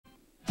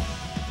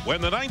When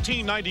the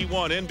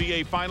 1991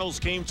 NBA Finals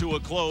came to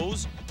a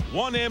close,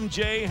 one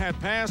MJ had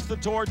passed the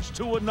torch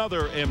to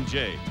another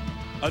MJ.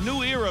 A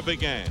new era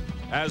began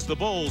as the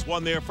Bulls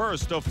won their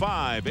first of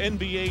 5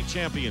 NBA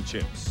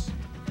championships.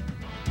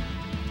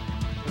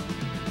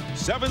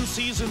 7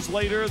 seasons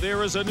later,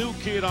 there is a new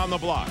kid on the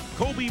block,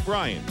 Kobe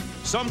Bryant.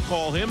 Some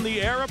call him the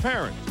heir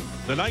apparent.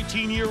 The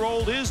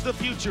 19-year-old is the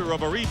future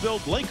of a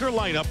rebuilt Laker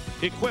lineup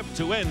equipped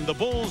to end the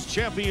Bulls'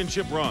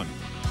 championship run.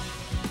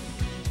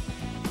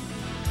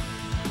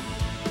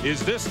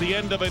 Is this the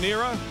end of an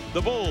era? The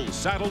Bulls,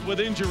 saddled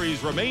with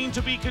injuries, remain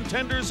to be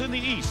contenders in the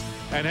East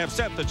and have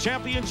set the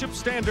championship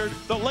standard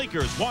the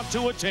Lakers want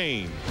to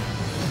attain.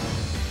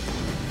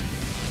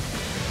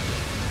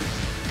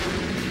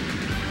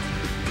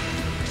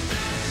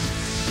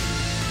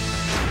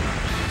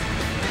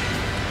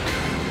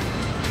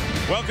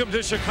 Welcome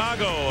to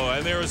Chicago,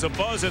 and there is a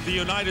buzz at the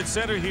United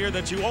Center here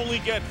that you only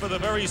get for the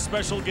very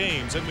special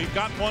games, and we've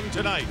got one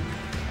tonight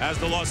as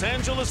the Los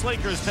Angeles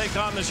Lakers take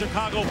on the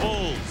Chicago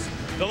Bulls.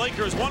 The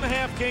Lakers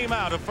 1.5 game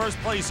out of first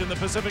place in the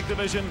Pacific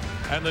Division,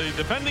 and the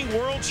defending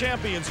world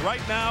champions right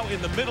now in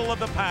the middle of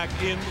the pack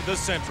in the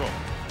Central.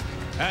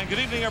 And good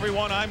evening,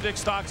 everyone. I'm Dick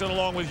Stockton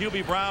along with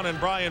Hubie Brown and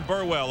Brian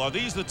Burwell. Are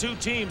these the two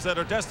teams that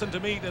are destined to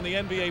meet in the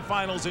NBA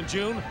Finals in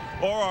June,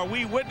 or are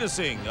we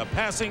witnessing a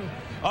passing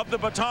of the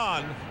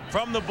baton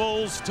from the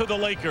Bulls to the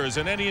Lakers?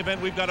 In any event,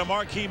 we've got a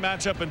marquee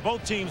matchup and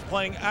both teams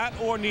playing at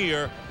or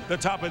near the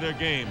top of their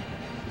game.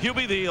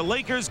 Hubie, the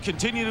Lakers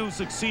continue to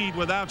succeed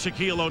without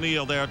Shaquille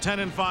O'Neal. They are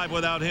 10-5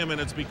 without him,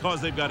 and it's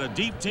because they've got a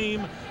deep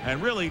team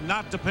and really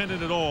not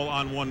dependent at all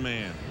on one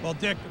man. Well,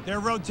 Dick, they're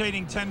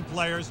rotating 10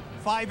 players,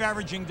 5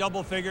 averaging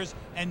double figures,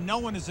 and no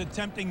one is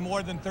attempting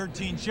more than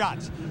 13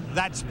 shots.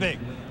 That's big.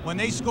 When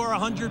they score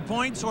 100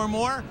 points or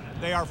more,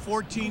 they are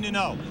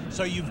 14-0.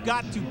 So you've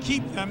got to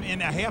keep them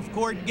in a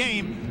half-court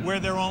game where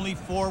they're only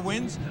 4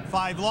 wins,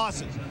 5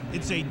 losses.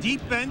 It's a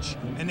deep bench,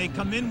 and they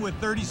come in with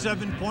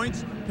 37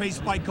 points,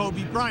 paced by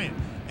Kobe Bryant.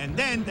 And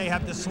then they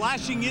have the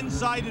slashing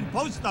inside and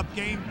post-up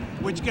game,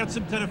 which gets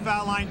them to the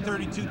foul line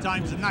 32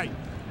 times a night.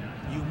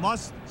 You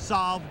must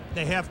solve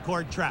the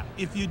half-court trap.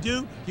 If you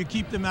do, you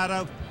keep them out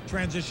of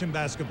transition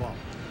basketball.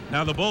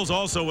 Now, the Bulls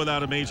also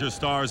without a major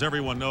star. As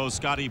everyone knows,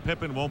 Scottie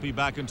Pippen won't be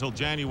back until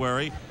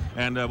January.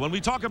 And when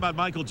we talk about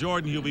Michael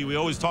Jordan, Hubie, we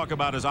always talk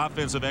about his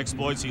offensive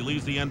exploits. He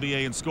leads the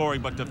NBA in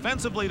scoring. But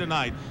defensively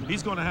tonight,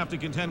 he's going to have to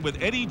contend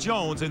with Eddie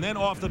Jones and then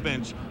off the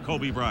bench,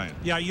 Kobe Bryant.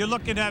 Yeah, you're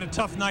looking at a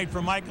tough night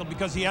for Michael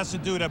because he has to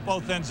do it at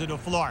both ends of the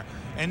floor.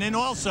 And then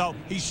also,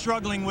 he's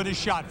struggling with his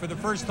shot for the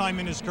first time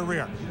in his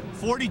career.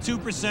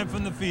 42%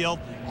 from the field,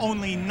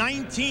 only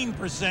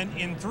 19%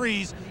 in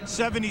threes,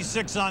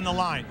 76 on the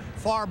line,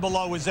 far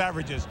below his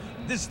averages.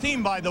 This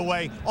team, by the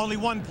way, only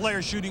one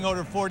player shooting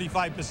over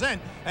 45%,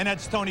 and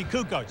that's Tony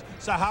Kukoc.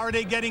 So how are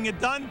they getting it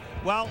done?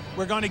 Well,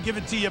 we're going to give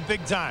it to you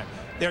big time.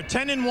 They're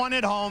 10-1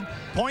 at home,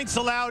 points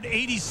allowed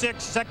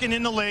 86, second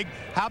in the league.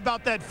 How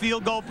about that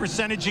field goal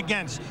percentage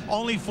against?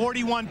 Only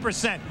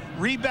 41%.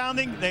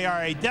 Rebounding, they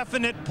are a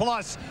definite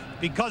plus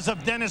because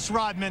of Dennis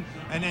Rodman.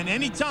 And then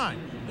any time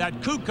that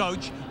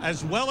Kukoc,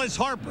 as well as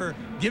Harper,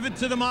 give it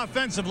to them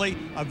offensively,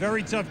 a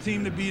very tough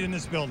team to beat in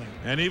this building.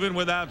 And even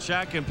without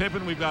Shaq and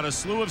Pippen, we've got a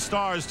slew of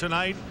stars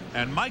tonight,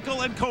 and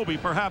Michael and Kobe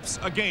perhaps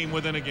a game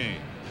within a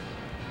game.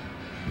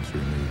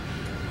 Certainly,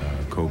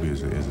 Kobe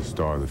is a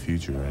star of the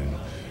future, and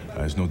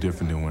it's no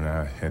different than when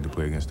I had to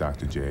play against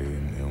Dr. J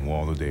and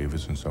Walter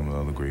Davis and some of the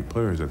other great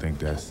players. I think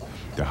that's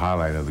the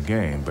highlight of the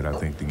game, but I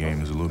think the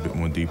game is a little bit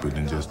more deeper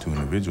than just 2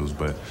 individuals.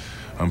 But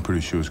I'm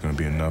pretty sure it's going to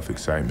be enough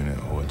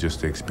excitement, or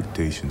just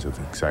expectations of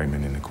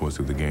excitement in the course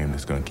of the game,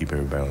 that's going to keep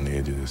everybody on the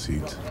edge of their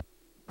seats.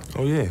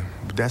 Oh yeah,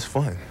 but that's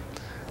fun.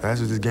 That's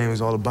what this game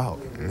is all about.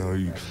 You know,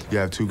 you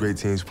have 2 great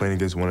teams playing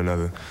against one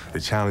another. The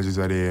challenges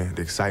are there,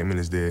 the excitement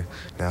is there.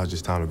 Now it's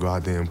just time to go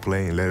out there and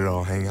play and let it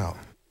all hang out.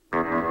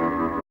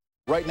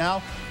 Right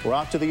now, we're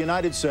off to the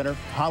United Center.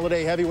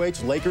 Holiday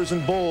heavyweights, Lakers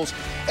and Bulls.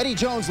 Eddie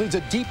Jones leads a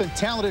deep and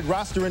talented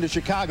roster into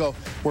Chicago,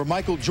 where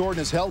Michael Jordan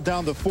has held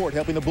down the fort,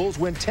 helping the Bulls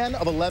win 10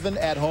 of 11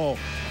 at home.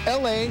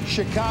 L.A.,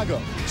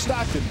 Chicago.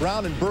 Stockton,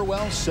 Brown, and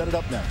Burwell set it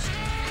up next.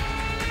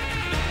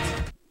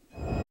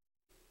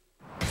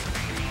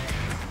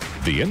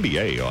 The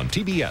NBA on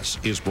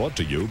TBS is brought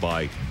to you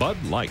by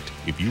Bud Light.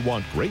 If you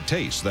want great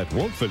taste that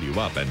won't fill you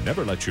up and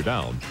never let you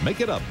down,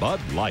 make it a Bud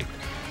Light.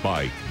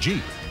 By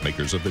Jeep,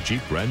 makers of the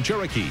Jeep Grand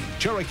Cherokee,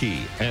 Cherokee,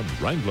 and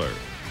Wrangler.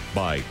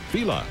 By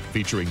Fila,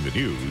 featuring the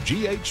new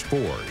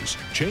GH4s.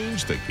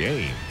 Change the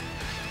game.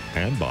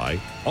 And by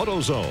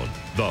AutoZone,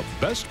 the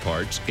best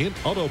parts in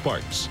auto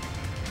parts.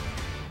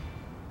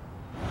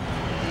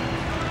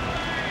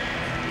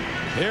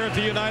 Here at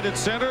the United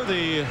Center,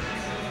 the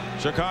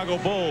Chicago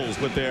Bulls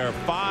with their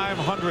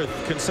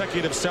 500th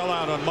consecutive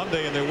sellout on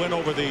Monday in their win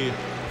over the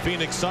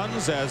Phoenix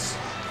Suns, as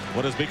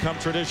what has become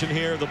tradition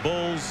here, the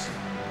Bulls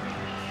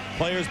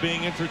players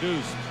being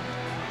introduced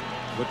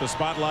with the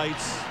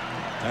spotlights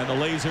and the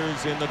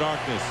lasers in the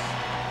darkness.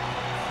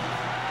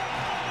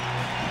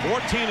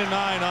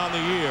 14-9 on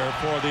the year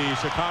for the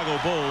Chicago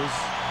Bulls.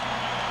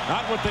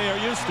 Not what they are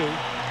used to.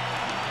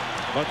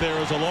 But there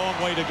is a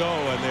long way to go,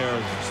 and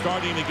they're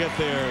starting to get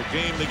their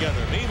game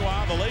together.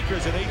 Meanwhile, the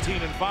Lakers at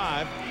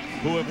 18-5,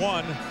 who have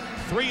won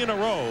 3 in a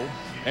row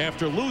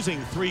after losing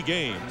 3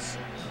 games.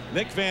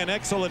 Nick Van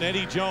Exel and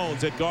Eddie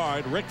Jones at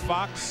guard. Rick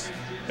Fox,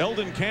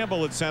 Eldon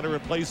Campbell at center in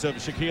place of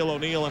Shaquille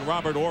O'Neal, and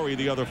Robert Horry,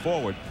 the other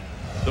forward.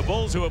 The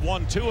Bulls, who have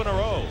won 2 in a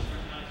row.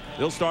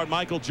 They'll start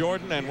Michael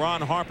Jordan and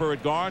Ron Harper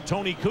at guard.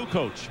 Tony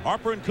Kukoc.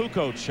 Harper and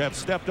Kukoc have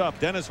stepped up.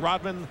 Dennis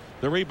Rodman,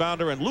 the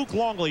rebounder, and Luke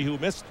Longley, who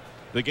missed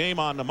the game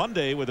on the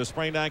Monday with a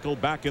sprained ankle,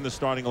 back in the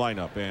starting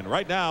lineup. And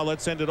right now,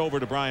 let's send it over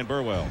to Brian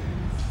Burwell.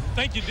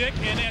 Thank you, Dick.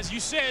 And as you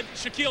said,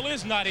 Shaquille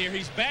is not here.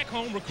 He's back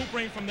home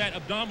recuperating from that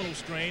abdominal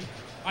strain.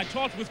 I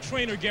talked with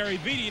trainer Gary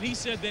Vitti, and he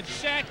said that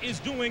Shaq is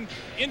doing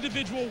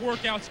individual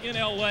workouts in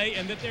L.A.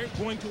 and that they're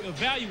going to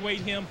evaluate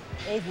him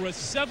over a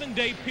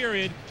 7-day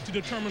period to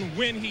determine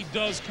when he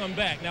does come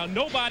back. Now,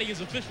 nobody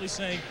is officially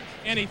saying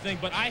anything,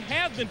 but I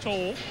have been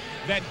told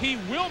that he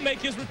will make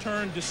his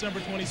return December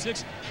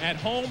 26th at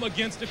home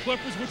against the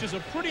Clippers, which is a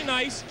pretty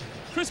nice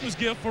Christmas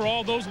gift for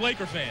all those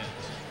Laker fans.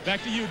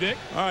 Back to you, Dick.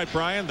 All right,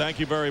 Brian,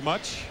 thank you very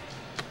much.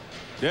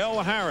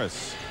 Del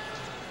Harris,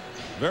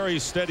 very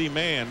steady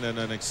man in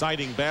an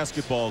exciting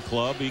basketball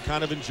club. He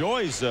kind of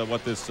enjoys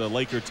what this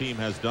Laker team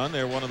has done.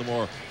 They're one of the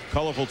more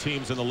colorful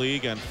teams in the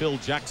league. And Phil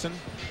Jackson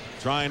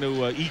trying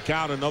to eke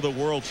out another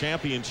world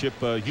championship,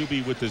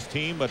 Hubie, with this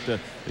team, but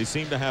they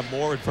seem to have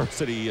more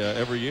adversity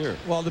every year.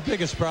 Well, the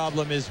biggest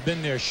problem has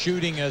been their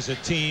shooting as a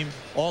team.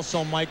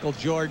 Also, Michael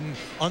Jordan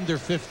under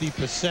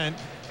 50%,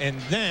 and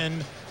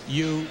then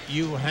you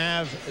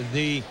have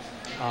the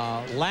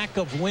lack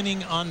of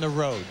winning on the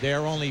road.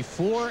 They're only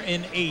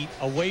 4-8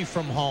 away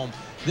from home.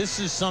 This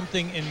is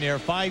something in their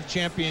 5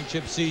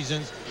 championship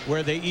seasons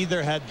where they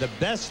either had the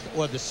best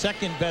or the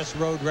second best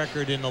road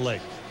record in the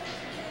league.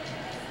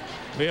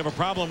 We have a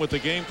problem with the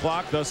game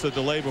clock, thus the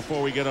delay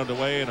before we get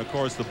underway. And of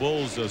course, the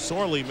Bulls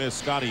sorely miss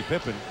Scottie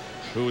Pippen,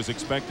 who was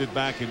expected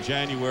back in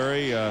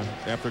January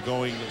after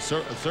going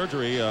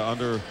surgery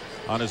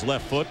on his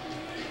left foot.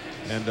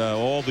 And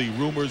all the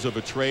rumors of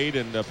a trade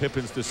and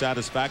Pippen's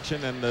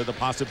dissatisfaction and the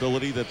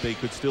possibility that they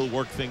could still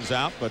work things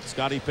out. But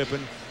Scottie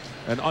Pippen,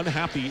 an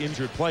unhappy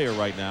injured player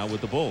right now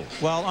with the Bulls.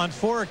 Well, on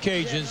 4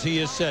 occasions he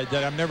has said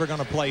that I'm never going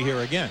to play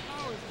here again.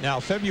 Now,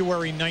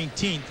 February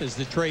 19th is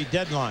the trade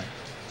deadline.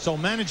 So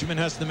management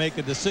has to make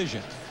a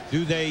decision.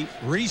 Do they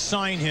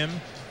re-sign him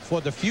for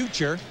the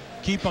future,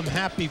 keep him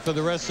happy for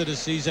the rest of the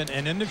season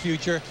and in the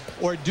future,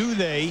 or do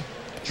they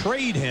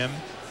trade him,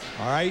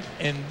 all right,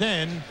 and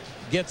then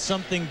get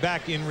something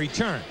back in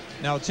return?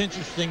 Now, it's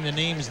interesting the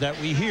names that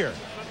we hear.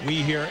 We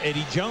hear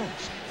Eddie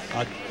Jones,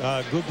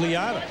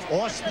 Gugliotta,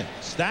 Austin,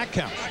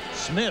 Stackhouse,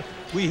 Smith.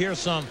 We hear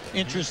some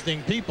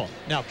interesting people.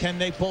 Now, can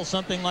they pull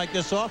something like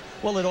this off?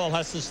 Well, it all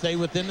has to stay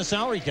within the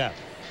salary cap.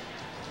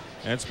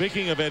 And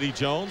speaking of Eddie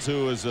Jones,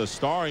 who is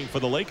starring for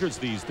the Lakers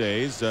these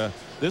days,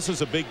 this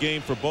is a big game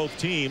for both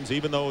teams.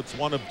 Even though it's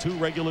one of 2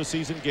 regular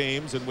season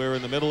games and we're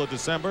in the middle of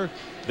December,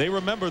 they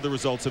remember the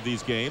results of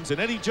these games.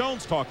 And Eddie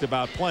Jones talked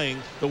about playing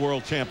the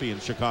world champion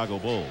Chicago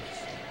Bulls.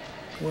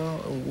 Well,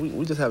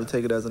 we just have to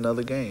take it as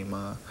another game,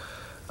 a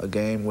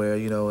game where,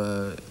 you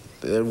know,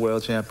 they're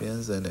world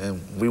champions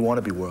and we want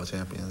to be world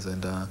champions.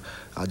 And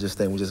I just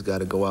think we just got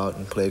to go out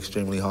and play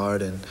extremely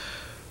hard and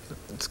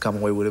just come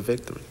away with a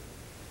victory.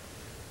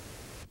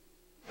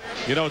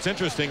 You know, it's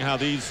interesting how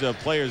these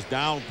players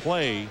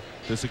downplay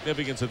the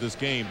significance of this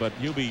game. But,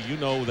 Hubie, you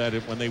know that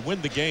when they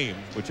win the game,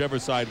 whichever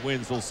side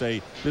wins, they'll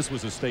say this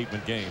was a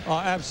statement game. Oh,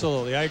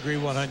 absolutely. I agree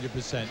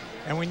 100%.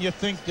 And when you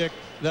think, Dick,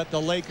 that the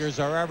Lakers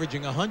are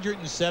averaging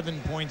 107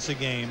 points a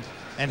game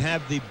and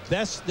have the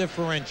best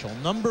differential,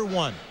 number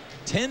 1,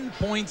 10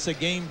 points a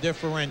game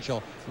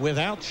differential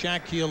without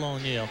Shaquille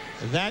O'Neal,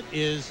 that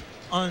is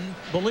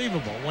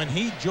unbelievable. When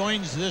he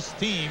joins this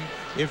team,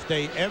 if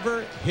they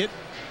ever hit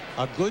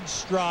a good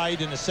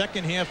stride in the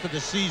second half of the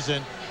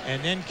season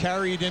and then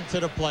carry it into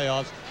the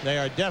playoffs, they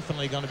are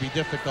definitely going to be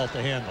difficult to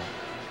handle.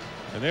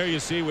 And there you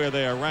see where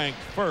they are ranked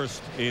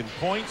first in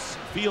points,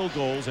 field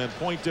goals, and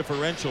point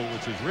differential,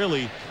 which is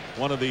really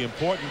one of the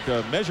important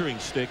measuring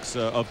sticks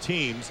of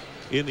teams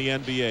in the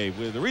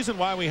NBA. The reason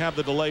why we have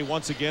the delay,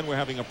 once again, we're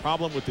having a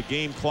problem with the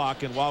game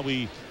clock, and while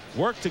we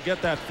work to get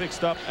that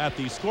fixed up at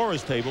the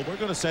scorers table, we're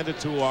going to send it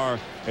to our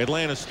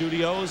Atlanta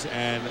studios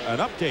and an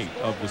update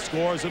of the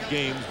scores of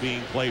games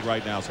being played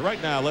right now. So right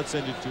now, let's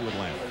send it to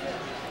Atlanta.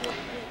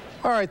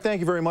 All right, thank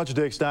you very much,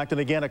 Dick Stockton.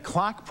 Again, a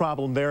clock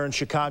problem there in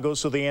Chicago,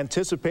 so the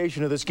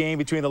anticipation of this game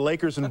between the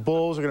Lakers and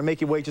Bulls are going to make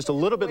you wait just a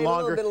little bit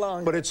longer,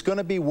 but it's going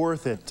to be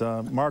worth it.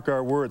 Mark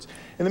our words.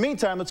 In the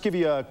meantime, let's give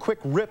you a quick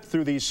rip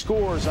through these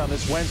scores on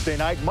this Wednesday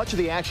night. Much of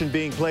the action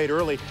being played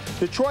early.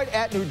 Detroit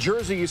at New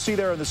Jersey, you see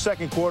there in the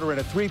second quarter, in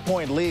a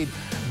 3-point lead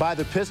by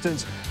the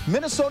Pistons.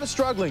 Minnesota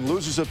struggling,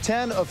 losers of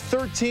 10 of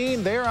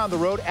 13. They're on the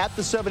road at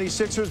the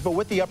 76ers, but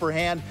with the upper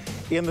hand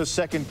in the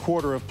second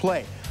quarter of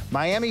play.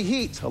 Miami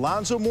Heat,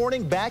 Alonzo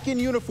Mourning back in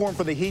uniform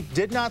for the Heat,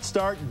 did not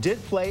start,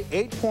 did play,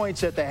 8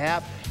 points at the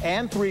half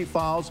and 3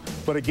 fouls,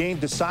 but a game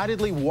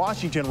decidedly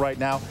Washington right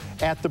now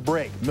at the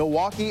break.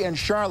 Milwaukee and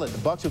Charlotte, the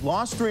Bucks had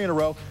lost 3 in a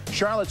row.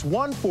 Charlotte's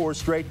won 4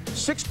 straight,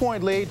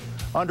 6-point lead,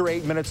 under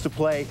 8 minutes to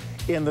play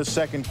in the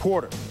second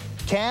quarter.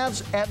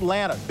 Cavs,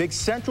 Atlanta, big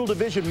Central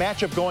Division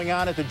matchup going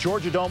on at the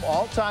Georgia Dome,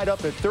 all tied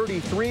up at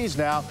 33s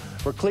now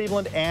for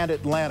Cleveland and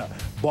Atlanta.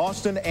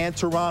 Boston and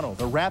Toronto.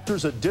 The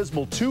Raptors a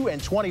dismal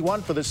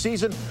 2-21 for the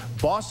season.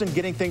 Boston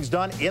getting things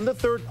done in the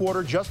third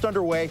quarter, just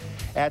underway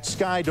at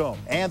Sky Dome.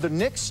 And the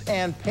Knicks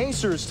and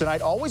Pacers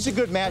tonight, always a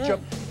good matchup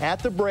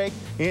at the break.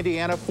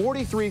 Indiana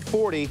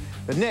 43-40.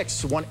 The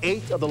Knicks won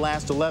 8 of the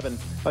last 11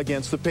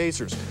 against the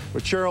Pacers.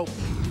 But Cheryl,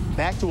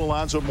 back to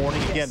Alonzo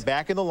Mourning again,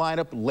 back in the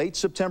lineup. Late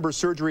September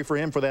surgery for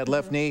him for that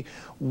left knee.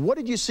 What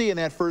did you see in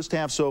that first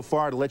half so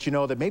far to let you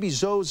know that maybe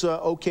Zoe's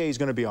okay, he's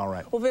going to be all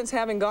right? Well, Vince,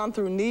 having gone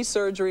through knee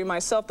surgery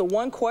myself, the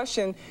one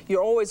question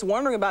you're always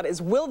wondering about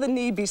is, will the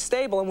knee be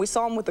stable? And we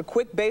saw him with a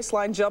quick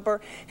baseline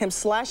jumper, him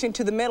slashing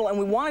to the middle, and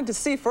we wanted to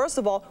see, first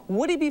of all,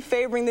 would he be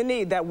favoring the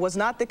knee? That was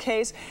not the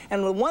case.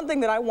 And the one thing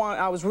that I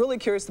was really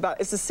curious about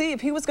is to see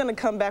if he was going to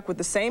come back with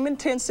the same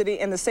intensity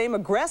and the same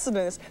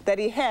aggressiveness that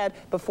he had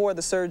before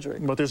the surgery.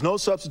 But there's no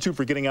substitute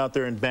for getting out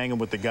there and banging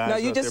with the guys. No,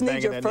 you just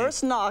need your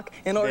first knock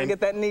in order to get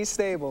that knee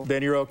stable.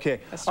 Then you're okay.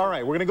 All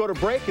right, we're going to go to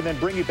break and then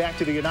bring you back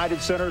to the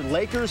United Center.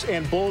 Lakers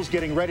and Bulls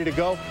getting ready to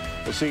go.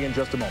 We'll see you in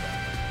just a moment.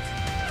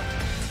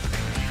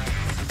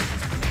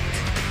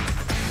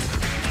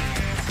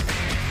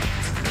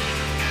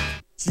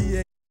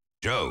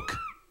 Joke.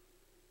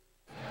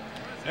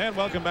 And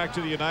welcome back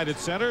to the United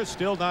Center.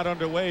 Still not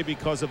underway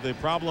because of the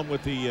problem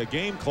with the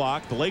game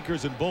clock. The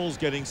Lakers and Bulls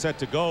getting set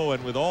to go,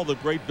 and with all the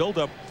great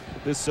buildup,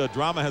 this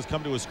drama has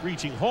come to a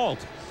screeching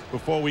halt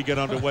before we get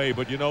underway.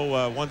 But you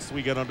know, once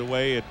we get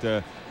underway,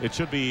 it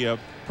should be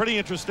pretty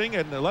interesting.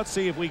 And let's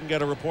see if we can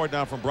get a report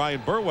now from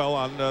Brian Burwell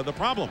on the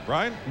problem.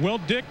 Brian? Well,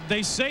 Dick,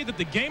 they say that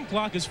the game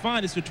clock is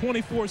fine. It's the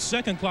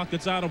 24-second clock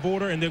that's out of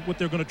order, and that what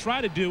they're going to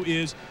try to do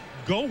is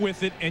go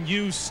with it and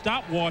use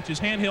stopwatches,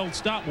 handheld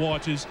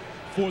stopwatches,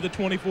 for the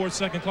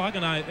 24-second clock,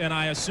 and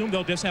I assume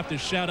they'll just have to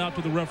shout out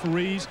to the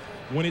referees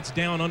when it's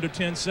down under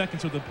 10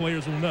 seconds so the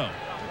players will know.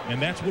 And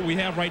that's what we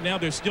have right now.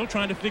 They're still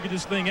trying to figure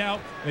this thing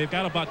out. They've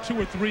got about 2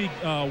 or 3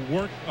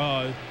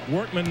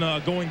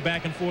 workmen going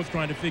back and forth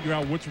trying to figure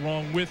out what's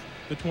wrong with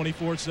the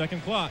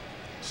 24-second clock.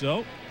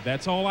 So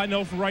that's all I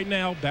know for right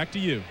now. Back to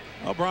you.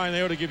 Well, Brian,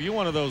 they ought to give you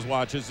one of those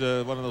watches,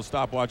 one of those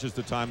stopwatches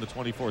to time the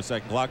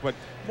 24-second clock. But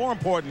more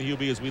important,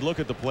 Hubie, as we look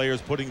at the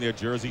players putting their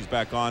jerseys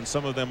back on,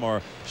 some of them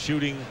are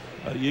shooting.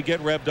 You get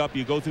revved up,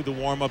 you go through the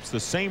warm-ups, the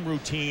same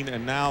routine,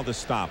 and now the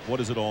stop. What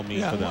does it all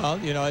mean for them? Well,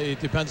 you know,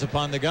 it depends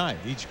upon the guy.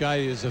 Each guy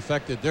is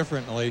affected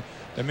differently.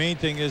 The main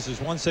thing is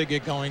once they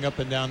get going up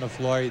and down the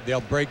floor,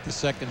 they'll break the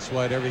second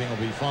sweat. Everything will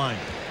be fine.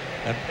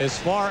 And as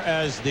far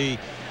as the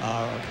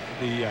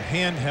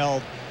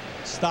handheld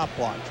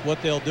stopwatch, what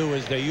they'll do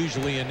is they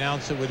usually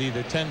announce it with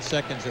either 10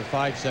 seconds or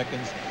 5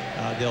 seconds.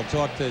 They'll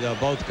talk to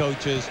both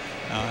coaches,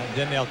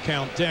 then they'll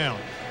count down.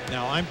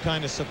 Now, I'm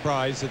kind of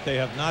surprised that they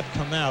have not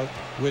come out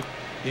with,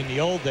 in the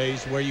old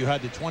days, where you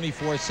had the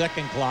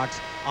 24-second clocks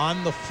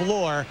on the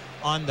floor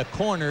on the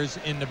corners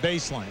in the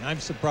baseline. I'm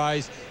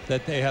surprised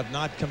that they have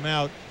not come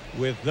out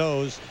with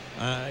those,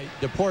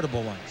 the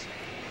portable ones.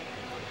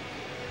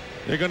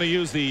 They're going to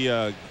use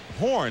the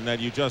horn that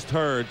you just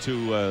heard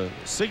to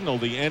signal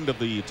the end of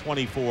the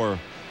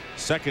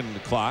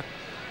 24-second clock.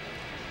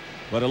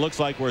 But it looks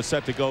like we're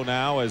set to go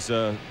now as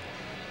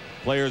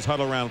players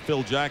huddle around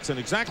Phil Jackson.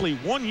 Exactly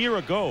 1 year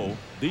ago,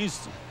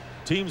 these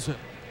teams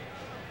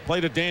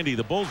played a dandy.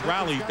 The Bulls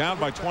rallied down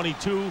by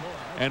 22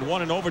 and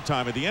won in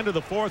overtime. At the end of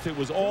the fourth, it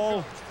was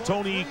all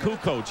Tony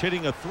Kukoc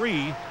hitting a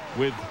 3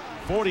 with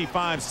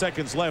 45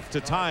 seconds left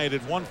to tie it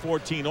at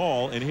 114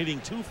 all, and hitting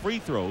 2 free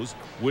throws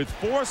with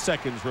 4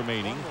 seconds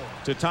remaining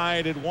to tie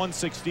it at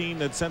 116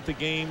 that sent the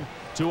game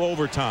to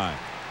overtime.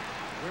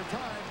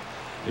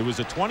 It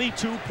was a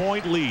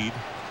 22-point lead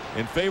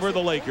in favor of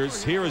the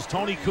Lakers. Here is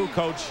Tony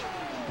Kukoc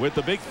with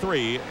the big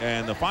 3,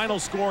 and the final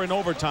score in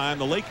overtime,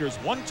 the Lakers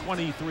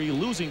 123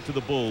 losing to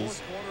the Bulls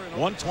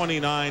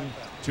 129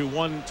 to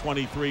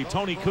 123.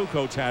 Tony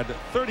Kukoc had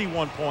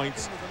 31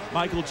 points,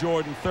 Michael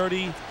Jordan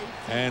 30,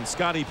 and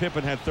Scottie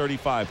Pippen had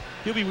 35.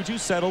 Hubie, would you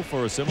settle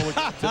for a similar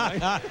game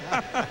tonight?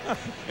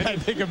 I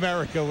think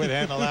America would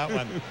handle that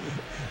one.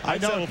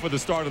 I'd settle for the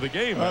start of the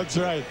game. That's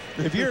right.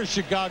 If you're a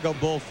Chicago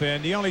Bull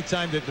fan, the only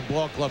time that the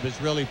ball club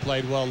has really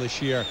played well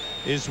this year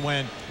is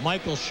when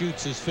Michael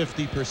shoots his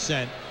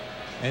 50%,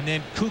 and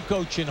then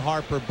Kukoc and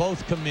Harper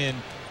both come in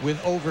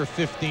with over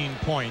 15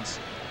 points.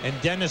 And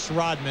Dennis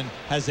Rodman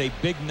has a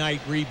big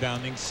night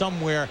rebounding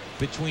somewhere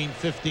between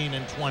 15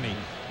 and 20.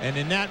 And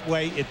in that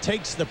way, it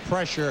takes the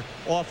pressure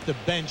off the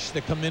bench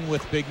to come in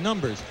with big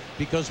numbers.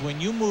 Because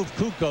when you move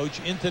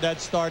Kukoc into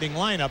that starting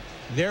lineup,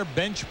 their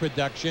bench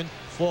production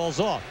falls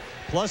off.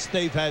 Plus,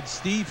 they've had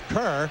Steve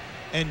Kerr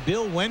and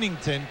Bill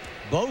Wennington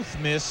both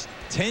miss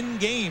 10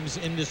 games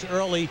in this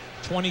early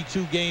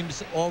 22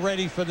 games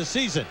already for the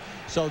season.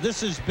 So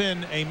this has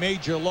been a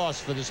major loss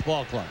for this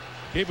ball club.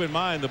 Keep in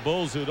mind, the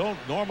Bulls, who don't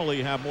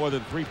normally have more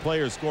than 3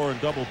 players score in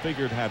double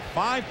figures, had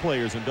 5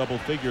 players in double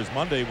figures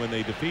Monday when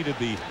they defeated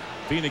the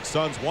Phoenix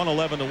Suns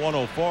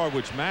 111-104,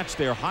 which matched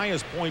their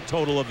highest point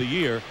total of the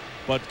year.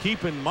 But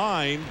keep in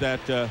mind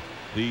that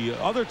the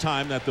other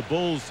time that the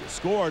Bulls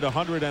scored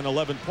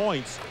 111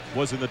 points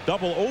was in the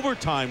double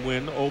overtime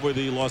win over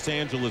the Los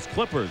Angeles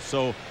Clippers.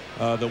 So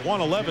the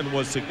 111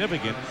 was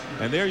significant.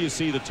 And there you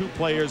see the 2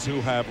 players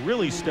who have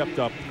really stepped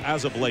up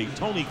as of late.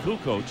 Tony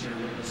Kukoc,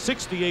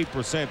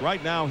 68%.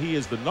 Right now he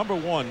is the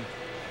 #1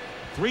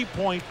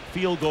 3-point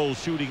field goal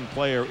shooting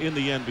player in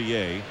the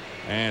NBA.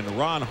 And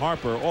Ron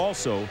Harper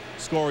also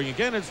scoring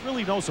again. It's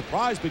really no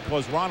surprise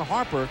because Ron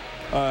Harper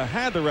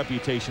had the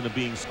reputation of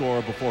being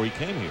scorer before he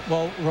came here.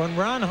 Well, when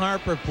Ron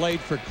Harper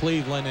played for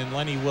Cleveland and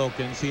Lenny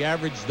Wilkins, he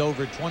averaged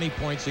over 20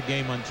 points a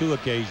game on 2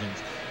 occasions.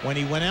 When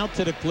he went out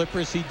to the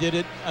Clippers, he did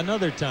it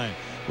another time.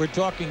 We're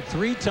talking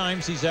 3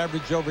 times he's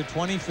averaged over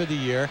 20 for the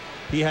year.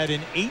 He had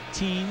an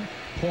 18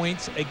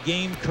 points a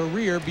game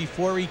career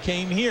before he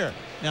came here.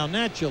 Now,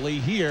 naturally,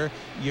 here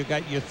you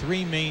got your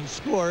 3 main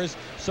scorers,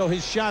 so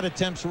his shot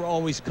attempts were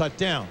always cut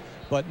down.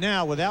 But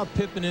now, without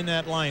Pippen in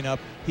that lineup,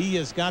 he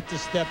has got to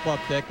step up,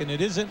 Dick, and it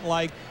isn't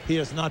like he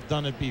has not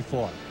done it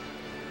before.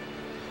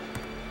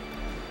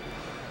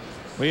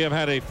 We have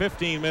had a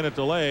 15-minute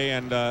delay,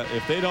 and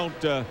if they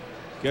don't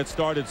get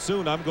started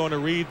soon, I'm going to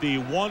read the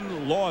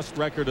 1 lost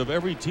record of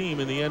every team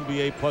in the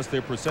NBA plus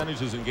their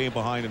percentages in game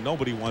behind, and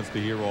nobody wants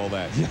to hear all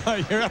that.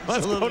 Yeah, you're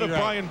Let's go to right.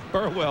 Brian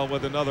Burwell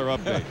with another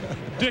update.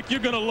 Dick, you're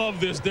going to love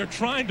this. They're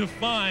trying to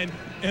find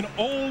an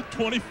old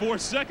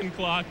 24-second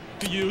clock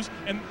to use,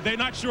 and they're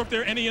not sure if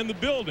there are any in the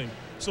building.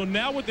 So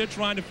now what they're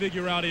trying to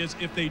figure out is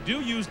if they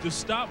do use the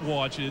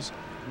stopwatches,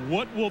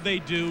 what will they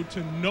do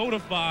to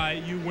notify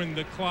you when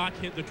the clock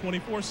hit, the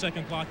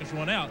 24-second clock is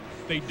run out?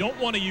 They don't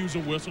want to use a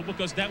whistle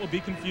because that would be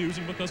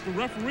confusing because the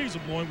referees are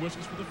blowing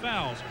whistles for the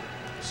fouls.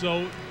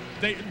 So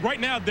right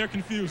now they're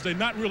confused. They're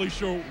not really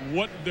sure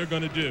what they're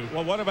going to do.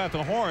 Well, what about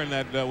the horn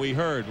that we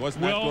heard?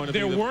 Wasn't that going to be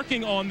they're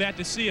working on that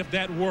to see if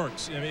that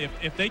works,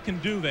 if they can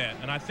do that.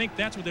 And I think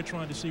that's what they're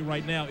trying to see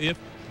right now, if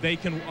they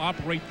can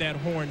operate that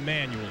horn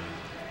manually.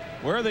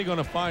 Where are they going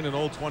to find an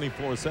old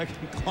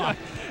 24-second clock?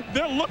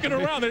 They're looking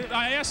around.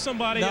 I asked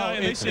somebody,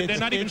 and they said they're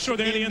not even sure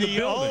they're any in the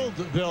building.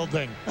 Old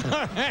building.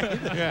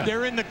 Yeah.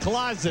 They're in the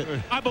closet.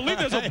 I believe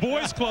there's a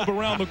boys' club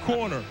around the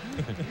corner.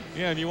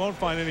 Yeah, and you won't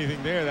find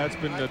anything there. That's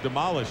been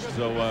demolished.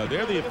 So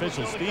they're the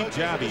officials. Steve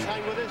Javi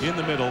in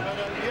the middle.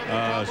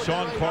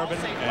 Sean Corbin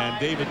and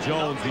David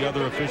Jones, the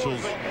other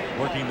officials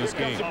working this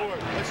game.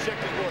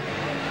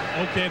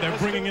 Okay, they're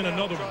bringing in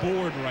another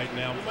board right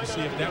now to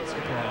see if that's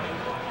the problem.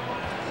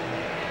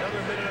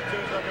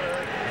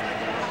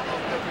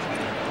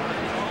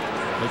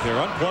 But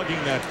they're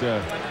unplugging that.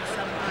 They're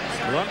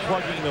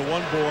unplugging the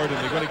one board, and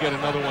they're going to get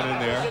another one in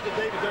there.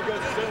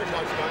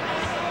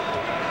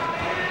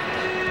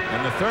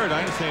 And the third, I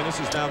understand this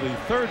is now the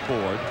 3rd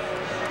board.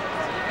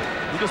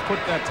 You just put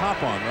that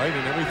top on, right,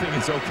 and everything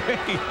is okay.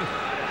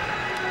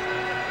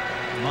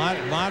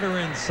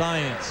 Modern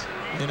science,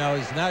 you know,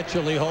 is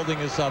naturally holding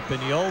us up. In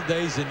the old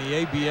days, in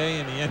the ABA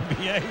and the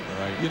NBA,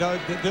 right. You know,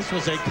 this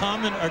was a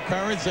common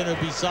occurrence and it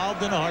would be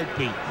solved in a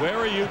heartbeat. Where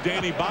are you,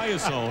 Danny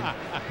Biasone,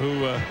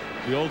 who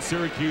the old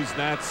Syracuse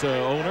Nats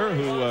owner,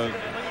 who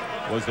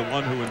was the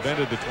one who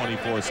invented the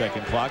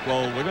 24-second clock?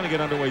 Well, we're going to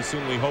get underway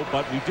soon, we hope,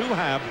 but we do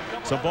have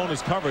some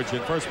bonus coverage.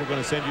 And first, we're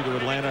going to send you to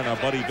Atlanta, and our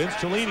buddy Vince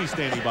Cellini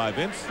standing by.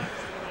 Vince.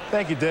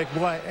 Thank you, Dick.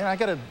 Boy, I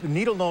got a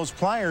needle nose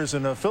pliers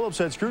and a Phillips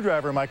head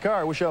screwdriver in my car.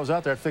 I wish I was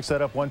out there. I'd fix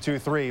that up 1, 2,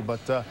 3.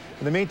 But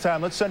in the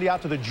meantime, let's send you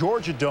out to the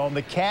Georgia Dome,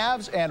 the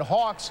Cavs and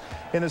Hawks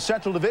in the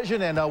Central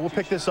Division, and we'll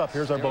pick this up.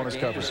 Here's our bonus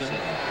coverage.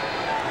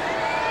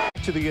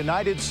 To the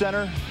United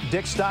Center,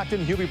 Dick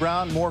Stockton, Hubie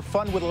Brown. More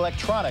fun with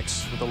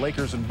electronics with the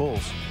Lakers and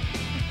Bulls.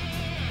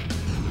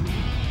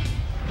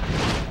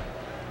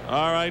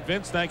 All right,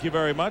 Vince, thank you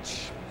very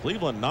much.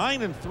 Cleveland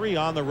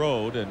 9-3 on the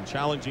road and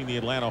challenging the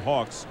Atlanta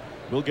Hawks.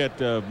 We'll get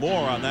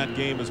more on that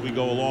game as we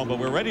go along, but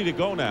we're ready to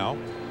go now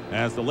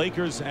as the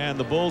Lakers and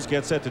the Bulls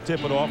get set to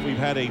tip it off. We've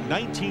had a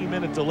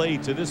 19-minute delay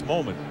to this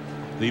moment.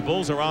 The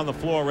Bulls are on the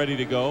floor ready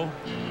to go,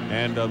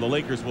 and the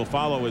Lakers will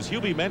follow. As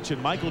Hubie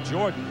mentioned, Michael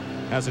Jordan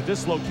has a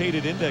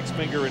dislocated index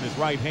finger in his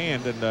right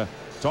hand, and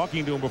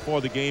talking to him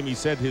before the game, he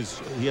said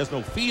he has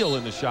no feel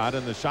in the shot,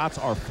 and the shots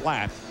are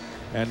flat.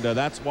 And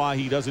that's why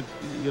he doesn't,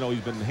 you know,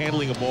 he's been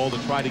handling a ball to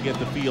try to get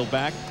the feel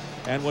back.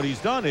 And what he's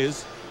done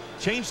is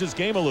changed his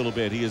game a little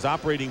bit. He is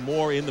operating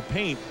more in the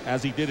paint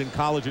as he did in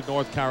college at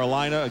North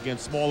Carolina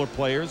against smaller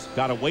players.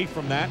 Got away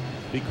from that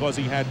because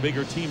he had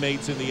bigger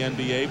teammates in the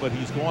NBA, but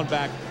he's gone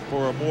back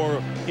for a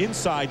more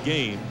inside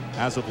game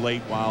as of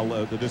late while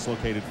the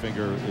dislocated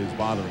finger is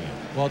bothering him.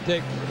 Well,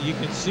 Dick, you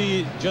can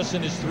see it just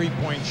in his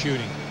three-point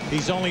shooting.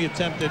 He's only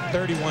attempted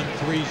 31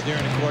 threes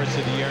during the course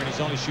of the year, and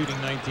he's only shooting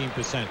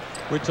 19%.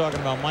 We're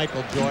talking about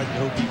Michael Jordan,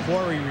 who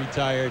before he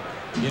retired,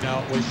 you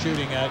know, was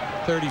shooting at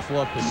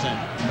 34%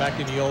 back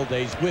in the old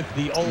days with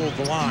the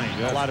old line.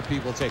 Yes. A lot of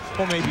people say,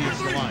 well, maybe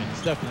it's the line.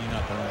 It's definitely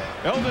not the line.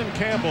 Eldon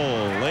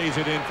Campbell lays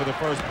it in for the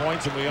first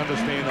points, and we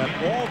understand that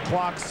all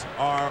clocks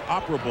are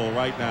operable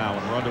right now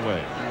and run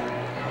away.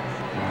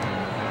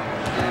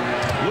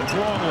 Luke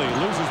Longley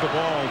loses the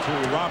ball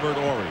to Robert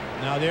Horry.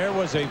 Now there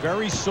was a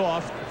very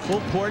soft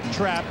full court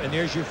trap, and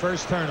there's your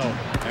first turnover.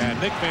 And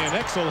Nick Van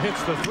Exel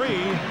hits the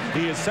three.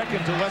 He is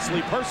second to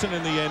Wesley Person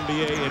in the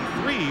NBA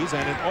in threes,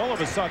 and all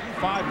of a sudden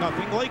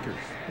 5-0 Lakers.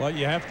 Well,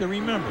 you have to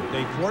remember,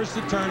 they force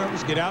the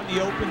turnovers, get out in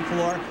the open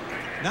floor.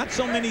 Not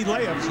so many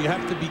layups. You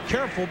have to be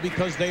careful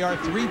because they are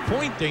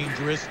three-point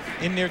dangerous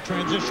in their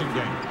transition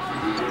game.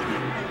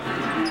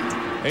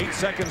 8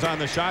 seconds on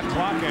the shot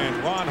clock,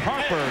 and Ron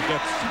Harper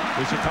gets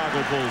the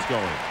Chicago Bulls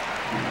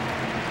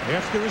going.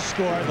 After a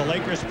score, the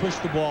Lakers push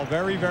the ball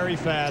very, very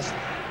fast,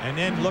 and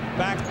then look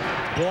back,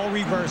 ball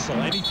reversal.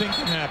 Anything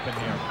can happen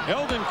here.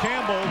 Eldon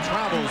Campbell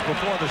travels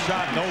before the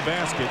shot, no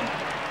basket,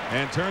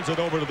 and turns it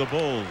over to the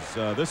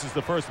Bulls. This is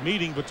the first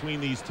meeting between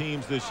these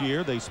teams this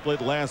year. They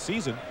split last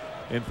season.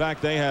 In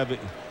fact, they have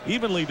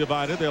evenly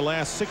divided their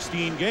last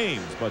 16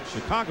 games, but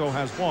Chicago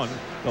has won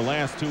the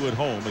last 2 at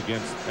home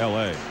against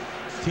LA.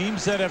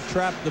 Teams that have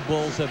trapped the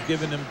Bulls have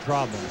given them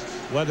problems,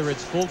 whether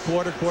it's full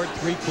quarter court,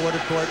 three-quarter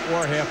court,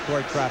 or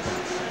half-court trapping.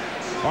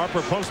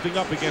 Harper posting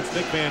up against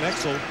Nick Van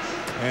Exel,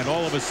 and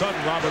all of a sudden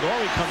Robert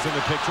Horry comes in the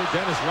picture.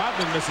 Dennis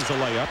Rodman misses a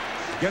layup,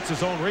 gets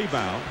his own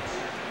rebound,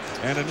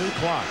 and a new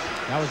clock.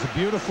 That was a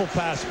beautiful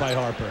pass by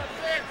Harper.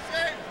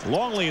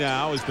 Longley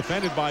now is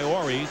defended by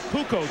Horry.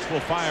 Kukoc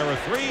will fire a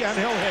three, and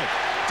he'll hit.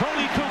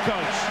 Tony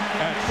Kukoc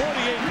at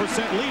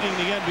 48% leading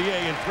the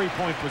NBA in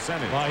three-point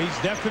percentage. Well, he's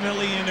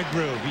definitely in a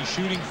groove. He's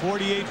shooting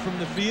 48 from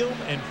the field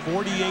and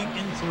 48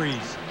 in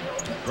threes.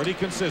 Pretty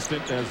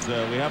consistent, as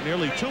we have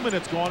nearly 2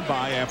 minutes gone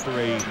by after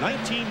a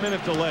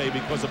 19-minute delay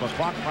because of a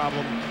clock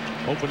problem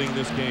opening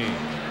this game.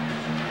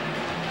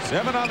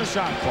 7 on the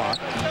shot clock.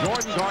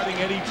 Jordan guarding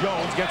Eddie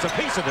Jones gets a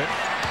piece of it.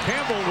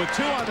 Campbell with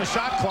 2 on the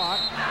shot clock,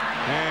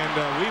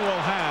 and we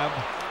will have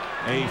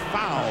a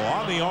foul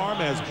on the arm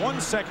as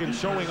 1 second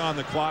showing on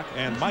the clock,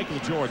 and Michael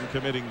Jordan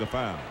committing the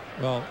foul.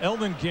 Well,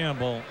 Eldon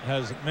Campbell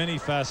has many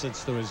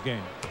facets to his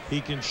game. He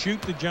can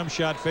shoot the jump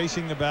shot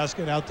facing the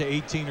basket out to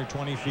 18 or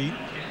 20 feet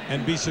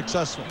and be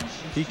successful.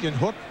 He can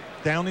hook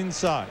down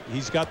inside.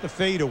 He's got the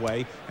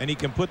fadeaway, and he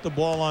can put the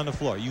ball on the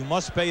floor. You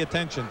must pay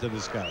attention to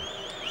this guy.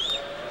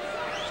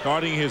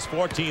 Starting his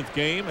 14th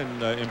game,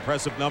 and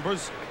impressive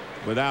numbers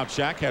without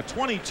Shaq. Had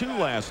 22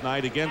 last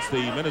night against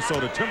the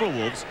Minnesota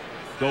Timberwolves,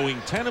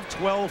 going 10 of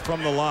 12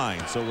 from the line.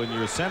 So when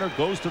your center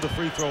goes to the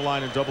free throw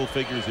line in double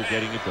figures, you're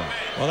getting it done.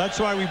 Well, that's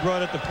why we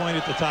brought up the point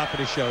at the top of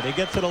the show. They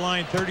get to the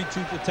line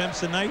 32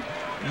 attempts a night.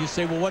 You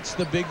say, well, what's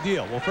the big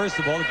deal? Well, first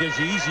of all, it gives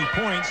you easy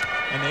points.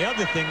 And the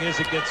other thing is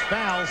it gets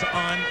fouls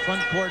on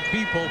front court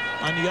people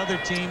on the other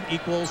team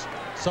equals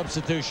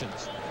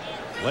substitutions.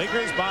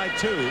 Lakers by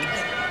 2.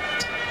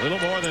 A little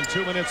more than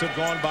 2 minutes have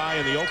gone by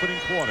in the opening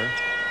quarter.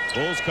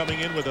 Bulls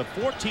coming in with a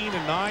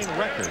 14-9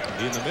 record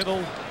in the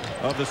middle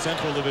of the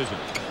Central Division.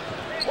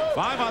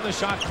 5 on the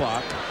shot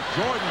clock.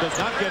 Jordan does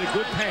not get a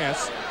good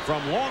pass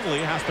from Longley.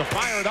 Has to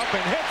fire it up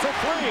and hits a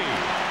three.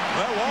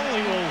 Well,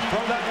 Longley will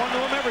throw that one to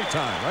him every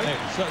time, right?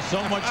 Hey,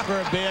 so much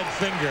for a bad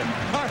finger.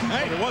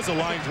 Hey, it was a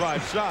line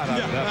drive shot, I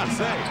would have to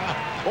say.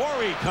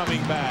 Horry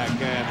coming back,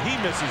 and he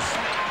misses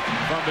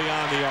from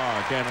beyond the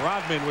arc. And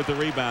Rodman with the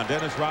rebound.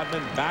 Dennis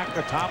Rodman back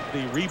atop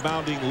the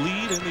rebounding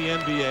lead in the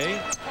NBA.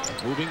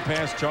 Moving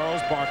past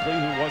Charles Barkley,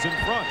 who was in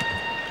front.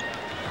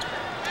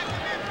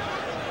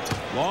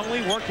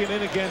 Longley working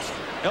in against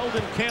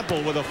Eldon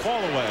Campbell with a fall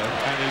away,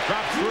 and he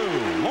drops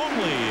through.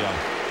 Longley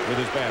with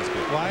his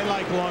basket. Well, I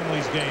like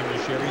Longley's game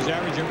this year. He's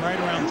averaging right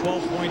around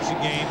 12 points a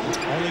game.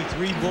 Only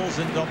 3 Bulls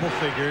in double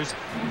figures.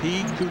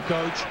 He,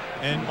 Kukoc,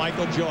 and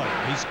Michael Jordan.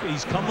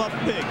 He's come up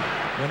big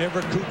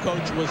whenever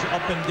Kukoc was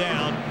up and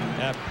down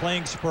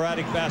playing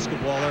sporadic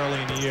basketball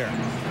early in the year.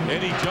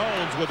 Eddie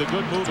Jones with a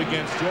good move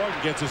against Jordan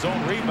gets his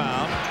own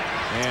rebound.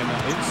 And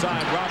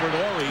inside, Robert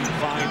Horry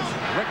finds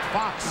Rick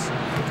Fox.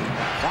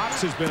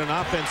 Fox has been an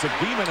offensive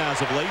demon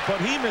as of late,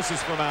 but he misses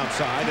from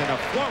outside, and a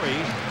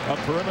flurry of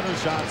perimeter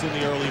shots in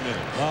the early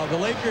minutes. Well, the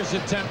Lakers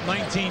attempt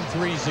 19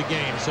 threes a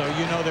game, so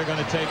you know they're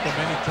going to take them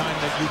any time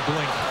that you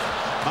blink.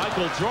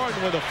 Michael Jordan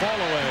with a fall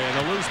away, and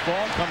a loose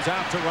ball comes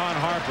out to Ron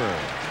Harper.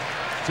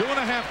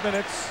 2.5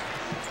 minutes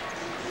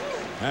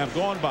have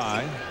gone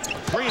by,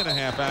 3.5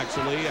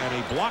 actually, and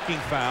a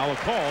blocking foul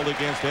called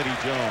against Eddie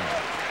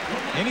Jones.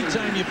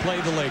 Anytime you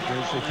play the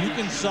Lakers, if you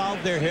can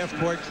solve their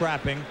half-court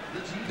trapping,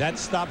 that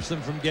stops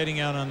them from getting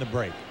out on the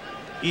break.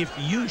 If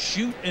you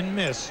shoot and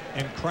miss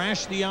and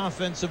crash the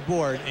offensive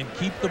board and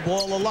keep the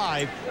ball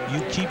alive, you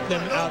keep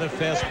them out of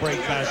fast break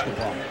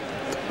basketball.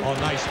 Oh,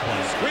 nice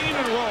play. Screen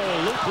and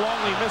roll. Luke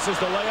Longley misses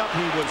the layup.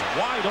 He was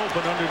wide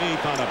open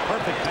underneath on a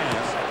perfect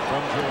pass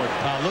from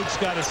Jordan. Luke's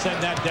got to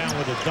send that down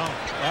with a dunk.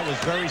 That was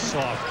very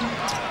soft.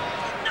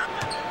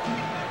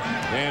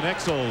 Van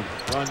Exel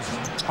runs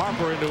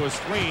Harper into a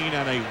screen,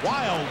 and a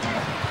wild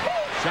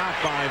shot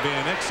by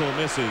Van Exel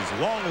misses.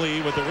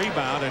 Longley with the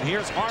rebound, and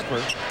here's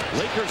Harper.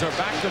 Lakers are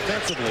back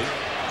defensively.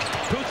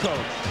 Kukoc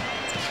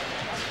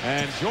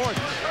and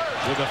Jordan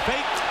with a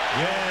fake.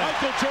 Yeah.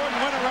 Michael Jordan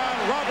went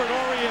around Robert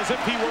Horry as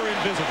if he were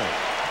invisible.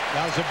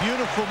 That was a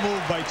beautiful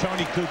move by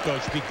Tony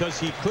Kukoc because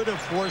he could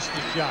have forced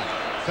the shot,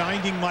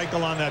 finding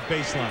Michael on that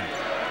baseline.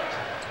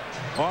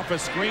 Off a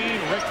screen,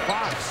 Rick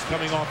Fox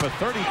coming off a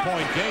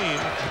 30-point game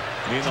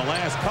in the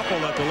last couple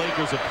that the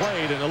Lakers have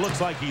played, and it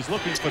looks like he's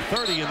looking for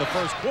 30 in the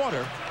first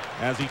quarter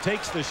as he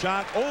takes the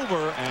shot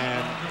over,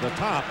 and the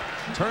top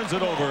turns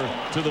it over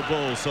to the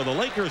Bulls. So the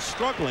Lakers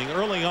struggling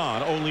early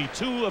on, only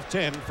 2 of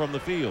 10 from the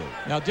field.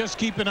 Now just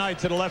keep an eye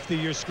to the left of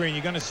your screen.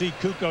 You're going to see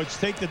Kukoc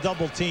take the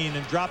double team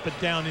and drop it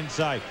down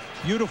inside.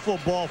 Beautiful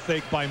ball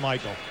fake by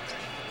Michael.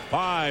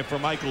 5 for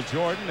Michael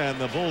Jordan, and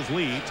the Bulls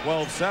lead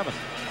 12-7.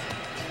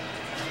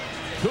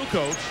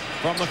 Kukoc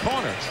from the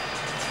corner.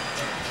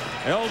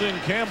 Eldon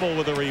Campbell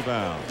with a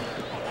rebound.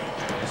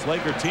 This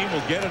Laker team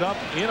will get it up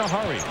in a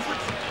hurry.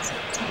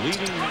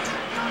 Leading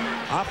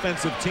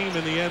offensive team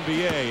in the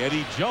NBA.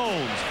 Eddie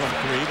Jones from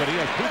 3, but he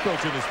has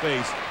Kukoc in his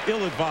face.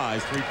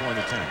 Ill-advised three-point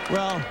attempt.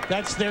 Well,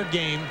 that's their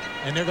game,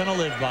 and they're going to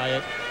live by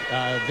it.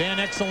 Van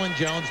Exel and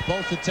Jones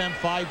both attempt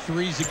 5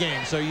 threes a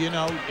game. So, you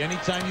know,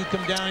 anytime you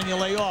come down and you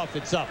lay off,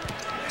 it's up.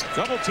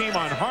 Double team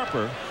on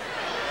Harper.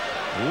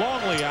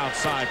 Longley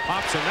outside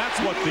pops, and that's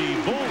what the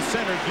Bulls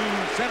centers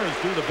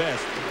do the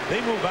best. They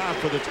move out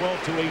for the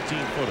 12 to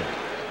 18 footer.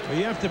 Well,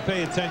 you have to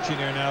pay attention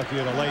here now if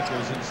you're the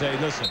Lakers and say,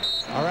 listen,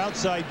 our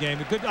outside game,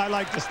 I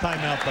like this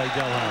timeout by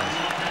Del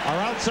Harris.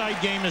 Our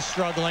outside game is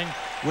struggling.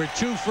 We're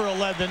 2 for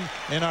 11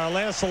 in our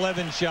last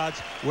 11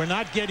 shots. We're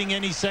not getting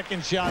any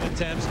second shot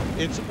attempts.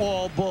 It's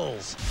all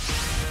Bulls.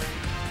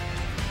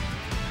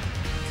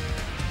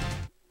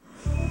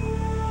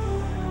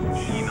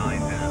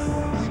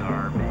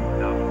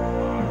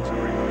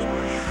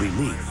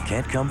 Relief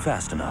can't come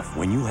fast enough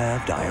when you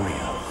have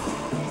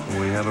diarrhea.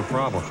 We have a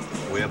problem.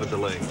 We have a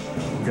delay.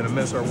 We're gonna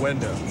miss our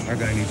window. Our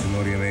guy needs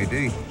Imodium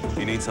AD.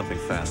 You need something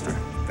faster.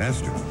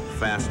 Faster?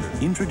 Faster.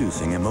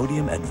 Introducing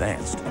Imodium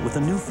Advanced with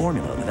a new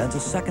formula that adds a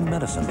second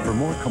medicine for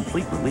more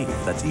complete relief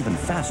that's even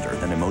faster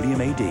than Imodium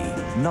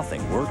AD.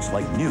 Nothing works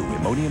like new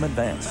Imodium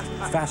Advanced.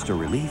 Faster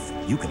relief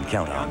you can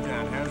count on.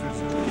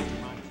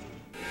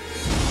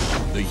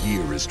 The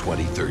year is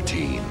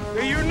 2013.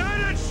 The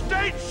United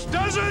States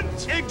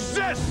doesn't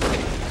exist!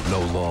 No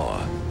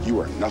law. You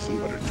are nothing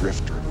but a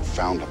drifter who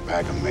found a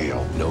bag of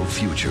mail. No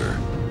future.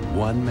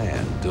 One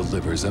man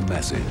delivers a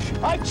message.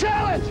 I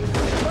challenge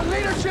the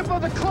leadership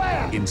of the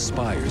Klan!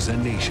 Inspires a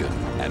nation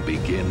and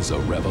begins a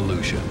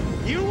revolution.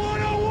 You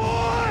want a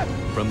war?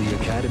 From the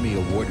Academy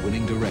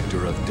Award-winning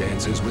director of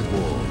Dances with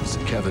Wolves,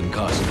 Kevin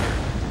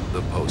Costner,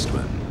 The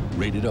Postman.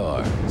 Rated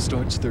R.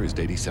 Starts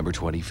Thursday, December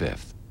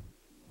 25th.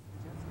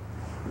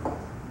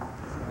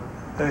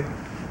 Hey,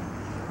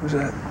 who's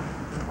that?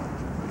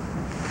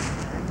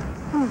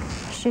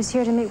 She's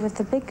here to meet with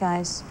the big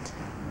guys.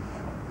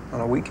 On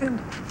a weekend?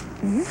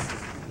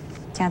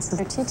 Mm-hmm. Canceled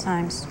her 2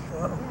 times.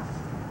 Wow.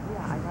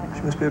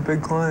 She must be a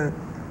big client.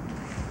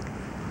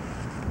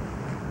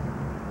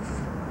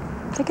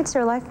 I think it's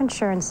her life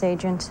insurance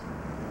agent.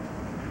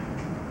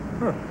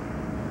 Huh.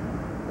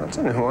 That's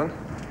a new one.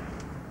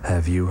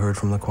 Have you heard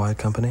from the quiet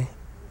company?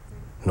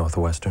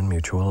 Northwestern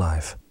Mutual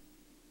Life.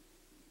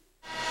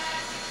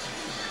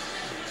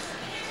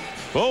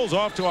 Bulls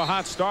off to a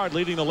hot start,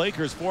 leading the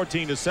Lakers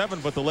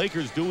 14-7, but the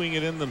Lakers doing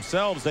it in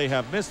themselves. They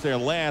have missed their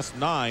last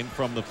 9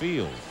 from the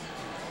field.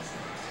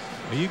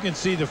 You can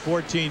see the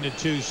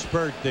 14-2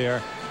 spurt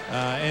there,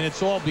 and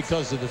it's all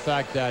because of the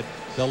fact that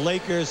the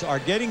Lakers are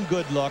getting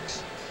good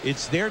looks.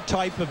 It's their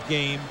type of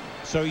game,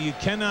 so you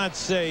cannot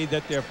say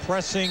that they're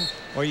pressing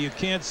or you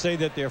can't say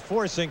that they're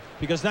forcing,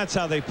 because that's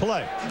how they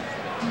play.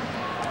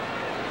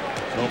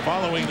 So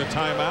following the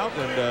timeout,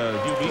 and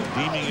Hubie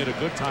deeming it a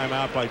good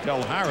timeout by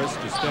Del Harris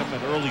to stem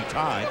an early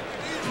tie.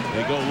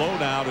 They go low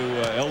now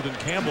to Eldon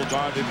Campbell,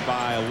 guarded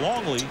by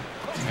Longley,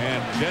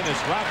 and Dennis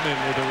Rodman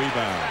with a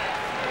rebound.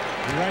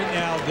 Right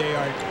now,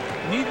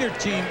 neither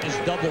team is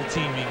double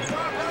teaming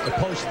the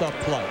post-up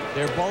play.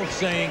 They're both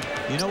saying,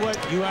 you know what,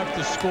 you have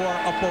to score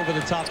up over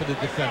the top of the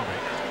defender.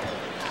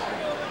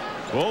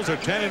 Bulls are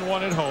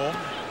 10-1 at home.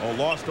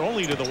 Lost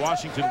only to the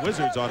Washington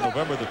Wizards on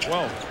November the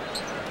 12th.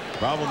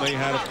 Problem they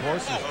had, of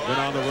course, has been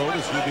on the road,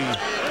 as Hubie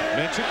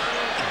mentioned.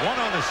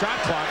 1 on the shot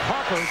clock.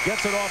 Harper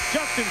gets it off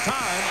just in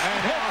time and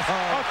hits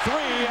a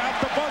 3 at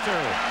the buzzer.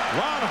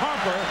 Ron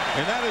Harper,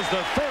 and that is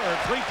the 3rd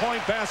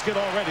three-point basket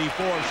already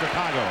for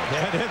Chicago.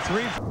 That hit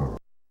 3.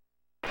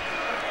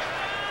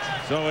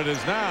 So it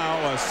is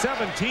now a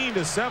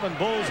 17-7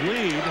 Bulls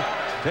lead.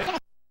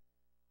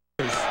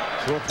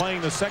 Who are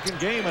playing the second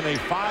game in a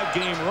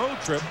 5-game road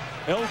trip.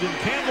 Eldon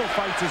Campbell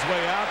fights his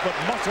way out, but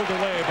muscled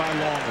away by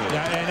Longley.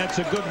 Yeah, and that's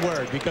a good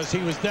word, because he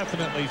was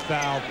definitely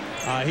fouled.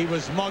 He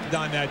was mugged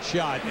on that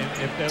shot, and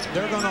if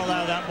they're going to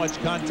allow that much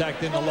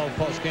contact in the low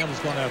post, Campbell's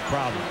going to have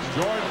problems.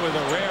 Jordan with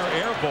a rare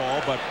air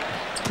ball, but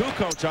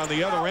Kukoc on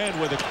the other end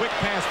with a quick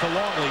pass to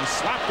Longley,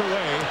 slapped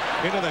away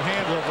into the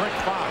hand of Rick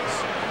Fox.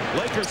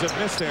 Lakers have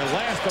missed their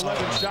last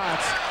 11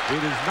 shots. It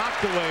is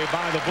knocked away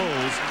by the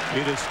Bulls.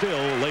 It is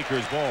still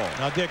Lakers ball.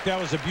 Now, Dick, that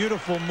was a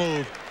beautiful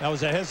move. That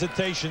was a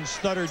hesitation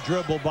stutter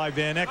dribble by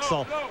Van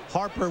Exel.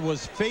 Harper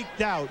was faked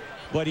out,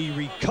 but he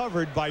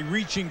recovered by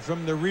reaching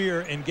from the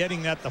rear and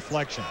getting that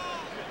deflection.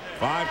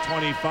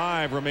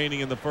 5:25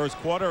 remaining in the first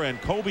quarter,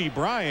 and Kobe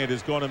Bryant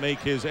is going to make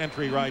his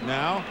entry right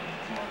now.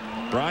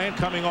 Bryant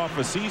coming off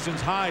a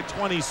season's high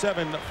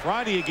 27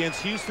 Friday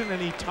against Houston,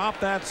 and he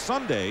topped that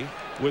Sunday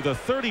with a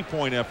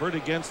 30-point effort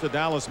against the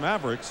Dallas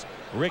Mavericks.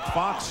 Rick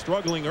Fox,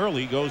 struggling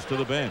early, goes to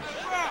the bench.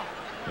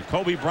 And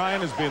Kobe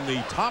Bryant has been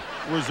the top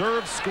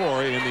reserve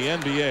scorer in the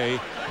NBA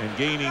and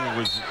gaining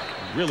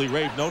really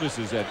rave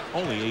notices at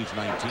only age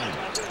 19.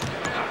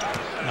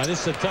 Now,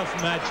 this is a tough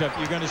matchup.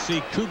 You're going to see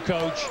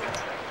Kukoc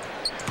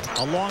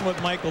along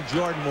with Michael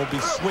Jordan will be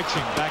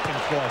switching back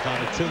and forth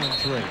on a 2 and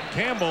 3.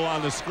 Campbell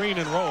on the screen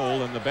and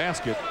roll in the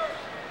basket.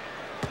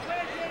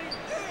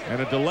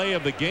 And a delay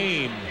of the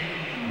game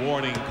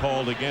warning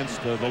called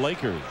against the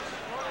Lakers.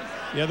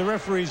 Yeah, the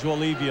referees will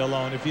leave you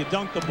alone. If you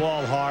dunk the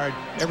ball hard,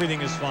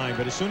 everything is fine.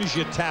 But as soon as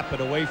you tap it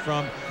away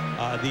from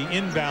the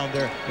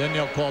inbounder, then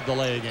they'll call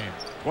delay a game.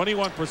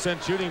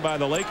 21% shooting by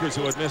the Lakers,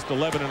 who had missed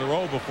 11 in a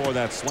row before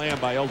that slam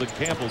by Eldon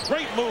Campbell.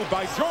 Great move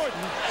by Jordan,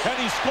 and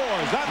he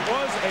scores. That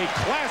was a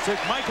classic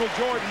Michael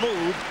Jordan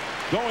move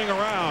going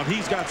around.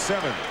 He's got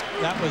 7.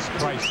 That was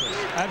priceless.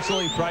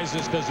 Absolutely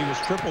priceless because he was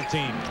triple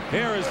teamed.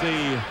 Here is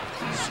the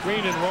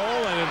screen and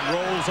roll, and it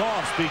rolls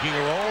off. Speaking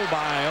of roll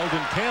by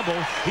Eldon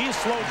Campbell, he's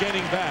slow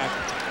getting back.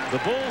 The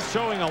Bulls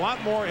showing a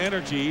lot more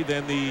energy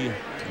than the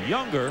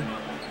younger,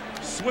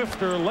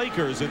 swifter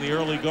Lakers in the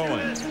early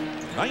going.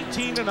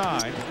 19-9,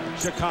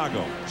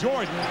 Chicago.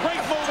 Jordan, great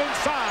move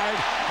inside,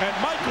 and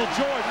Michael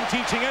Jordan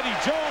teaching Eddie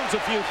Jones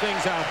a few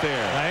things out there.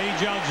 Now, Eddie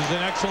Jones is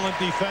an excellent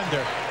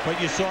defender, but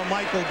you saw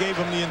Michael gave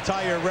him the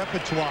entire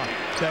repertoire.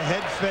 The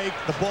head fake,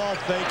 the ball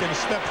fake, and a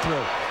step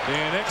through.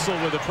 Van Exel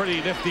with a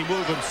pretty nifty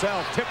move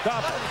himself, tipped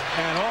up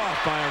and off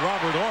by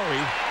Robert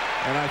Horry.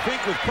 And I think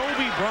with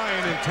Kobe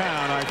Bryant in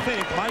town, I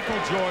think Michael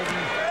Jordan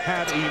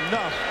had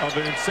enough of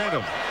an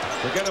incentive.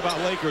 Forget about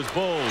Lakers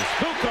Bulls.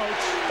 Kukoc,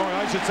 or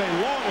I should say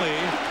Longley,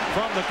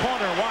 from the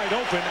corner wide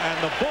open,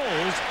 and the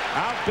Bulls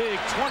out big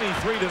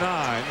 23-9.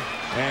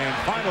 And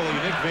finally,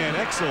 Nick Van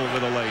Exel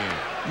with a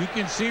lay-in. You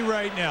can see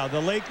right now the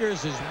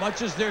Lakers, as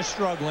much as they're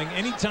struggling,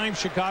 anytime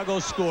Chicago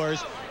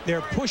scores, they're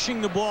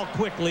pushing the ball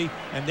quickly,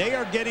 and they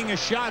are getting a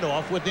shot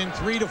off within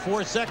 3 to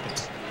 4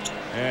 seconds.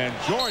 And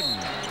Jordan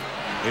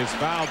is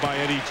fouled by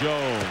Eddie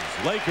Jones.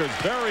 Lakers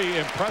very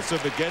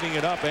impressive at getting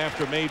it up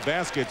after made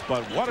baskets,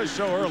 but what a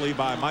show early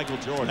by Michael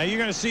Jordan. Now you're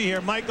going to see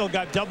here, Michael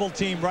got double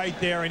teamed right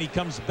there, and he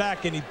comes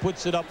back and he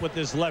puts it up with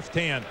his left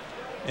hand.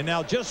 And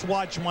now just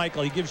watch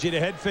Michael. He gives you the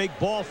head fake,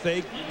 ball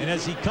fake, and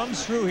as he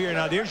comes through here,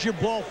 now there's your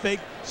ball fake,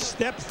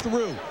 step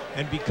through.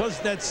 And because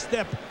that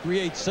step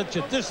creates such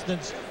a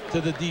distance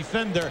to the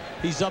defender,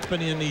 he's up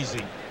and in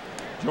easy.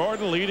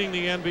 Jordan leading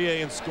the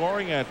NBA in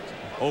scoring at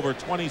over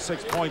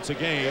 26 points a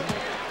game.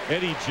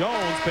 Eddie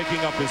Jones picking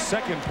up his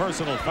second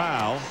personal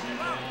foul.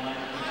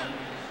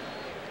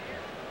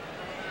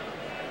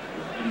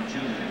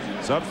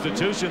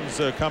 Substitutions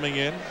coming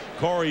in.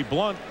 Corey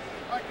Blunt,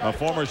 a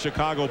former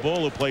Chicago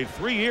Bull who played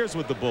 3 years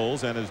with the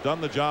Bulls and has done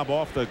the job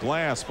off the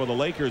glass for the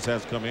Lakers,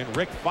 has come in.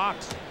 Rick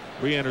Fox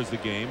re-enters the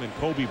game, and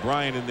Kobe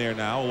Bryant in there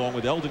now, along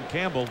with Eldon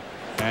Campbell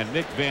and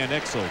Nick Van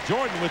Exel.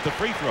 Jordan with the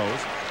free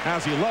throws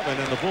has 11,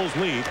 and the Bulls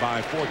lead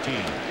by 14.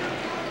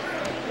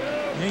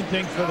 Main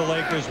thing for the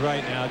Lakers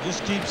right now,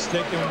 just keep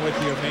sticking with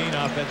your main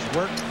offense.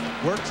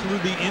 Work through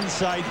the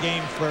inside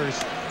game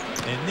first,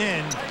 and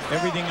then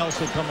everything else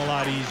will come a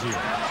lot easier.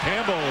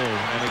 Campbell,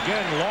 and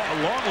again,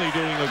 Longley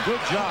doing a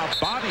good job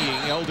bodying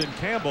Eldon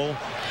Campbell,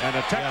 and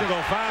a technical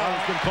foul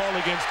has been called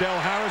against Del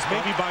Harris,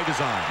 maybe by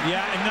design.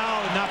 Yeah,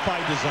 no, not by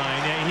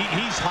design.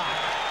 He's hot.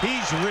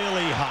 He's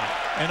really hot,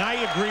 and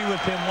I agree with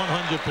him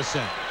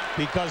 100%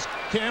 because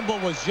Campbell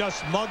was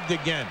just mugged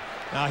again.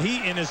 Now,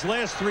 in his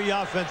last 3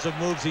 offensive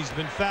moves, he's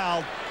been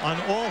fouled on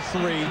all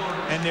 3,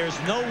 and there's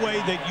no way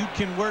that you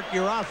can work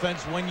your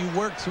offense when you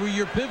work through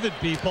your pivot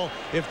people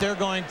if they're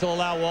going to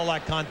allow all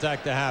that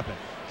contact to happen.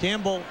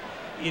 Campbell,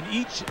 in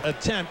each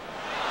attempt,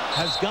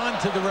 has gone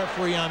to the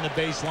referee on the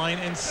baseline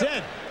and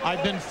said,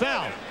 I've been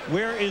fouled.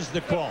 Where is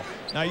the call?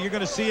 Now you're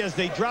going to see as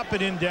they drop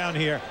it in down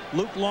here,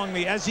 Luke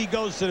Longley, as he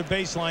goes to the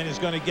baseline, is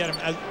going to get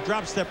him.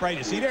 Drop step right.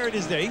 You see, there it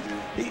is there.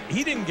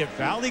 He didn't get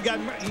fouled. He got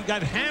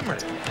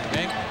hammered.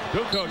 And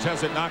Kukoc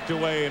has it knocked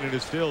away, and it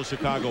is still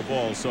Chicago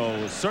ball.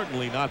 So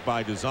certainly not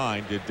by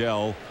design did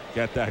Dell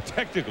get that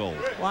technical.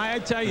 Well, I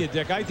tell you,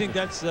 Dick, I think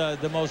that's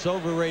the most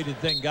overrated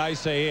thing. Guys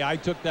say, hey, I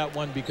took that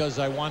one because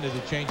I wanted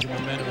to change the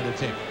momentum of the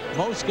team.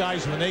 Most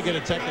guys, when they get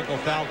a technical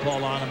foul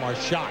call on them, are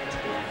shocked.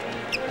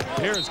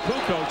 Here's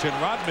Kukoc,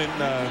 and Rodman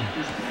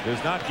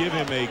does not give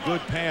him a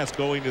good pass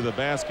going to the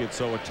basket,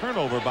 so a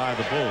turnover by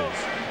the Bulls,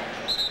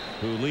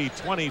 who lead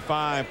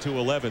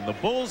 25-11. The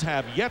Bulls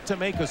have yet to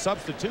make a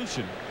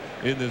substitution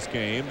in this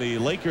game. The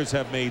Lakers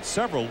have made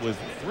several with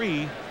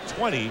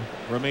 3:20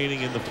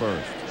 remaining in the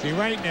first. See,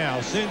 right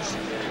now, since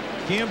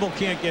Campbell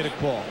can't get a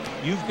call,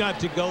 you've got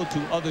to go to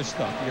other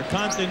stuff. Your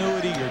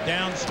continuity, your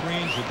down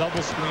screens, your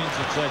double screens,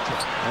 etc.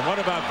 And what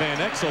about Van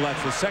Exel?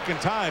 That's the second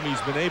time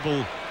he's been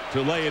able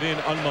to lay it in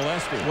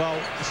unmolested. Well,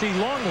 see,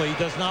 Longley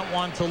does not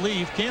want to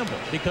leave Campbell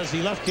because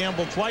he left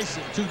Campbell twice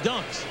at 2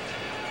 dunks.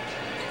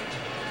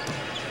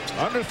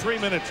 Under 3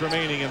 minutes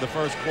remaining in the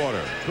first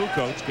quarter.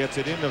 Kukoc gets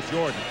it into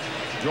Jordan.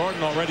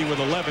 Jordan already with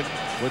 11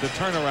 with a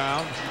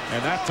turnaround,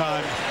 and that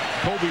time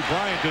Kobe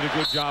Bryant did a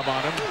good job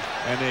on him,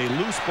 and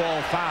a loose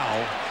ball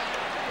foul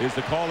is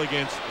the call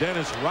against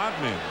Dennis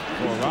Rodman.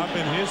 For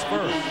Rodman, his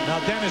first. Now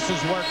Dennis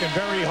is working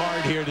very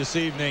hard here this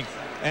evening,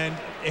 and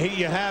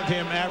you have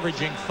him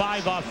averaging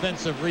 5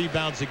 offensive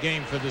rebounds a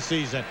game for the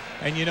season,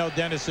 and you know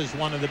Dennis is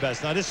one of the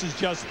best. Now this is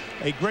just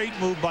a great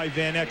move by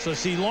Van Exel.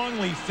 See,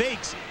 Longley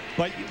fakes,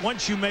 but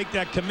once you make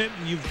that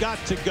commitment, you've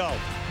got to go.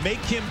 Make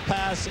him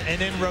pass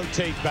and then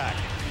rotate back.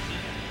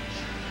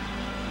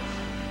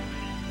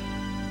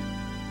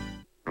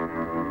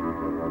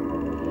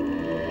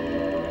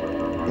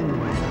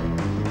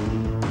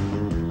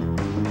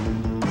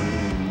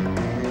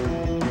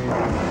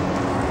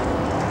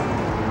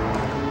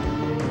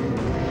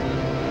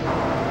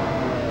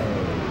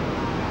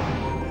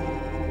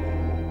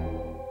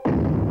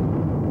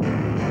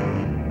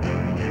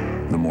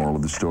 The moral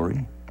of the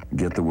story?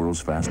 Get the world's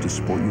fastest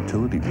sport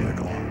utility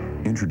vehicle.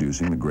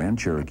 Introducing the Grand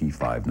Cherokee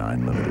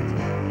 5.9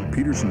 Limited.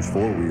 Peterson's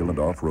 4-wheel and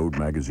off-road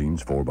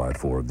magazine's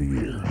 4x4 of the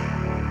year.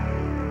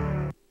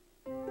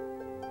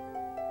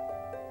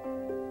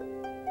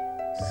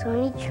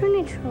 Sony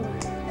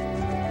Trinitron.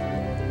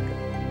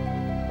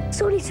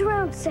 Sony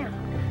Surround Sound.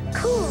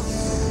 Cool.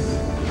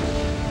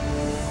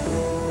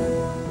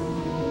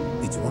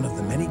 It's one of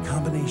the many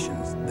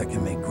combinations that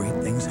can make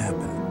great things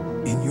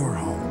happen in your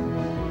home.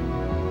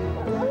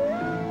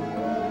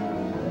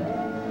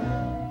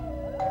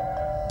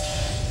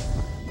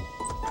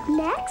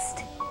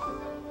 Next?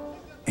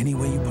 Any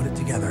way you put it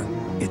together,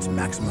 it's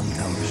maximum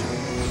television.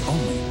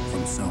 Only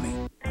from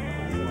Sony.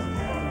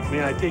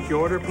 May I take your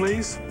order,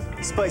 please?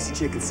 Spicy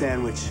chicken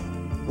sandwich.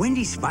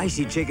 Wendy's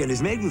spicy chicken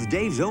is made with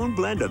Dave's own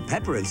blend of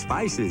pepper and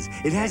spices.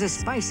 It has a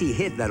spicy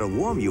hit that'll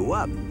warm you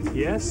up.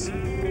 Yes?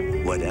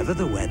 Whatever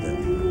the weather.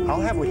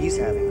 I'll have what he's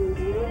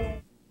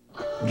having.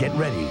 Get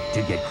ready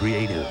to get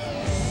creative.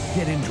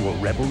 Get into a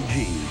Rebel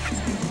G.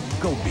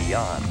 Go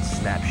beyond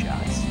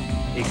snapshots.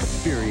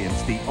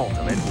 Experience the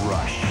ultimate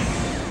rush.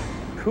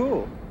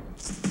 Cool.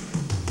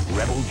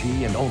 Rebel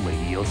G and only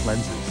EOS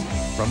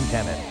lenses from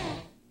Canon.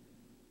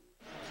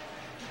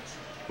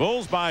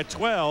 Bulls by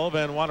 12,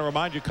 and want to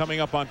remind you, coming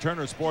up on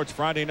Turner Sports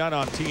Friday night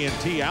on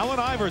TNT, Allen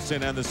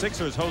Iverson and the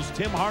Sixers host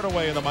Tim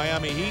Hardaway and the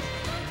Miami Heat.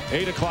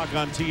 8 o'clock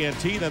on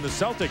TNT. Then the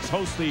Celtics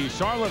host the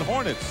Charlotte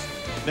Hornets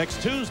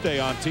next Tuesday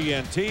on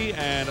TNT.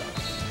 And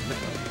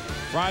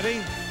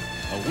Friday,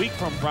 a week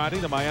from Friday,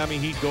 the Miami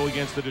Heat go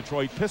against the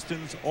Detroit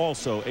Pistons,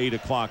 also 8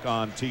 o'clock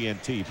on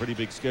TNT. Pretty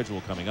big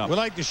schedule coming up. We'd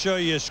like to show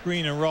you a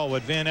screen and roll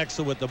with Van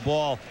Exel with the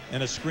ball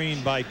and a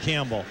screen by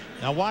Campbell.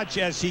 Now watch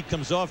as he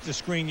comes off the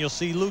screen. You'll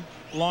see Luke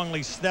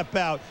Longley step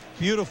out.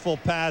 Beautiful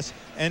pass,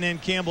 and then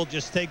Campbell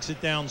just takes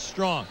it down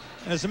strong.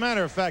 And as a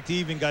matter of fact, he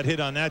even got hit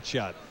on that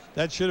shot.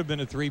 That should have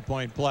been a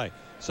three-point play.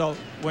 So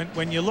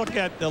when you look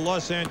at the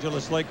Los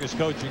Angeles Lakers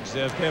coaching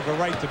staff, they have a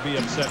right to be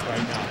upset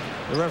right now.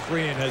 The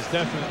refereeing has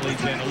definitely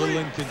been a little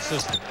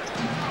inconsistent.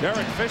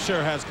 Derek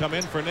Fisher has come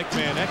in for Nick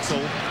Van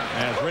Exel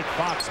as Rick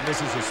Fox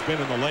misses a spin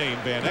in the lane.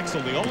 Van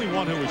Exel, the only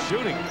one who is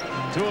shooting.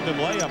 2 of them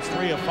layups,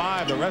 3 of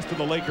 5. The rest of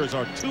the Lakers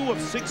are 2 of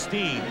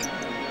 16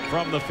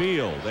 from the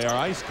field. They are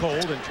ice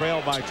cold and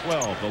trail by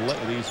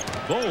 12. These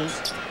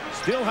Bulls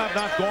still have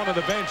not gone to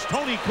the bench.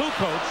 Tony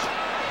Kukoc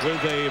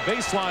with a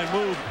baseline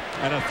move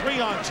and a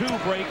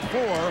 3-on-2 break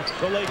for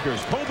the Lakers.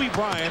 Kobe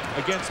Bryant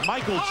against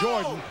Michael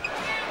Jordan.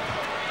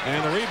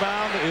 And the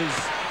rebound is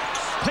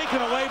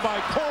taken away by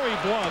Corey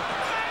Blunt.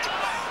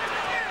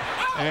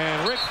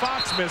 And Rick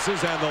Fox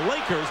misses, and the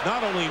Lakers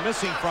not only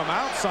missing from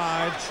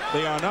outside,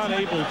 they are not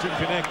able to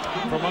connect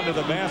from under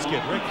the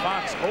basket. Rick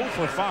Fox 0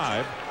 for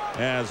 5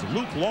 as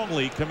Luke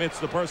Longley commits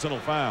the personal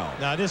foul.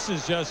 Now this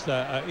is just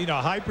a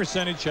high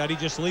percentage shot. He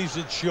just leaves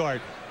it short.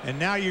 And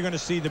now you're going to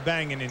see the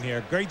banging in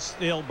here. Great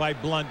steal by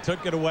Blunt,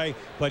 took it away,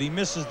 but he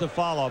misses the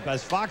follow-up.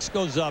 As Fox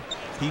goes up,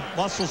 he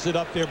muscles it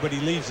up there, but he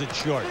leaves it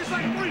short.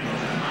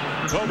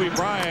 Kobe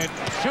Bryant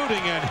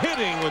shooting and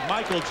hitting with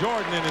Michael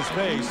Jordan in his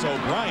face. So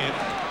Bryant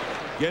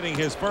getting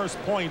his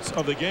first points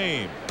of the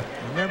game.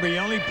 Remember, he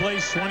only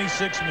plays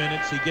 26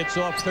 minutes. He gets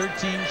off 13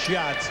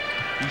 shots.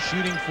 He's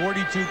shooting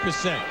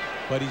 42%,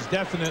 but he's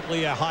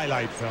definitely a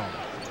highlight film.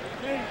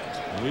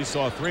 And we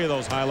saw 3 of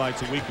those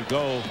highlights a week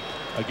ago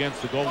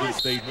against the Golden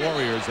State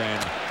Warriors,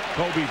 and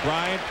Kobe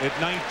Bryant at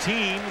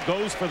 19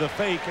 goes for the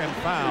fake and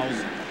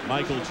fouls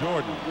Michael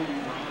Jordan.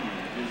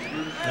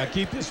 Now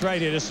keep this right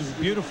here. This is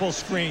a beautiful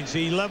screen.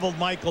 See, he leveled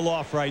Michael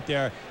off right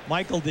there.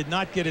 Michael did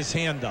not get his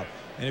hand up.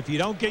 And if you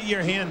don't get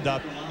your hand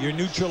up, you're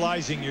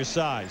neutralizing your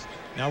size.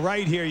 Now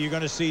right here, you're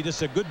going to see this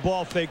is a good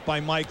ball fake by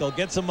Michael.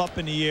 Gets him up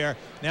in the air.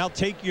 Now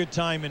take your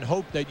time and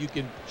hope that you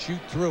can shoot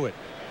through it.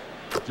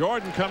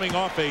 Jordan coming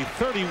off a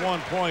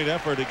 31-point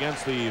effort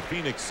against the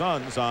Phoenix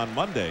Suns on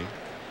Monday.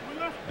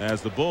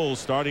 As the Bulls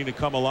starting to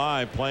come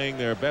alive, playing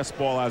their best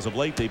ball as of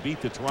late. They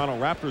beat the Toronto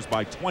Raptors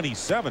by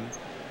 27.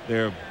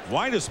 Their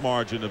widest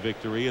margin of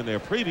victory in their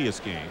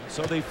previous game.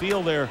 So they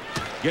feel they're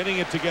getting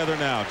it together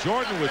now.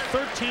 Jordan with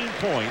 13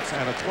 points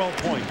and a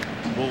 12-point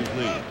Bulls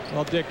lead.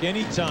 Well, Dick,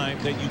 any time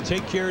that you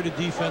take care of the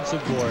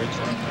defensive boards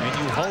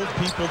and you hold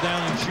people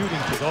down in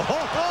shooting to go,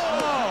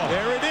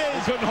 there it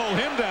is. Couldn't hold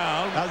him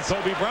down. That's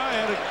Kobe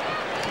Bryant.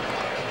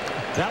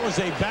 That was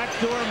a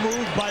backdoor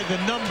move by the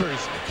numbers.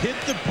 Hit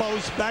the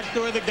post,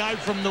 backdoor the guy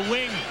from the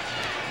wing.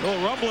 A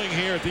little rumbling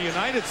here at the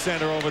United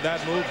Center over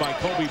that move by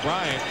Kobe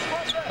Bryant.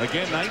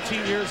 Again,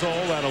 19 years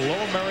old at a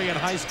Lower Merion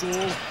High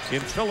School in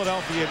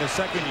Philadelphia in his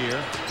second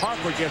year.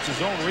 Harper gets his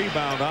own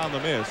rebound on the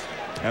miss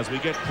as we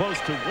get close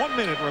to 1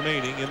 minute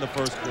remaining in the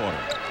first quarter.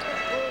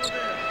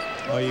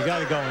 Oh, you got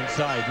to go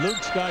inside.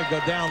 Luke's got to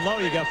go down low.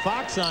 You got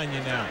Fox on you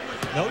now.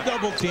 No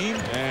double team.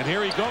 And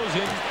here he goes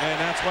in, and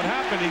that's what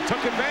happened. He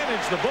took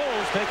advantage. The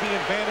Bulls taking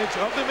advantage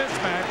of the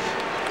mismatch,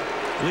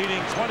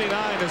 leading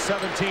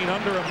 29-17,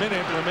 under a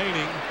minute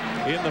remaining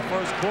in the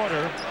first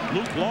quarter.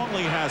 Luke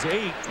Longley has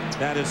 8.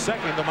 That is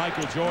second to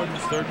Michael Jordan's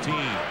 13.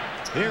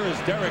 Here is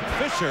Derek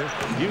Fisher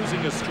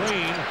using a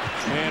screen,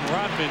 and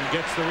Rodman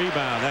gets the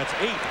rebound. That's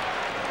 8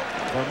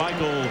 for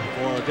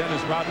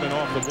Dennis Rodman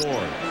off the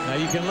board. Now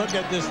you can look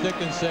at this, Dick,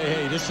 and say,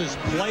 hey, this is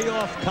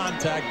playoff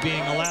contact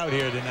being allowed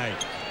here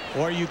tonight.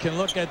 Or you can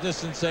look at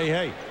this and say,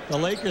 hey, the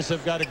Lakers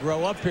have got to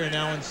grow up here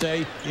now and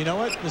say, you know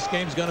what, this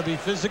game's going to be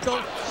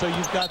physical, so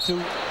you've got to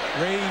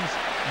raise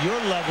your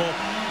level,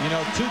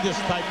 to this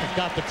type of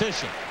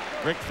competition.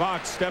 Rick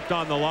Fox stepped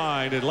on the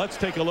line, and let's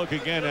take a look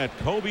again at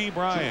Kobe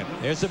Bryant.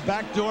 There's a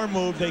backdoor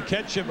move. They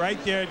catch him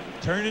right there,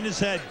 turning his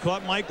head.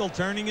 Caught Michael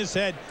turning his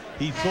head.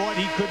 He thought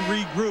he could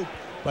regroup.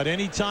 But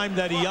any time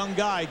that a young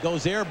guy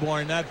goes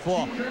airborne, that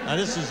fall. Now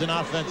this is an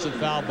offensive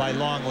foul by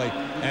Longley,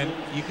 and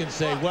you can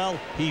say, well,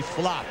 he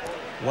flopped.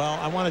 Well,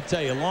 I want to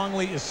tell you,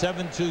 Longley is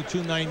 7'2",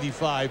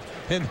 295,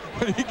 and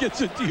when he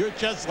gets it to your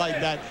chest like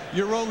that,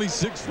 you're only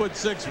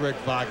 6'6", Rick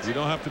Fox. You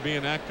don't have to be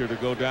an actor to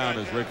go down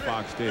as Rick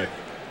Fox did.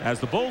 As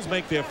the Bulls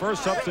make their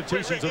first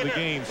substitutions of the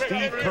game,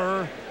 Steve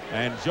Kerr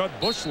and Judd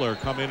Bushler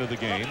come into the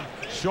game.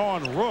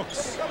 Sean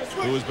Rooks,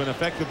 who has been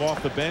effective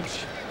off the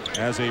bench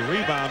as a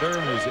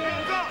rebounder, who's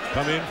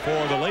come in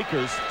for the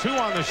Lakers. 2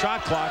 on the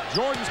shot clock.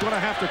 Jordan's going to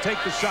have to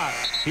take the shot.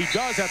 He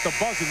does at the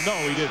buzzer. No,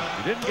 he didn't.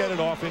 He didn't get it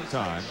off in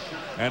time.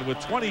 And with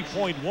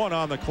 20.1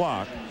 on the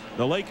clock,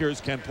 the Lakers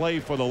can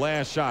play for the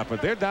last shot.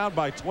 But they're down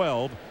by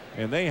 12,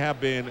 and they have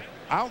been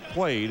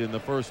outplayed in the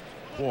first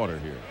quarter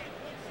here.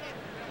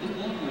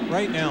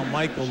 Right now,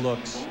 Michael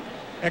looks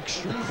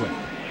extra quick.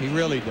 He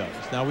really does.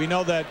 Now, we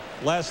know that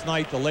last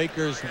night the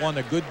Lakers won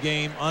a good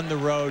game on the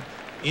road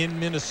in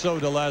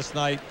Minnesota last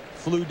night.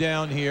 Flew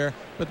down here,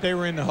 but they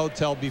were in the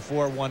hotel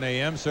before 1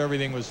 a.m., so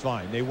everything was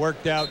fine. They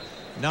worked out,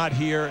 not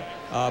here,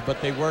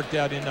 but they worked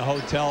out in the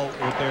hotel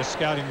with their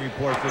scouting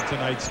report for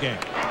tonight's game.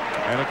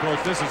 And, of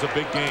course, this is a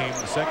big game,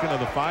 the second of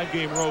the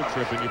 5-game road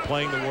trip, and you're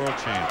playing the world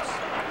champs.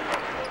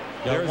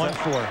 Got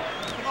 1-4.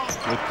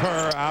 With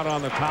Kerr out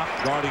on the top,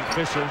 guarding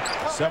Fisher.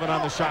 7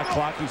 on the shot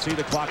clock. You see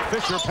the clock.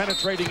 Fisher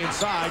penetrating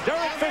inside.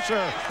 Derek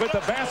Fisher with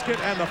the basket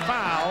and the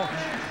foul.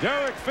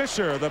 Derek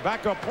Fisher, the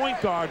backup point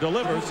guard,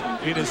 delivers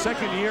in his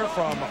second year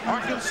from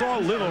Arkansas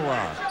Little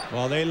Rock.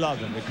 Well, they love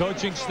him. The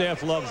coaching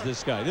staff loves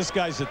this guy. This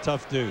guy's a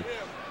tough dude.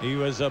 He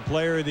was a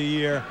player of the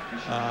year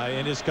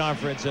in his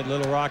conference at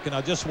Little Rock. And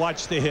I'll just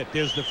watch the hit.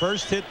 There's the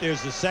first hit.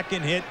 There's the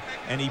second hit.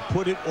 And he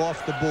put it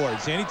off the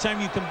boards.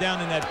 Anytime you come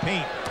down in that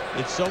paint,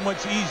 it's so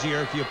much easier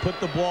if you put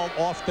the ball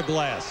off the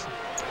glass.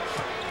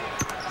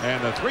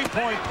 And a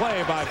 3-point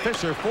play by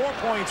Fisher.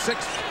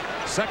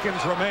 4.6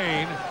 seconds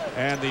remain.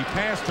 And the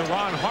pass to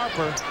Ron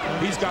Harper.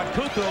 He's got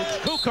Kukoc.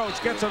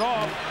 Kukoc gets it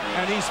off.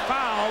 And he's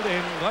fouled.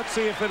 And let's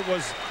see if it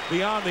was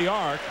beyond the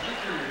arc.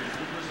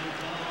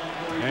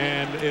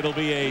 And it'll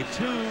be a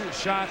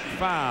 2-shot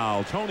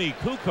foul. Tony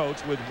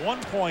Kukoc with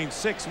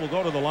 1.6 will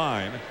go to the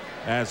line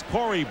as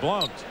Corey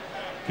Blount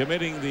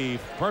committing the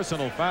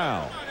personal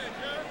foul.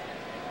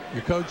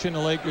 You're coaching the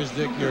Lakers,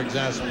 Dick. You're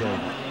exasperated.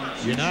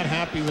 You're not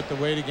happy with the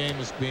way the game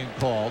is being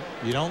called.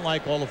 You don't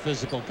like all the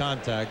physical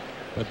contact.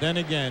 But then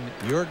again,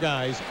 your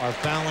guys are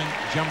fouling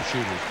jump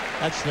shooters.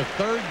 That's the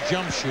 3rd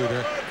jump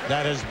shooter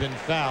that has been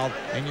fouled.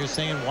 And you're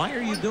saying, why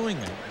are you doing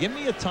that? Give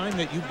me a time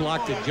that you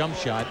blocked a jump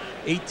shot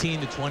 18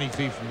 to 20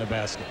 feet from the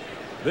basket.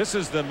 This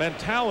is the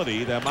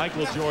mentality that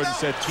Michael Jordan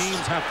said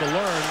teams have to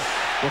learn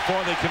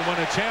before they can win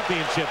a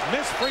championship.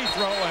 Missed free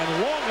throw,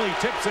 and Longley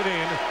tips it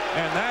in,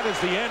 and that is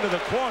the end of the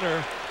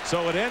quarter.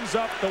 So it ends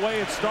up the way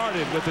it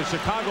started with the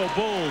Chicago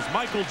Bulls.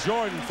 Michael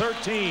Jordan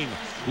 13,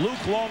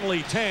 Luke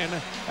Longley 10,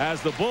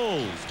 as the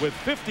Bulls with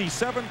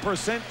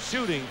 57%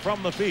 shooting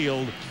from the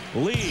field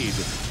lead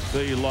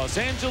the Los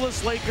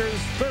Angeles Lakers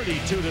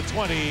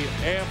 32-20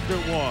 after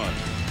 1.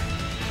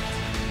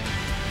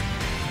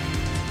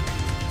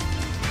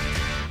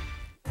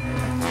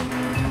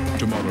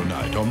 Tomorrow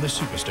night on this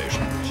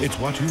superstation, it's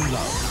what you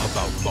love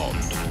about Bond.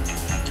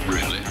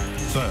 Really?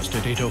 First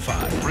at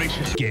 8:05.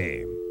 Racist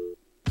game.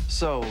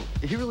 So,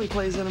 he really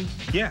plays in them?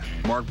 Yeah,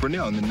 Mark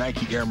Brunell in the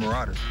Nike Air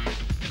Marauder.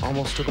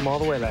 Almost took him all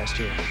the way last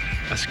year.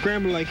 A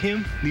scrambler like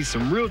him needs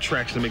some real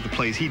traction to make the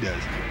plays he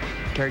does.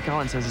 Kerry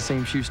Collins has the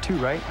same shoes too,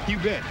 right? You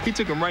bet. He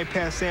took him right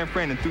past San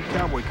Fran and through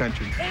cowboy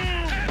country.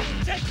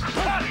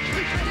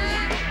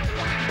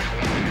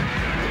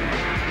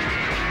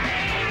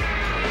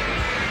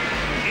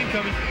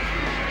 Incoming.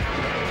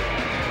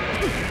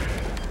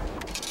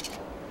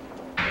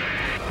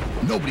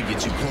 Nobody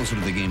gets you closer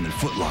to the game than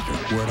Foot Locker,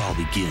 where it all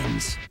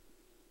begins.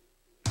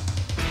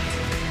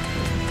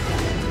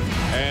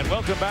 And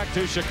welcome back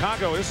to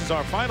Chicago. This is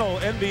our final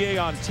NBA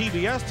on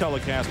TBS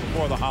telecast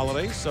before the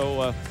holidays.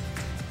 So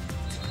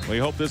we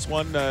hope this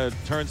one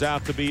turns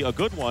out to be a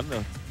good one.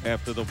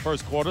 After the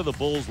first quarter, the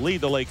Bulls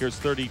lead the Lakers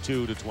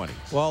 32-20.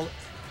 Well,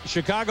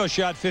 Chicago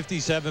shot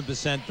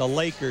 57%, the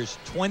Lakers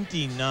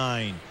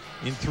 29.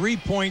 In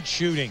three-point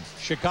shooting,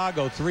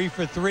 Chicago 3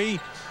 for 3,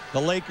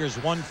 the Lakers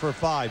 1 for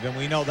 5, and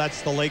we know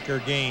that's the Laker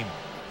game.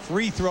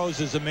 Free throws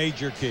is a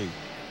major key.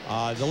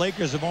 The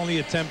Lakers have only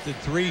attempted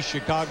 3,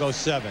 Chicago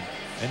 7.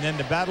 And then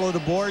the battle of the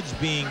boards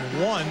being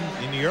won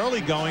in the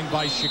early going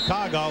by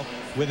Chicago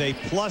with a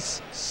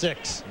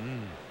 +6.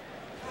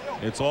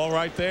 It's all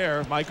right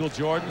there. Michael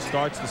Jordan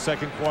starts the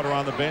second quarter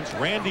on the bench.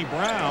 Randy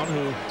Brown,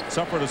 who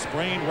suffered a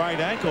sprained right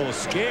ankle, a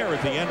scare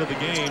at the end of the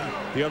game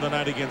the other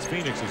night against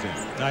Phoenix, is in.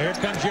 Now here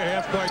comes your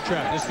half-court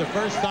trap. This is the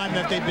first time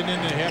that they've been in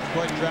a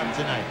half-court trap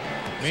tonight.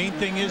 Main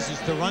thing is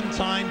to run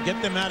time,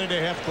 get them out of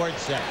their half-court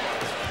set.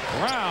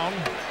 Brown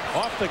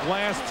off the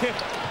glass, tip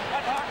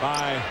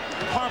by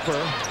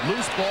Harper.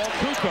 Loose ball,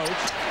 Kukoc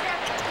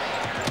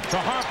to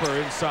Harper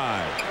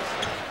inside.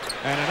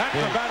 And an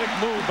acrobatic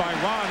move by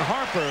Ron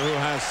Harper, who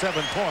has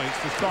 7 points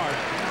to start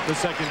the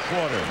second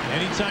quarter.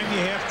 Anytime you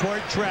have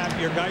court trap,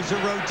 your guys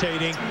are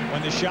rotating.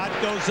 When the shot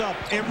goes up,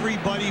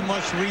 everybody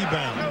must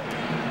rebound.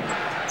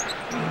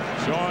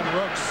 Sean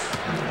Rooks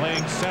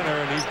playing center,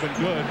 and he's been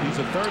good. He's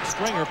a third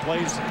stringer,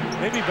 plays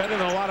maybe better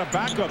than a lot of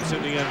backups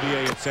in the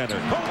NBA at center.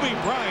 Kobe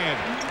Bryant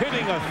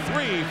hitting a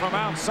 3 from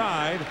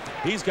outside.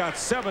 He's got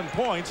 7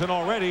 points and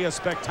already a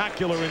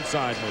spectacular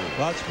inside move.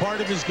 Well, it's part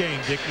of his game,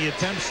 Dick. He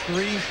attempts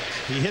 3.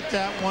 He hit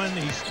that one.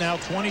 He's now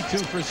 22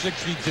 for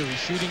 62. He's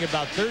shooting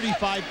about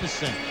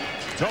 35%.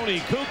 Tony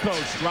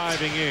Kukoc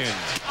driving in.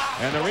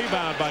 And the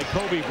rebound by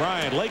Kobe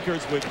Bryant.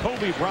 Lakers with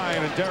Kobe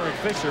Bryant and Derek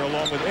Fisher,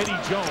 along with Eddie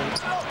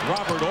Jones,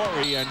 Robert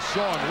Horry, and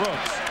Sean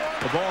Rooks.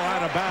 The ball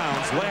out of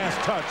bounds. Last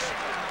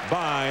touch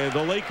by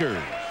the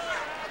Lakers.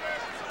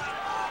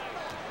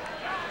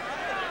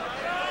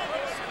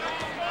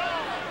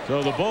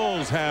 So the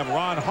Bulls have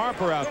Ron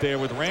Harper out there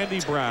with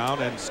Randy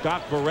Brown and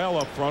Scott Burrell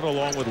up front,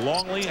 along with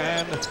Longley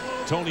and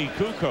Tony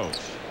Kukoc.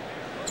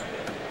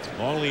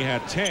 Longley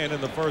had 10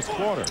 in the first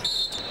quarter.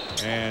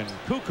 And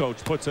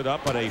Kukoc puts it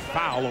up, but a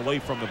foul away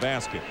from the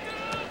basket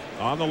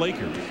on the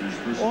Lakers.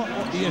 Well,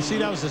 you see,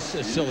 that was a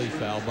silly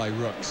foul by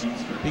Rooks,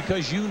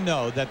 because you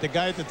know that the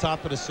guy at the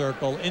top of the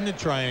circle in the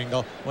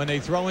triangle, when they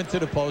throw into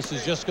the post,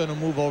 is just going to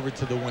move over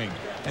to the wing.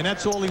 And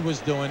that's all he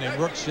was doing, and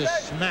Rooks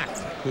just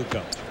smacked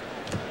Kukoc.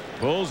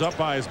 Bulls up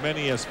by as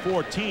many as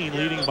 14,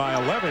 leading by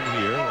 11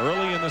 here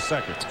early in the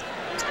second.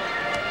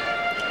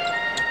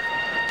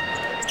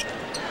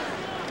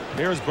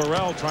 Here's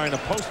Burrell trying to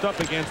post up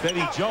against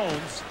Eddie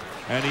Jones,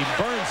 and he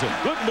burns it.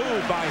 Good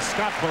move by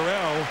Scott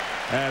Burrell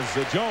as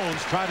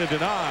Jones tried to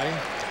deny.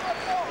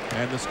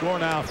 And the score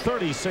now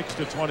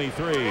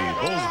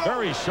 36-23. Bulls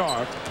very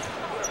sharp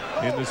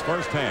in this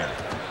first half.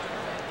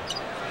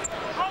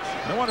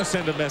 I want to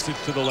send a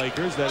message to the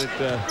Lakers that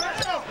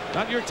it's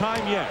not your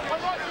time yet.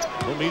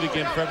 We'll meet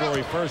again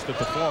February 1st at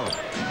the Forum.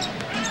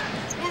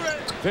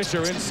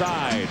 Fisher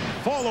inside.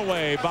 Fall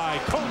away by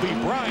Kobe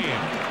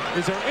Bryant.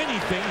 Is there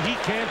anything he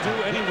can't do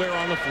anywhere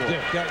on the floor?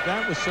 Dick,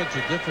 that was such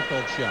a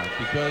difficult shot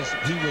because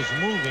he was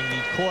moving.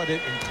 He caught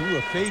it and threw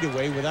a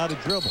fadeaway without a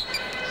dribble.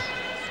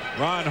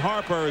 Ron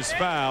Harper is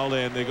fouled,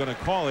 and they're going to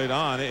call it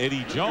on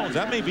Eddie Jones.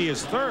 That may be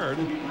his third.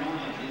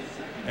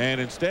 And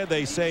instead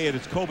they say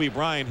it's Kobe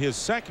Bryant, his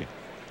second.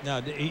 Now,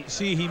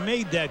 see, he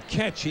made that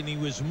catch, and he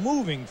was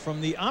moving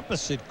from the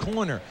opposite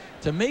corner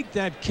to make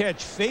that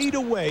catch, fade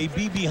away,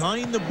 be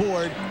behind the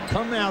board,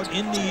 come out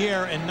in the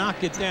air, and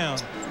knock it down.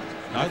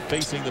 Not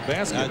facing the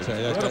basket.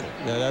 That's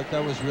right.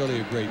 That was really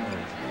a great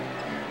move.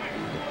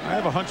 I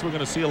have a hunch we're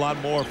going to see a lot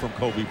more from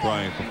Kobe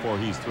Bryant before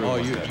he's through. Oh,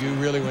 you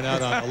really went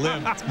out on a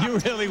limb. You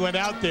really went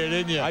out there,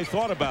 didn't you? I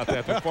thought about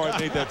that before I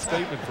made that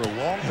statement for a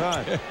long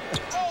time.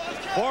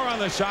 4 on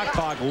the shot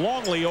clock.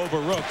 Longley over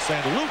Rooks,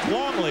 and Luke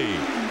Longley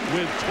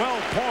with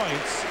 12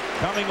 points,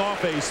 coming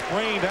off a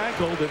sprained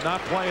ankle. Did not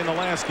play in the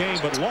last game,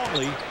 but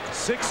Longley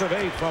 6 of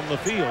 8 from the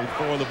field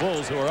for the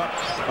Bulls, who are up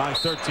by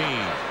 13.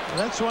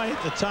 That's why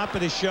at the top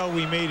of the show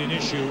we made an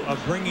issue of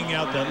bringing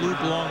out that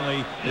Luke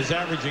Longley is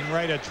averaging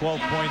right at 12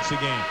 points a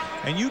game.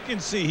 And you can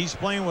see he's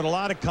playing with a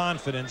lot of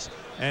confidence.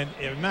 And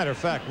as a matter of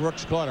fact,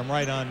 Rooks caught him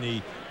right on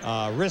the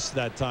wrist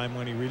that time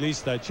when he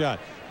released that shot.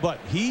 But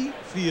he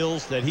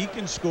feels that he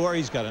can score.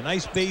 He's got a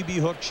nice baby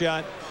hook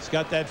shot. He's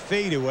got that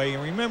fadeaway.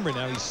 And remember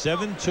now, he's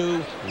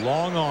 7'2",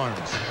 long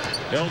arms.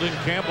 Eldon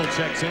Campbell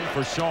checks in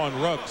for Sean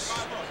Rooks.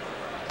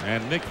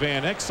 And Nick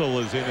Van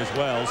Exel is in as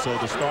well. So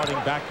the starting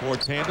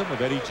backcourt tandem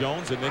of Eddie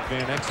Jones and Nick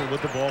Van Exel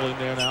with the ball in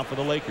there now for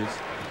the Lakers.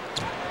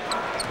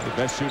 The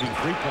best shooting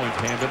three-point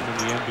tandem in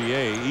the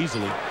NBA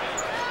easily.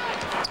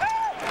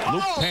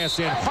 Luke pass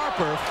in.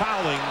 Harper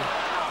fouling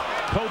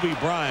Kobe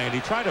Bryant. He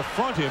tried to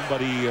front him,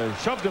 but he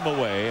shoved him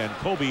away, and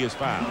Kobe is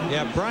fouled.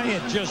 Yeah,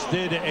 Bryant just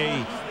did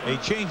a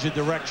change of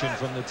direction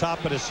from the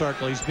top of the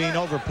circle. He's being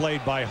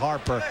overplayed by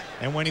Harper,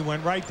 and when he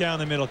went right down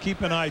the middle,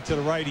 keep an eye to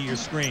the right of your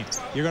screen.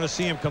 You're going to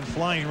see him come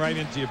flying right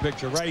into your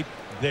picture right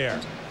there.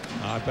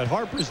 But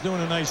Harper's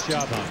doing a nice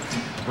job on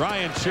it.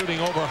 Bryant shooting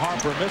over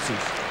Harper, misses.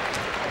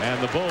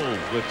 And the Bulls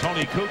with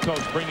Tony Kukoc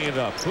bringing it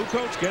up.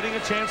 Kukoc getting a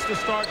chance to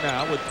start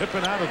now with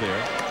Pippen out of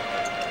there.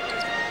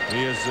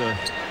 He has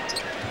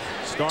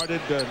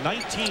started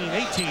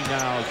 19-18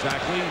 now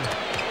exactly.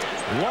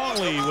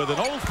 Longley with an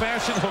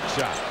old-fashioned hook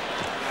shot.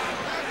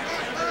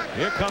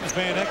 Here comes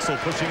Van Exel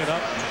pushing it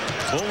up.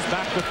 Bulls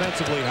back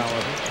defensively,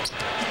 however.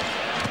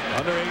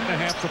 Under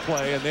 8.5 to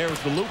play, and there's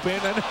the loop in,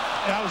 and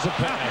that was a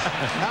pass.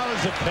 That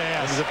was a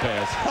pass. That was a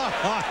pass.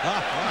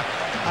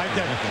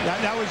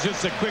 That was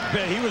just a quick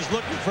pass. He was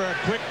looking for a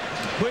quick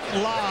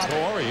lob.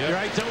 To Ori, yeah.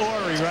 Right to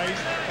Ori, right?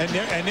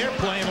 And they're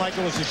playing like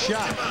it was a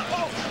shot.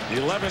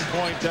 The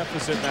 11-point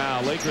deficit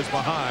now. Lakers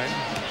behind.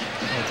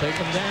 Well, take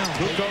him down.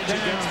 Kukoc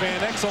against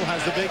Van Exel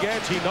has the big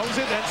edge. He knows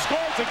it and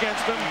scores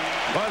against them.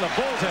 But the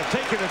Bulls have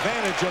taken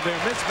advantage of their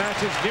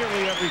mismatches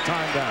nearly every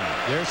time down.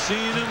 They're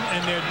seeing them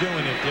and they're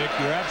doing it, Dick.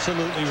 You're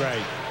absolutely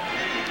right.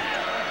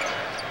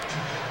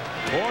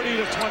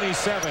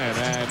 40-27,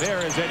 and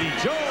there is Eddie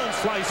Jones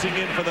slicing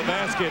in for the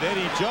basket.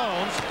 Eddie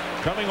Jones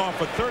coming off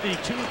a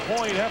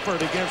 32-point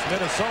effort against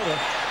Minnesota,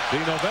 the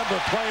November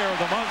Player of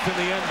the Month in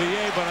the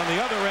NBA. But on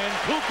the other end,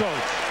 Kukoc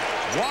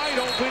wide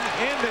open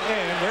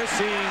end-to-end. We're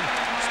seeing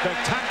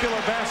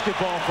spectacular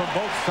basketball from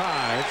both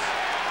sides.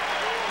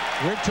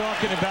 We're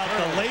talking about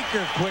the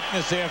Laker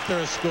quickness after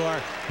a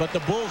score, but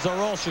the Bulls are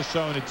also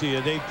showing it to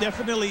you. They've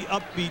definitely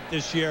upbeat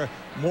this year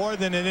more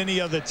than at any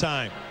other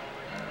time.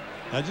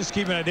 Now just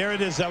keep it. There it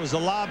is. That was a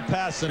lob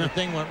pass, and the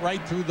thing went right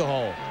through the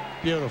hole.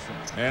 Beautiful.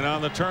 And on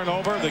the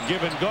turnover, the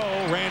give and go.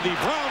 Randy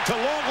Brown to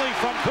Longley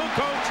from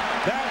Kukoc.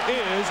 That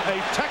is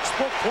a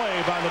textbook play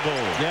by the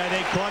Bulls. Yeah,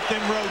 they caught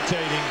them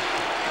rotating.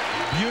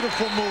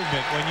 Beautiful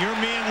movement. When your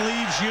man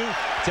leaves you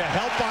to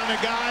help on a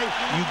guy,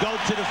 you go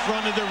to the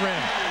front of the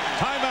rim.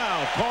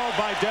 Timeout called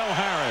by Del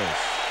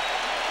Harris.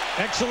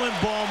 Excellent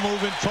ball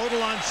movement,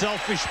 total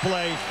unselfish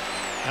play.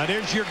 Now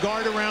there's your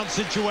guard around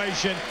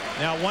situation.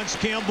 Now once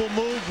Campbell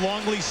moved,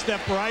 Longley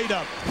stepped right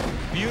up.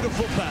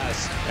 Beautiful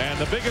pass. And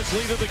the biggest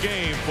lead of the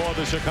game for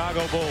the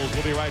Chicago Bulls.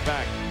 We'll be right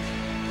back.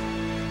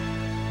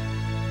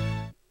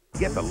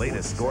 Get the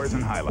latest scores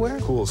and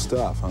highlights. Cool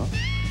stuff, huh?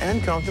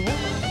 And comfortable.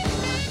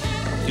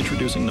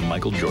 Introducing the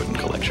Michael Jordan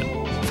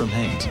collection from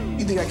Hanes.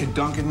 You think I could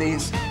dunk in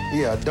these?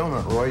 Yeah, a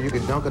donut, Roy. You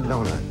could dunk a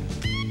donut.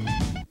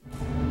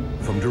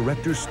 From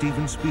director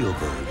Steven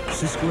Spielberg,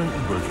 Siskel and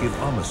Ebert give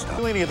Amistad.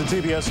 Leaning at the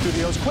TBS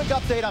studios. Quick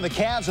update on the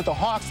Cavs at the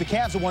Hawks. The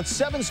Cavs have won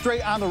 7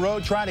 straight on the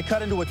road, trying to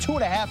cut into a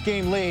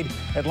 2.5-game lead.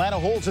 Atlanta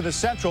holds in the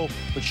Central,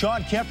 but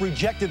Sean Kemp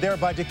rejected there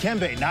by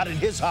Dikembe. Not in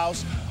his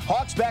house.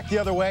 Hawks back the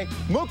other way.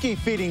 Mookie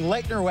feeding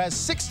Leitner, who has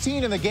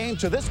 16 in the game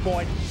to this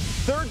point.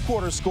 Third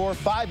quarter score,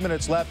 5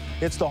 minutes left.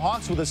 It's the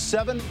Hawks with a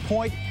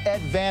 7-point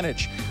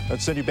advantage.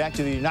 Let's send you back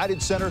to the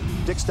United Center.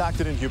 Dick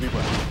Stockton and Hubie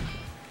Brown.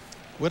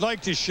 We'd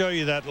like to show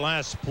you that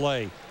last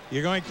play.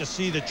 You're going to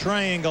see the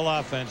triangle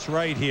offense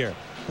right here.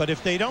 But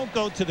if they don't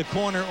go to the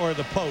corner or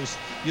the post,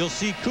 you'll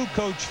see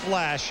Kukoc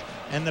flash,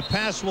 and the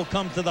pass will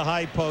come to the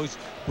high post.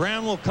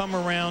 Brown will come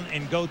around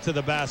and go to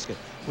the basket.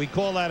 We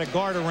call that a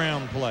guard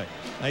around play.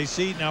 Now you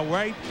see, now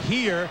right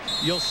here,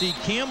 you'll see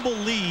Campbell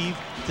leave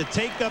to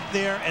take up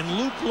there, and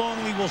Luke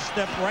Longley will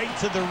step right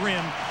to the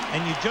rim,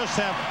 and you just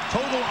have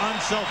total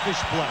unselfish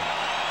play.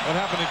 What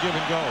happened to give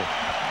and go?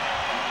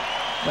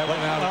 That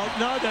went out.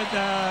 No,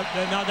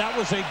 that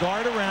was a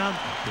guard around.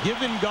 Give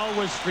and go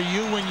was for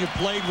you when you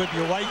played with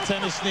your white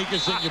tennis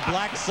sneakers and your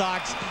black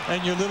socks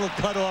and your little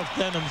cut-off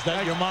denims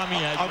that your mommy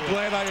had. I'm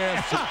glad I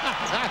asked you.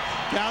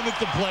 Down at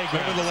the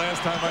playground. Remember the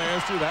last time I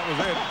asked you? That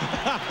was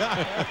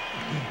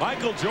it.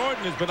 Michael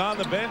Jordan has been on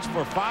the bench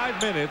for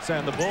 5 minutes,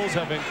 and the Bulls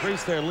have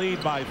increased their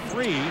lead by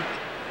 3.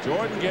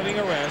 Jordan getting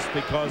a rest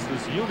because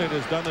this unit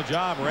has done the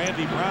job.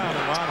 Randy Brown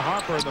and Ron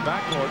Harper in the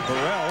backcourt.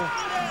 Burrell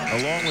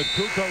along with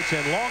Kukoc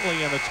and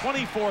Longley, and the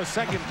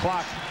 24-second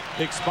clock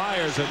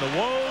expires, and the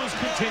woes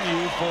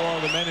continue for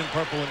the men in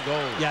purple and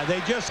gold. Yeah, they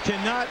just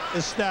cannot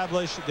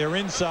establish their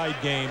inside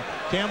game.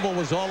 Campbell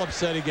was all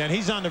upset again.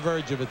 He's on the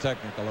verge of a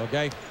technical,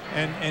 okay?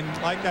 And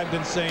like I've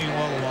been saying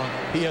all along,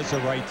 he has a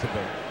right to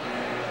be.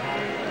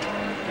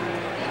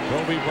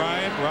 Kobe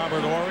Bryant,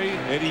 Robert Horry,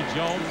 Eddie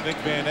Jones, Nick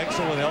Van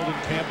Exel, and Eldon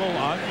Campbell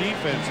on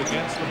defense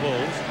against the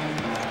Bulls,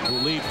 who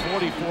lead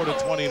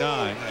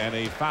 44-29, and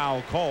a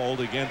foul called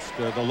against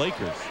the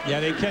Lakers.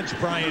 Yeah, they catch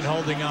Bryant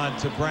holding on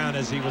to Brown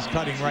as he was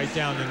cutting right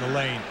down in the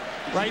lane.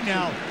 Right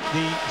now,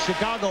 the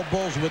Chicago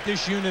Bulls with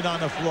this unit on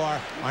the floor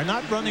are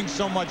not running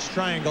so much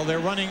triangle. They're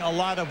running a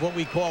lot of what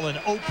we call an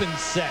open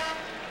set.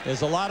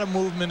 There's a lot of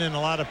movement and a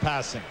lot of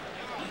passing.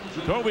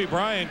 Kobe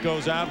Bryant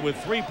goes out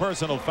with 3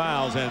 personal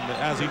fouls, and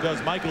as he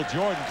does, Michael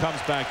Jordan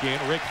comes back in.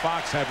 Rick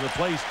Fox had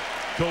replaced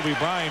Kobe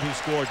Bryant, who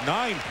scored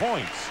 9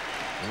 points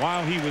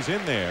while he was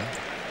in there.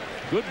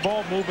 Good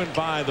ball movement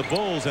by the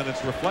Bulls, and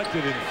it's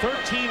reflected in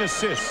 13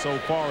 assists so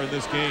far in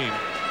this game,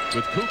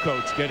 with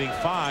Kukoc getting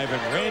 5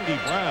 and Randy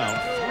Brown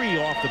 3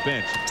 off the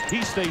bench.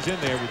 He stays in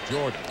there with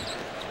Jordan.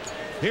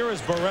 Here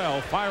is Burrell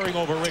firing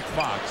over Rick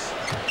Fox.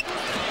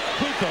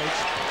 Kukoc,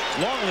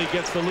 Longley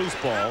gets the loose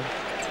ball.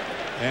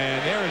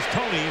 And there is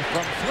Tony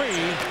from 3.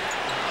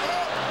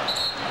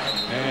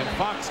 And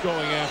Fox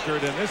going after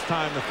it, and this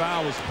time the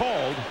foul is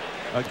called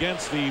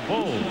against the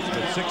Bulls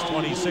with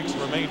 6:26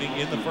 remaining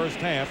in the first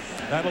half.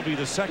 That'll be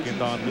the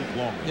second on Luke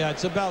Longley. Yeah,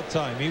 it's about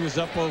time. He was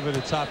up over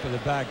the top of the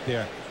back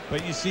there.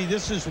 But you see,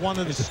 this is one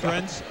of the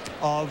strengths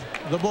of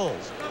the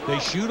Bulls. They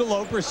shoot a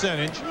low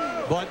percentage,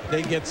 but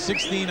they get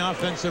 16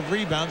 offensive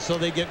rebounds, so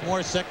they get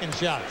more second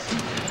shots.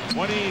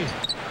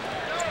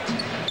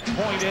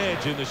 20-point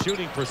edge in the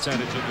shooting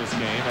percentage in this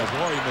game as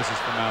Horry misses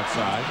from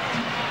outside.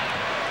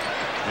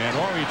 And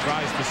Horry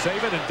tries to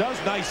save it and does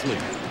nicely.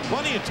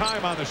 Plenty of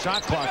time on the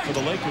shot clock for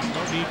the Lakers.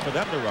 No need for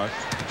them to rush.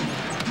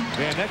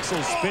 Van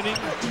Exel spinning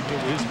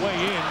his way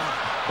in.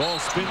 Ball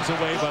spins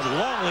away, but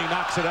Longley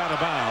knocks it out of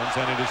bounds,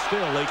 and it is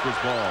still Lakers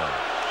ball.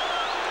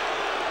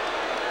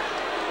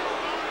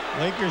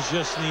 Lakers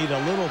just need a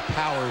little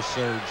power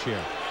surge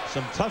here.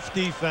 Some tough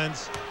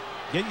defense.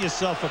 Get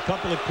yourself a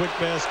couple of quick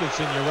baskets,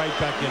 and you're right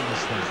back in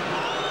this thing.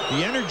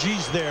 The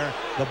energy's there.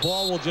 The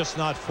ball will just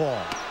not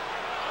fall.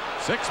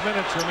 6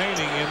 minutes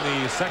remaining in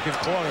the second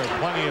quarter.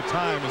 Plenty of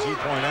time, as you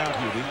point out,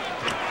 Hubie.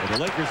 But the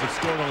Lakers have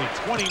scored only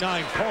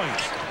 29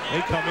 points.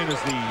 They come in as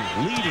the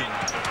leading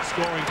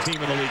scoring team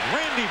in the league.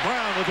 Randy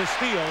Brown with a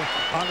steal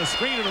on the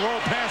screen and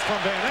roll pass from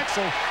Van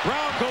Exel.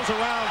 Brown goes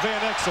around Van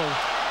Exel,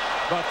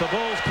 but the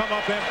Bulls come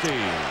up empty.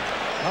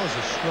 That was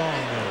a strong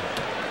move.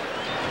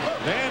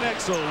 Van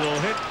Exel will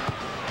hit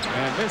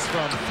and miss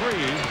from 3.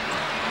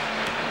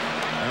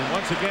 And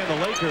once again,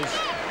 the Lakers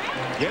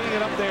getting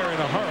it up there in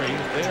a hurry.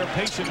 They're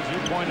patient, as you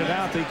pointed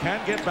out. They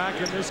can get back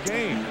in this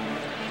game.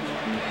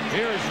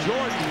 Here's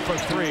Jordan for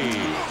 3.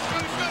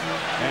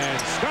 And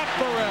Scott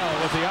Burrell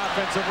with the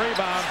offensive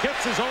rebound.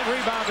 Gets his own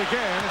rebound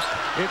again.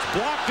 It's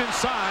blocked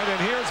inside, and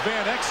here's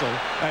Van Exel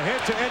ahead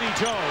to Eddie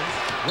Jones.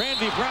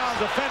 Randy Brown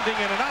defending,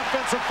 and an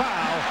offensive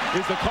foul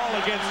is the call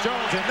against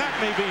Jones, and that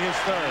may be his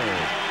 3rd.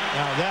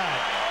 Now that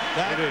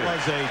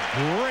was a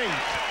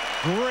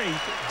great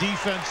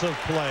defensive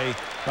play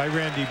by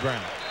Randy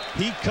Brown.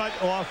 He cut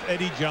off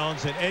Eddie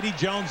Jones, and Eddie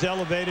Jones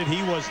elevated.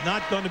 He was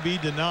not going to be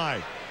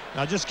denied.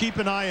 Now just keep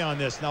an eye on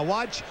this. Now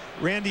watch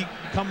Randy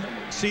come.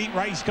 See,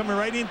 right, he's coming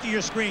right into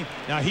your screen.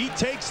 Now he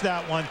takes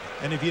that one,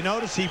 and if you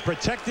notice, he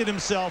protected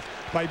himself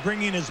by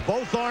bringing his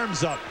both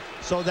arms up,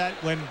 so that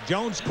when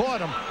Jones caught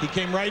him, he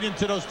came right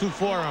into those 2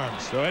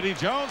 forearms. So Eddie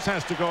Jones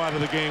has to go out of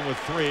the game with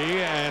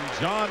 3, and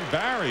John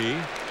Barry,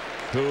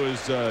 who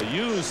is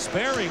used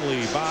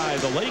sparingly by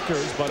the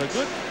Lakers, but a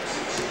good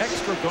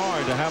extra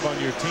guard to have on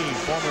your team.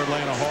 Former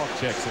Atlanta Hawk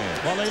checks in.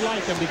 Well, they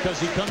like him because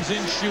he comes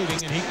in shooting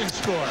and he can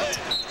score.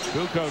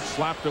 Kukoc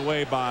slapped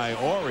away by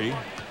Horry.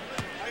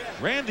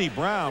 Randy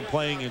Brown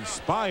playing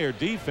inspired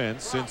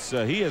defense since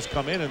he has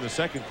come in the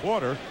second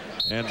quarter.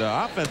 And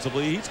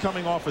offensively, he's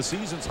coming off a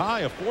season's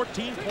high of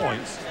 14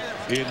 points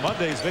in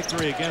Monday's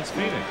victory against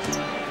Phoenix.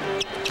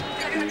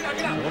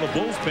 Well, the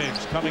Bulls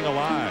bench coming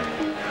alive.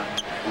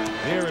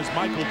 Here is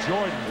Michael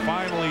Jordan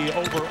finally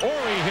over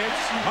Horry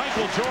hits.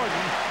 Michael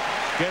Jordan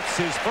gets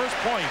his first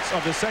points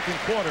of the second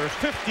quarter,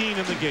 15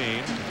 in the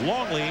game.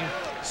 Longley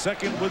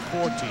second with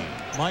 14.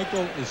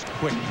 Michael is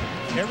quick.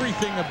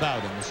 Everything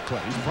about him is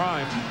quick. He's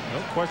prime,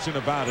 no question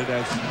about it,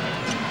 as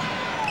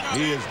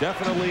he is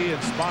definitely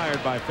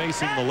inspired by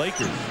facing the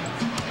Lakers.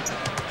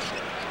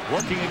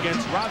 Working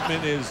against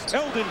Rodman is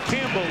Eldon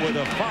Campbell with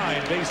a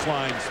fine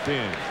baseline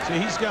spin. See,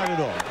 he's got it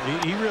all.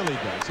 He really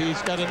does.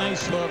 He's got a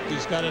nice hook.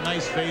 He's got a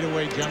nice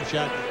fadeaway jump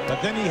shot.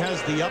 But then he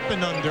has the up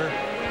and under,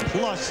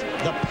 plus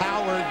the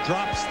power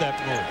drop step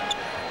move.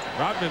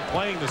 Rodman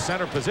playing the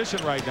center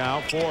position right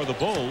now for the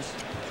Bulls.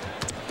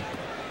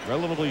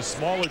 Relatively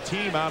smaller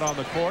team out on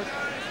the court.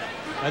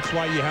 That's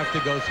why you have to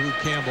go through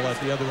Campbell at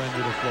the other end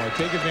of the floor.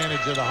 Take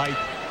advantage of the height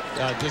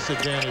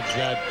disadvantage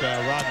that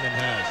Rodman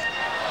has.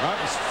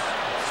 Rodman's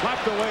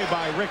slapped away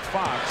by Rick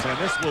Fox, and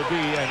this will be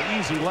an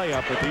easy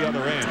layup at the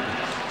other end.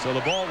 So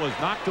the ball was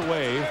knocked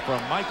away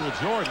from Michael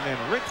Jordan,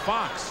 and Rick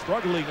Fox,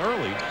 struggling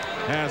early,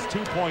 has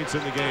 2 points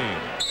in the game.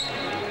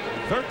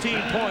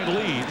 13-point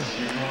lead,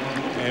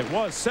 It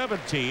was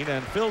 17,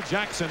 and Phil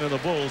Jackson and the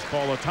Bulls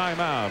call a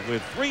timeout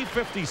with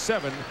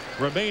 3:57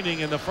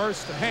 remaining in the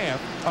first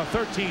half, a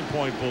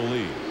 13-point Bull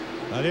lead.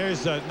 Now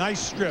there's a nice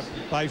strip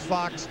by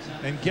Fox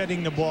and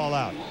getting the ball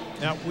out.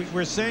 Now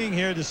we're saying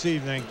here this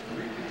evening,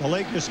 the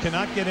Lakers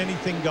cannot get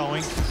anything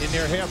going in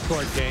their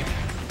half-court game.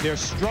 They're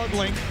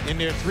struggling in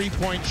their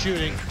three-point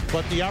shooting,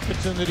 but the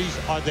opportunities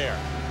are there.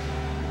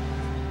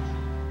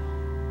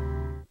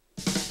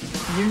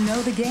 You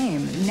know the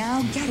game.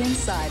 Now get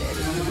inside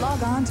it.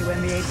 Log on to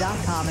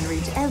NBA.com and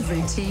reach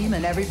every team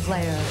and every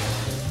player.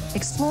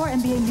 Explore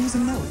NBA news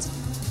and notes.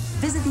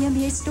 Visit the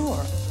NBA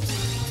store.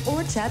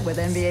 Or chat with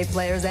NBA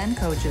players and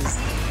coaches.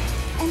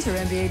 Enter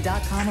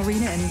NBA.com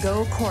arena and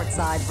go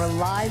courtside for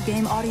live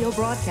game audio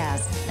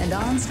broadcast and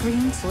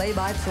on-screen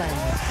play-by-play.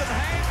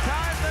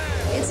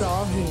 It's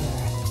all here.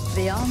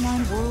 The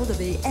online world of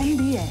the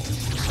NBA.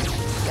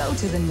 Go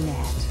to the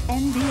net.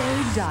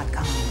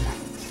 NBA.com.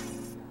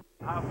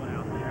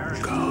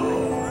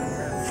 Go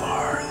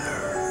farther.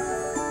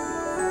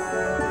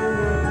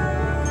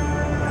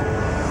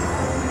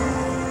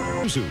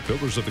 Isuzu,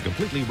 builders of the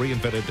completely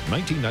reinvented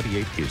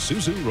 1998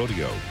 Isuzu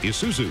Rodeo.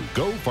 Isuzu,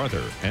 go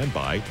farther. And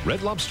by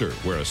Red Lobster,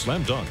 where a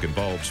slam dunk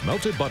involves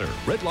melted butter.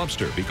 Red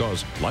Lobster,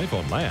 because life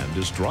on land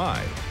is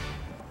dry.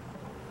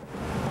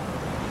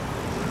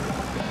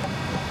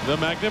 The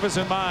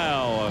Magnificent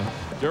Mile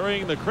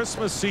during the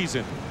Christmas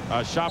season.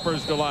 A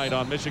shopper's delight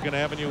on Michigan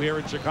Avenue here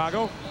in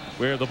Chicago,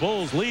 where the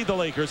Bulls lead the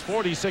Lakers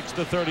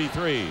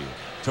 46-33.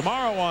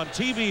 Tomorrow on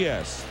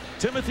TBS,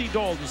 Timothy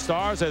Dalton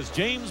stars as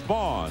James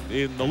Bond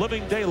in The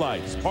Living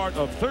Daylights, part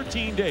of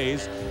 13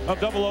 Days of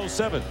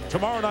 007.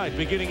 Tomorrow night,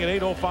 beginning at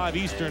 8:05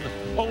 Eastern,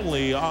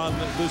 only on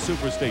the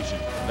Superstation.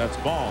 That's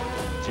Bond,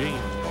 James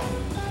Bond.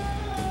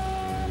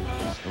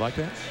 You like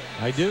that?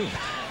 I do.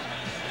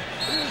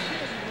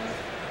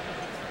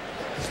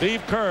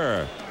 Steve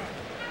Kerr,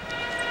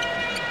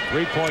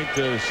 three-point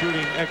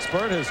shooting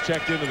expert, has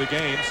checked into the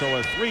game. So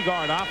a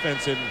three-guard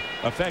offense in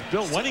effect.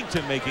 Bill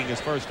Wennington making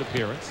his first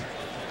appearance.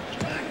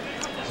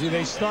 See,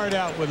 they start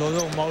out with a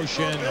little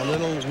motion, a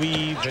little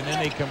weave, and then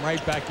they come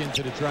right back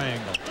into the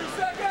triangle.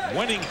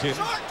 Wennington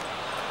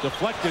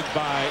deflected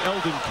by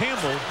Eldon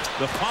Campbell.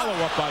 The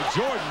follow-up by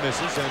Jordan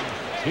misses, and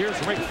here's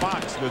Rick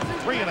Fox with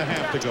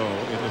 3.5 to go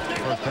in the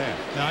first half.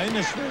 Now, in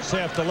this first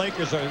half, the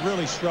Lakers are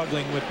really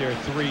struggling with their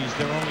threes.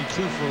 They're only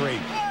 2 for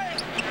 8.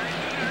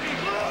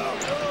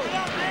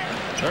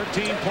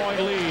 13-point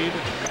lead.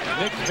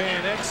 Nick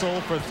Van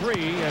Exel for 3,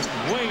 and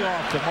way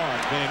off the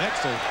mark. Van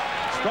Exel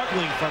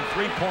struggling from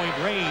three-point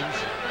range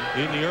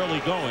in the early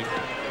going.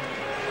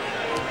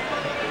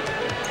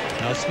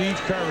 Now Steve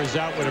Kerr is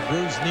out with a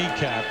bruised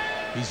kneecap.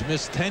 He's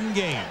missed 10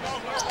 games.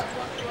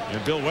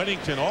 And Bill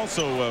Wennington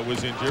also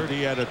was injured.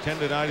 He had a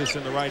tendonitis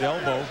in the right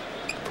elbow.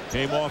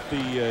 Came off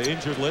the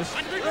injured list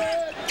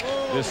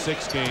this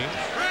 6 games.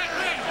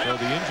 So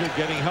the injured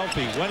getting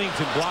healthy.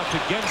 Wennington blocked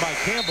again by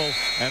Campbell,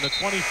 and the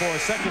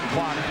 24-second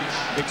clock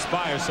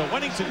expires. So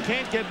Wennington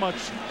can't get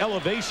much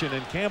elevation,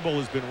 and Campbell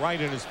has been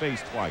right in his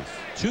face twice.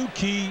 2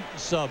 key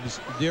subs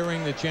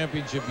during the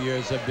championship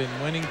years have been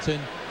Wennington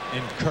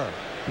and Kerr,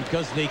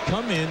 because they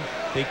come in,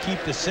 they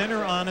keep the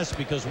center honest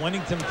because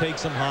Wennington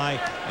takes them high,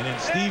 and then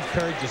Steve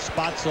Kerr just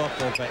spots off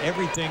of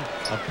everything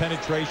of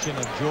penetration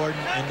of Jordan,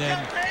 and then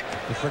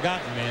the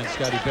forgotten man,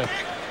 Scottie Pippen.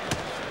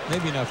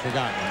 Maybe not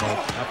forgotten, but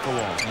not for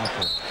long. Not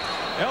for long.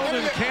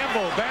 Eldon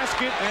Campbell,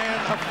 basket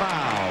and a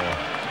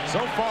foul.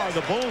 So far,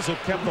 the Bulls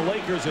have kept the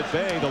Lakers at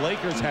bay. The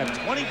Lakers had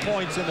 20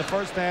 points in the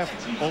first half,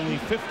 only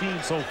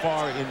 15 so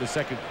far in the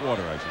second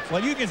quarter, I should say.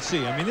 Well, you can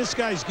see, I mean, this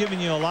guy's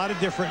giving you a lot of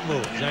different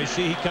moves. I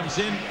see he comes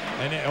in,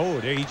 and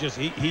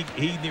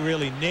he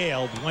really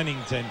nailed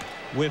Wennington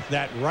with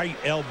that right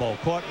elbow.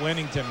 Caught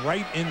Wennington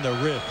right in the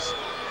ribs.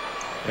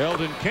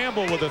 Eldon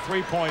Campbell with a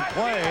 3-point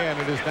play, and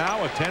it is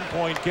now a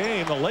 10-point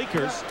game. The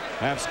Lakers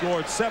have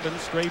scored 7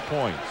 straight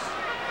points.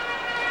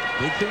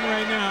 Big thing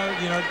right now,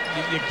 you know,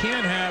 you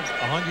can't have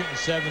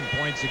 107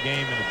 points a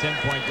game and a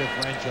 10-point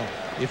differential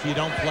if you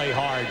don't play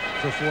hard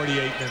for 48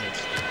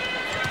 minutes.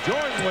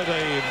 Jordan with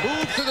a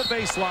move to the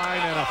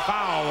baseline and a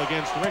foul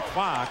against Rick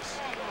Fox.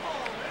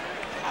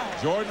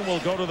 Jordan will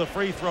go to the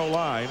free throw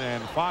line,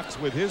 and Fox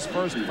with his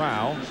first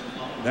foul.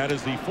 That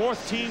is the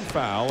 4th team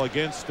foul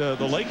against the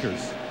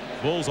Lakers.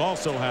 Bulls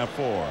also have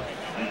 4.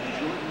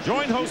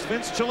 Join host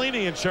Vince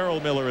Cellini and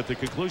Cheryl Miller at the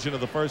conclusion of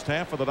the first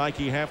half for the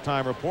Nike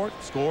halftime report.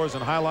 Scores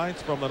and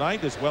highlights from the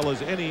night, as well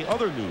as any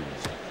other news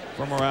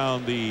from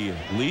around the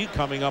league,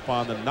 coming up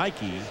on the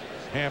Nike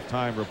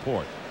halftime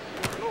report.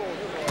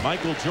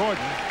 Michael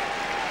Jordan.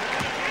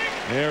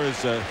 There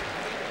is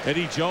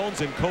Eddie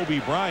Jones and Kobe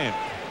Bryant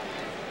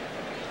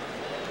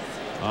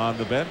on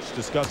the bench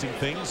discussing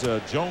things.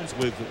 Jones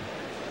with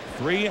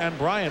 3 and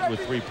Bryant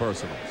with 3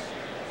 personals.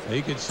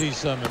 You can see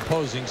some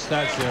imposing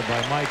stats there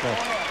by Michael.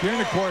 During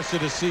the course of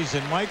the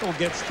season, Michael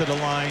gets to the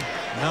line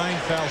 9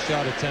 foul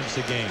shot attempts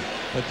a game.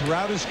 But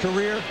throughout his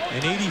career,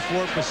 an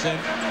 84%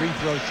 free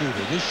throw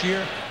shooter. This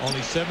year, only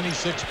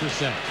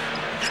 76%.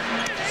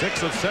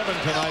 6 of 7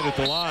 tonight at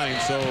the line,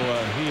 so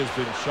he has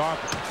been sharp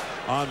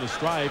on the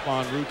stripe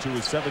en route to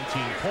his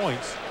 17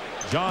 points.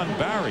 John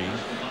Barry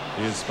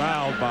is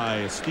fouled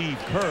by Steve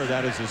Kerr.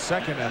 That is his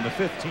second and the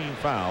 15th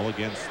foul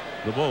against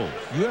the Bulls.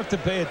 You have to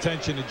pay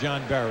attention to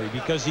John Barry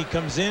because he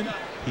comes in,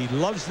 he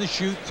loves to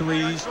shoot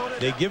threes.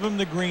 They give him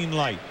the green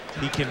light.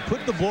 He can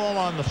put the ball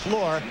on the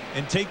floor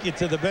and take you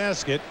to the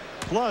basket.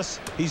 Plus,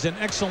 he's an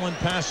excellent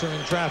passer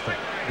in traffic.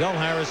 Del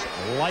Harris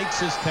likes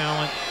his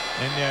talent,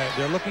 and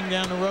they're looking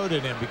down the road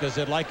at him because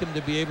they'd like him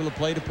to be able to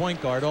play the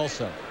point guard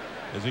also.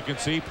 As you can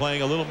see,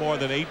 playing a little more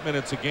than 8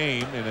 minutes a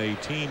game in a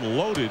team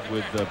loaded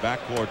with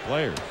backcourt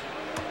players.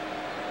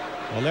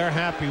 Well, they're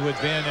happy with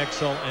Van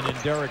Exel and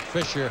in Derek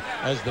Fisher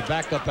as the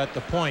backup at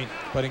the point.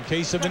 But in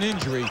case of an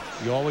injury,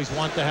 you always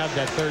want to have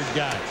that third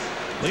guy.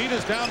 Lead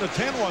is down to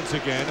 10 once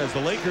again as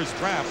the Lakers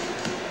trap.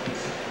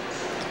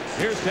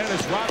 Here's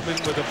Dennis Rodman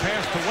with a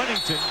pass to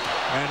Wennington,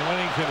 and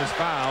Wennington is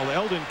fouled.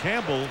 Eldon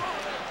Campbell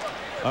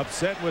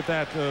upset with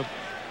that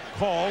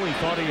call. He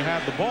thought he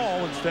had the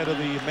ball instead of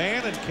the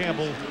man, and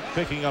Campbell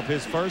picking up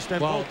his first, and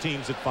both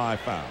teams at 5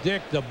 fouls.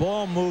 Dick, the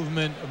ball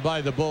movement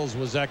by the Bulls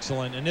was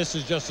excellent, and this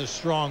is just a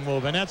strong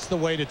move, and that's the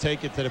way to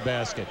take it to the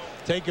basket.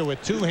 Take it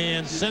with 2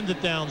 hands, send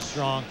it down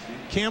strong.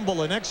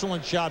 Campbell, an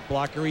excellent shot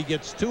blocker. He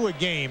gets 2 a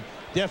game.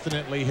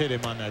 Definitely hit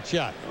him on that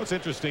shot. What's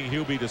interesting,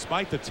 Hubie,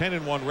 despite the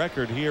 10-1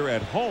 record here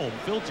at home,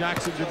 Phil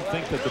Jackson didn't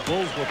think that the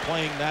Bulls were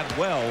playing that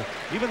well,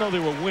 even though they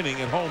were winning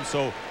at home.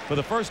 So for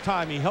the first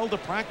time, he held a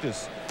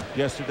practice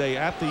yesterday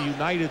at the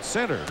United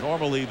Center.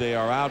 Normally they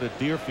are out at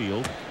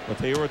Deerfield, but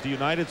they were at the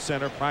United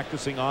Center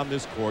practicing on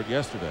this court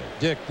yesterday.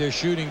 Dick, they're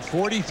shooting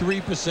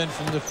 43%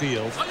 from the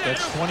field.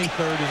 That's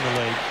 23rd in the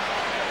league.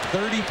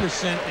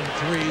 30% in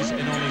threes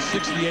and only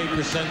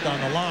 68% on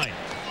the line.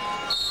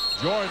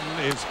 Jordan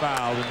is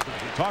fouled, and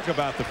talk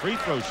about the free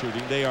throw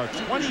shooting. They are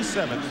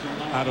 27th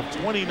out of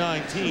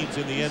 29 teams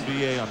in the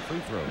NBA on free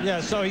throws.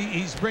 Yeah, so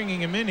he's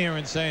bringing him in here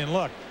and saying,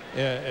 look,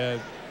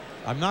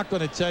 I'm not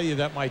going to tell you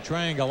that my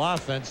triangle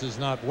offense is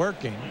not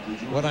working.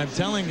 What I'm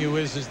telling you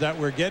is that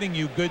we're getting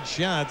you good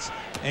shots,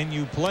 and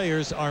you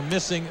players are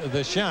missing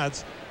the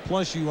shots,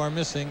 plus you are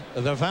missing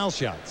the foul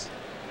shots.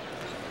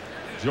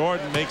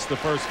 Jordan makes the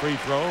first free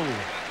throw.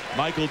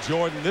 Michael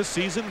Jordan this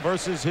season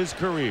versus his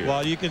career.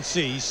 Well, you can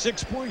see he's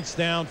 6 points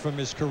down from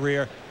his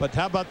career, but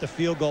how about the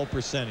field goal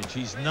percentage?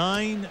 He's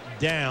 9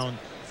 down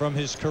from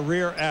his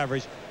career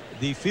average.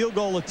 The field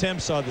goal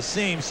attempts are the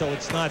same, so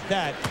it's not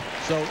that.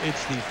 So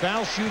it's the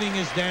foul shooting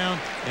is down,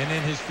 and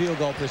then his field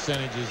goal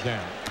percentage is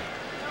down.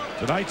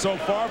 Tonight so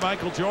far,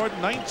 Michael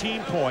Jordan,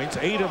 19 points,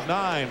 8 of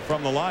 9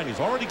 from the line. He's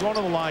already gone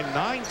to the line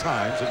 9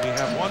 times, and we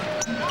have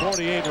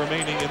 1:48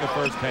 remaining in the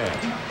first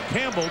half.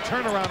 Campbell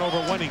turnaround over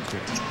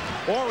Wennington.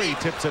 Ori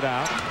tips it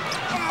out.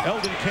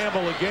 Eldon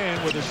Campbell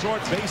again with a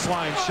short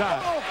baseline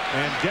shot,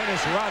 and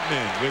Dennis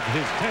Rodman with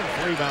his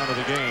 10th rebound of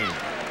the game.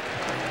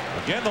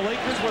 Again, the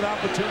Lakers with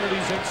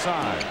opportunities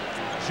inside.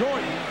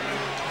 Jordan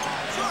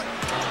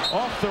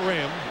off the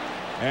rim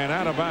and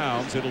out of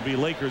bounds. It'll be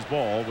Lakers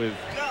ball with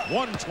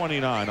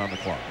 1:29 on the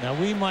clock. Now,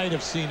 we might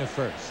have seen a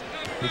first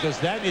because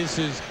that is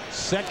his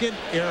second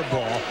air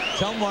ball.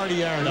 Tell Marty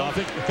Aronoff,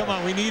 come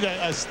on, we need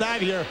a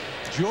stat here.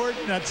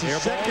 Jordan, that's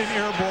his second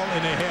air ball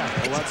and a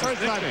half. Well, that's his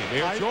nickname,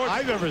 Air Jordan.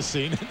 I've ever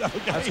seen it. Okay.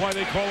 That's why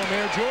they call him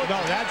Air Jordan?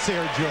 No, that's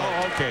Air Jordan.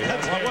 Oh, okay.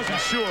 I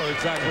wasn't sure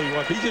exactly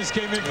what. He just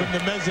came in from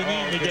the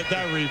mezzanine to get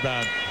that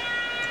rebound.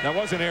 That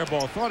was an air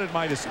ball. Thought it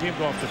might have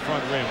skimmed off the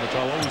front rim, which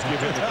I'll always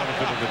give him the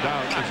benefit of the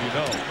doubt, as you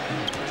know.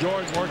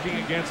 Jordan working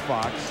against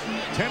Fox.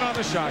 10 on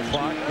the shot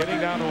clock, getting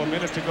down to a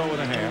minute to go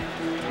and a half.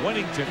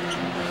 Wennington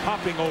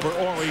popping over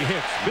Ori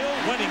hits. Bill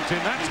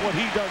Wennington, that's what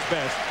he does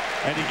best.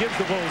 And he gives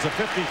the Bulls a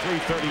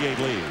 53-38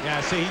 lead. Yeah,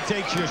 see, he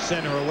takes your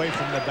center away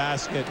from the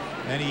basket,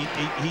 and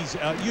he's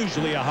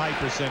usually a high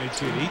percentage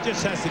shooter. He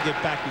just has to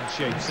get back in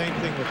shape. Same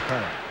thing with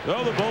Kerr.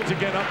 Well, the Bulls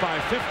again up by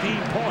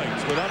 15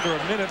 points with under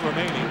a minute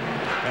remaining,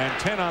 and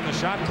 10 on the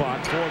shot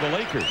clock for the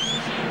Lakers.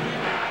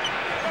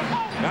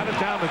 Got it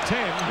down to 10,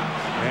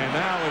 and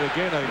now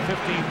again a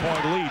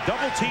 15-point lead.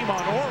 Double team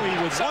on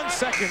Ori with 1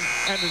 second,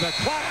 and the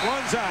clock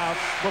runs out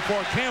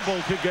before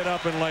Campbell could get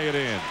up and lay it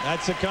in.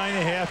 That's the kind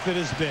of half it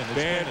has been.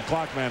 Bad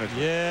clock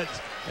management.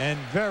 Yes, and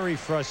very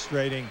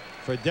frustrating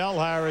for Del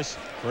Harris,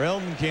 for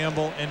Eldon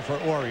Campbell, and for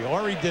Ori.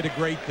 Ori did a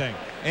great thing.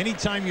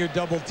 Anytime you're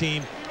double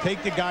team,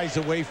 take the guys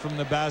away from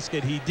the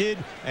basket. He did,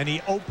 and he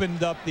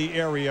opened up the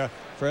area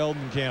for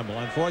Eldon Campbell.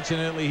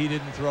 Unfortunately, he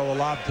didn't throw a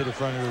lob to the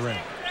front of the rim.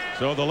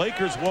 So the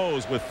Lakers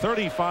woes with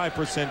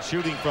 35%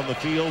 shooting from the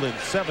field and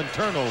 7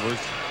 turnovers.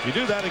 You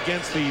do that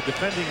against the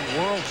defending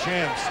world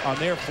champs on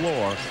their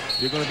floor,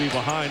 you're going to be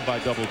behind by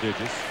double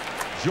digits.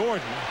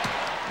 Jordan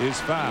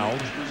is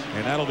fouled,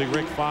 and that'll be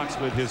Rick Fox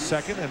with his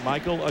second, and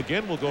Michael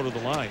again will go to the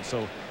line.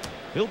 So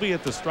he'll be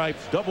at the stripe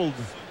double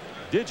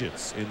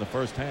digits in the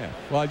first half.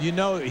 Well, you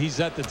know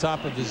he's at the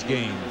top of his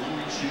game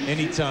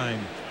anytime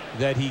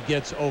that he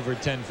gets over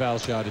 10 foul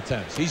shot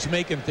attempts. He's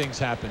making things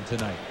happen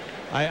tonight.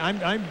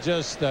 I'm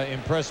just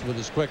impressed with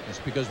his quickness,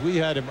 because we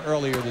had him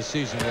earlier this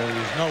season where he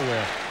was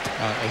nowhere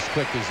as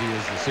quick as he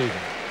is this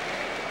evening.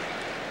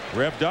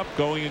 Revved up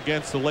going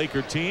against the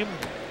Laker team.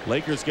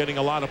 Lakers getting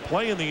a lot of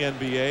play in the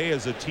NBA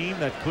as a team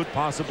that could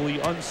possibly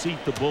unseat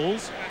the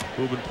Bulls,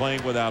 who've been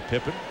playing without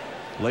Pippen.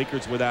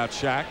 Lakers without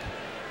Shaq.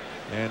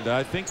 And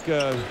I think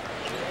the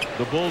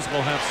Bulls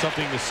will have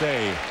something to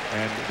say,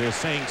 and they're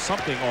saying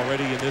something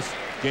already in this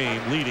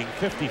game, leading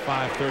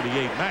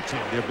 55-38, matching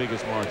their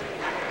biggest margin.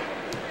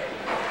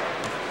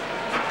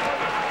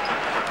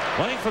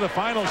 Playing for the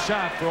final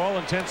shot for all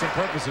intents and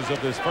purposes of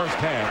this first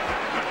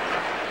half.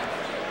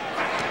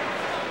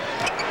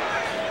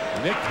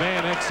 Nick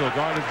Van Exel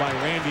guarded by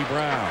Randy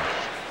Brown.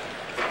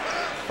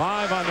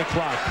 5 on the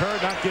clock. Kerr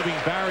not giving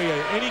Barry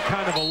any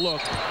kind of a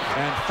look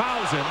and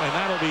fouls him, and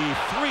that'll be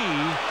 3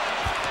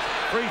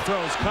 free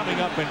throws coming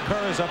up, and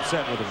Kerr is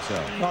upset with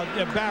himself. Well,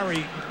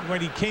 Barry,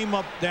 when he came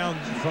up down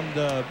from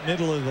the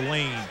middle of the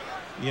lane,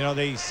 you know,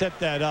 they set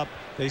that up.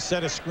 They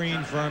set a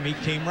screen for him. He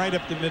came right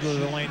up the middle of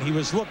the lane. He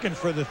was looking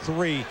for the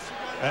 3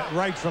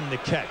 right from the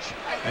catch.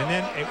 And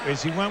then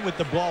as he went with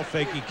the ball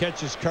fake, he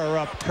catches Kerr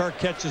up. Kerr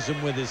catches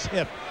him with his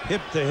hip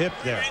to hip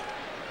there.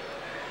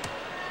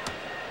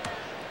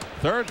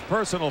 Third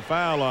personal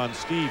foul on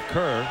Steve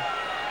Kerr.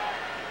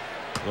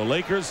 The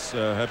Lakers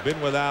have been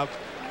without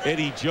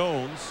Eddie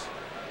Jones,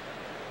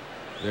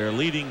 their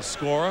leading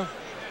scorer,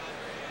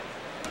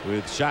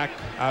 with Shaq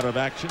out of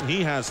action.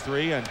 He has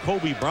 3, and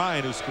Kobe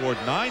Bryant, who scored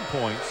 9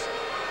 points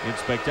in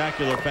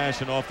spectacular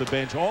fashion off the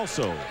bench,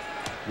 also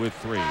with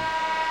 3.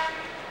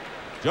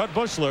 Judd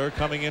Bushler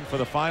coming in for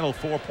the final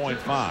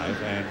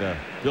 4.5, and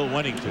Bill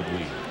Wennington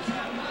leads.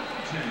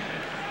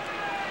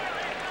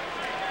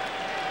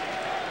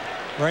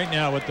 Right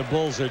now what the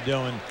Bulls are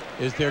doing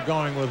is they're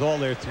going with all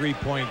their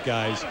 3-point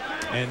guys,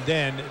 and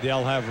then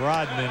they'll have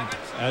Rodman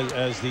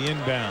as the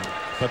inbound,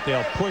 but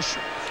they'll push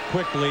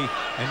quickly,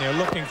 and they're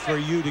looking for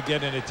you to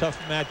get in a tough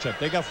matchup.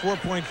 They got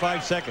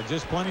 4.5 seconds.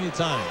 There's plenty of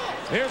time.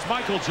 Here's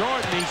Michael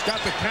Jordan. He's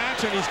got the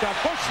catch, and he's got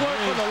Bushler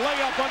for the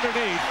layup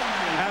underneath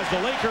as the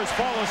Lakers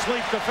fall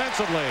asleep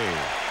defensively.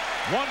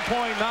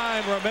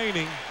 1.9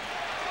 remaining.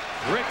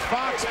 Rick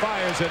Fox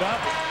fires it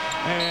up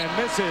and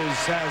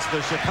misses as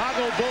the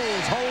Chicago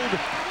Bulls hold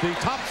the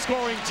top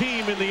scoring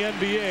team in the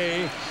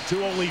NBA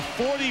to only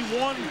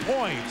 41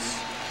 points,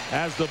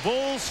 as the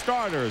Bulls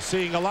starters,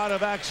 seeing a lot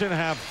of action,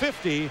 have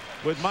 50,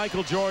 with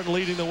Michael Jordan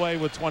leading the way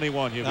with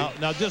 21.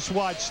 Now just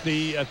watch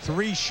the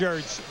 3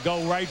 shirts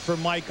go right for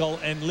Michael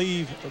and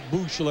leave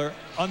Bushler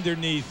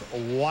underneath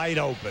wide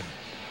open.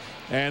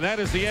 And that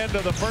is the end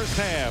of the first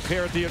half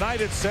here at the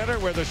United Center,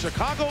 where the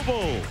Chicago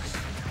Bulls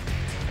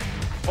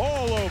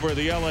all over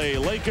the LA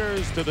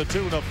Lakers to the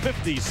tune of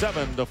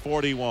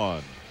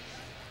 57-41.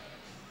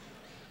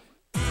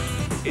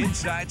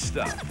 Inside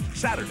Stuff,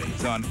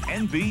 Saturdays on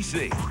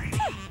NBC.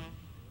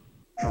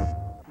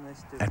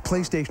 At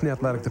PlayStation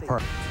Athletic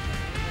Department.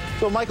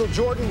 So Michael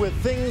Jordan with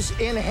things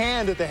in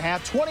hand at the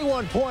half.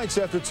 21 points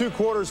after 2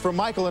 quarters for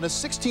Michael, and a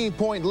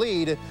 16-point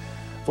lead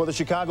for the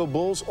Chicago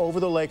Bulls over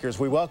the Lakers.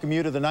 We welcome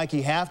you to the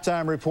Nike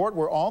Halftime Report,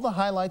 where all the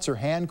highlights are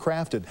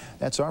handcrafted.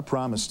 That's our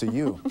promise to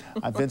you.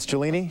 I'm Vince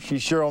Cellini.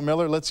 She's Cheryl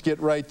Miller. Let's get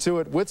right to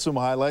it with some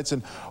highlights.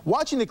 And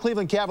watching the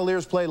Cleveland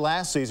Cavaliers play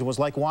last season was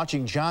like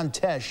watching John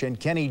Tesh and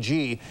Kenny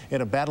G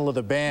in a battle of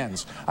the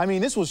bands. I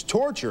mean, this was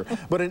torture,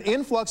 but an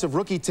influx of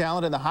rookie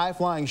talent and the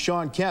high-flying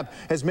Sean Kemp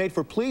has made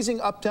for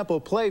pleasing up-tempo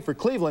play for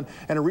Cleveland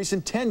and a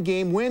recent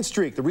 10-game win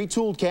streak. The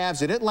retooled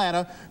Cavs in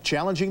Atlanta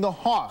challenging the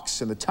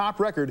Hawks and the top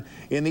record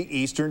in the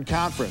Eastern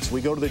Conference. We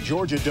go to the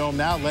Georgia Dome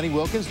now. Lenny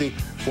Wilkins, the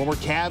former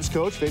Cavs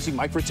coach, facing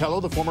Mike Fratello,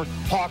 the former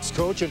Hawks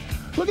coach. And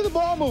look at the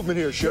ball movement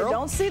here, Cheryl. You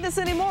don't see this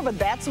anymore, but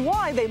that's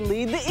why they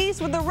lead the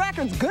East with the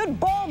records. Good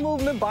ball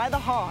movement by the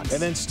Hawks.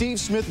 And then Steve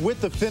Smith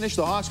with the finish.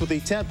 The Hawks with a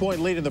 10-point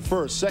lead in the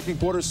first. Second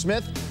quarter,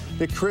 Smith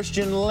to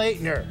Christian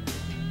Laettner.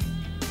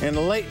 And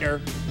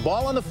Laettner,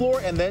 ball on the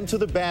floor and then to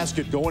the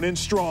basket, going in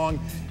strong.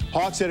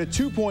 Hawks had a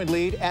 2-point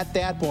lead at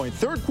that point.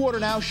 Third quarter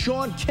now,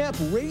 Sean Kemp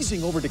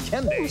racing over to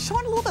Dikembe. Ooh,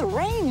 Sean, a little bit of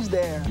range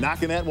there.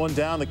 Knocking that one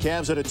down. The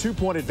Cavs had a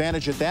 2-point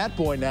advantage at that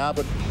point now,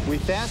 but we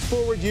fast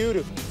forward you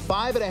to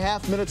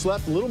 5.5 minutes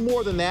left, a little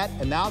more than that,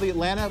 and now the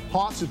Atlanta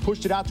Hawks have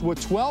pushed it out to a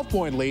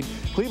 12-point lead.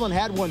 Cleveland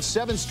had won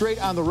 7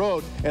 straight on the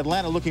road.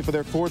 Atlanta looking for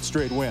their 4th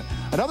straight win.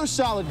 Another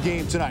solid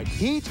game tonight.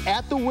 Heat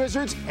at the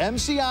Wizards,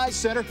 MCI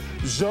Center.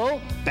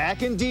 Zoe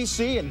back in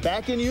D.C. and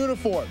back in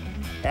uniform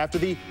after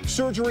the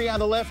surgery on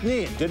the left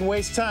knee. Didn't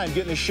waste time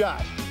getting a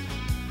shot.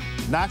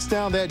 Knocks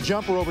down that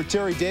jumper over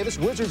Terry Davis.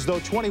 Wizards, though,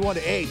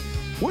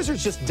 21-8.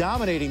 Wizards just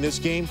dominating this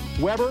game.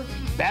 Weber,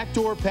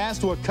 backdoor pass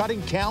to a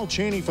cutting Cal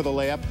Chaney for the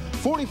layup.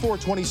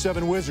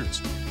 44-27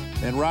 Wizards.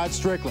 And Rod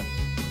Strickland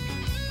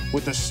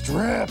with the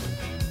strip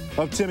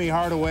of Timmy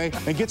Hardaway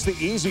and gets the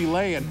easy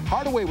lay-in.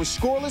 Hardaway was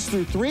scoreless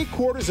through 3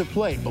 quarters of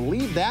play.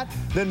 Believe that?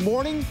 Then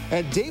Mourning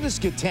and Davis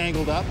get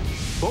tangled up.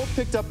 Both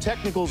picked up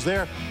technicals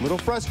there. Little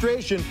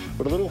frustration,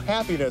 but a little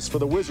happiness for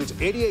the Wizards.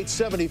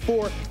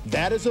 88-74.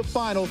 That is a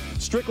final.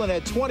 Strickland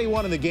had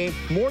 21 in the game.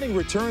 Mourning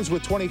returns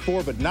with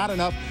 24, but not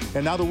enough.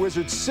 And now the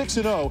Wizards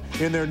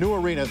 6-0 in their new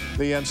arena,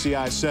 the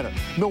MCI Center.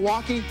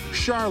 Milwaukee,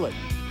 Charlotte.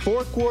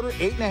 Fourth quarter,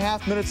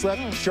 8.5 minutes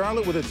left.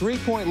 Charlotte with a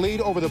 3-point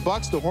lead over the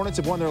Bucks. The Hornets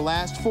have won their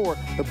last 4.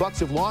 The Bucks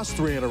have lost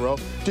 3 in a row.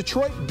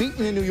 Detroit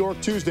beaten in New York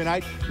Tuesday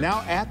night.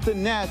 Now at the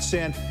Nets,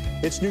 and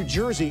it's New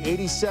Jersey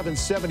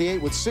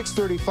 87-78 with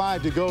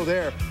 6:35 to go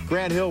there.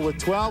 Grant Hill with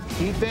 12.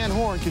 Keith Van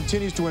Horn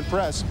continues to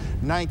impress.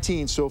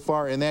 19 so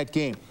far in that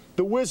game.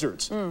 The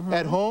Wizards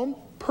at home,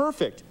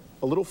 perfect.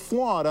 A little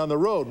flawed on the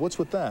road. What's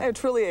with that?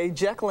 It's really a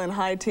Jekyll and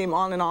Hyde team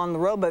on and on the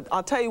road. But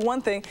I'll tell you one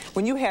thing.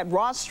 When you had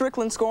Ross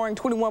Strickland scoring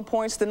 21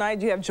 points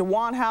tonight, you have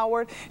Jawan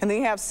Howard, and then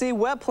you have C.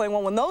 Webb playing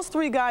well. When those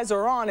 3 guys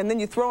are on, and then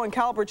you throw in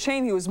Calbert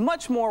Chain, who is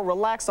much more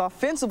relaxed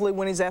offensively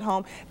when he's at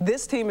home,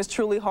 this team is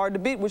truly hard to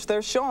beat, which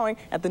they're showing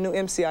at the new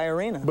MCI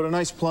Arena. But a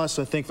nice plus,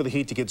 I think, for the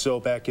Heat to get Zoe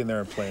back in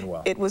there and playing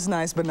well. It was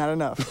nice, but not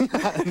enough.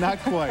 Not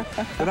quite.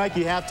 The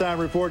Nike halftime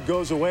report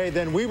goes away.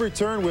 Then we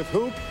return with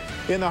Hoop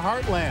in the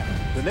Heartland.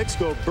 The Knicks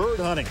go bird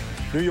hunting.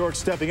 New York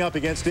stepping up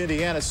against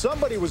Indiana.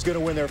 Somebody was going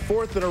to win their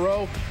 4th in a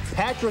row.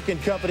 Patrick and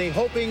company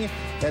hoping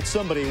that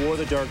somebody wore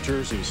the dark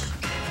jerseys.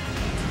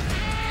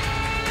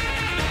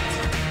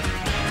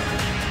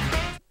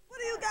 What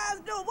are you guys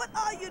doing? What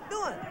are you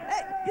doing?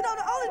 Hey, you know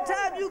the only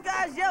time you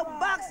guys yell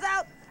box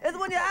out is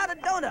when you're out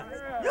of donuts.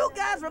 You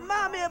guys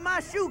remind me of my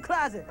shoe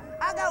closet.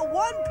 I got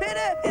 1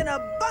 penny and a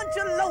bunch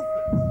of loafers.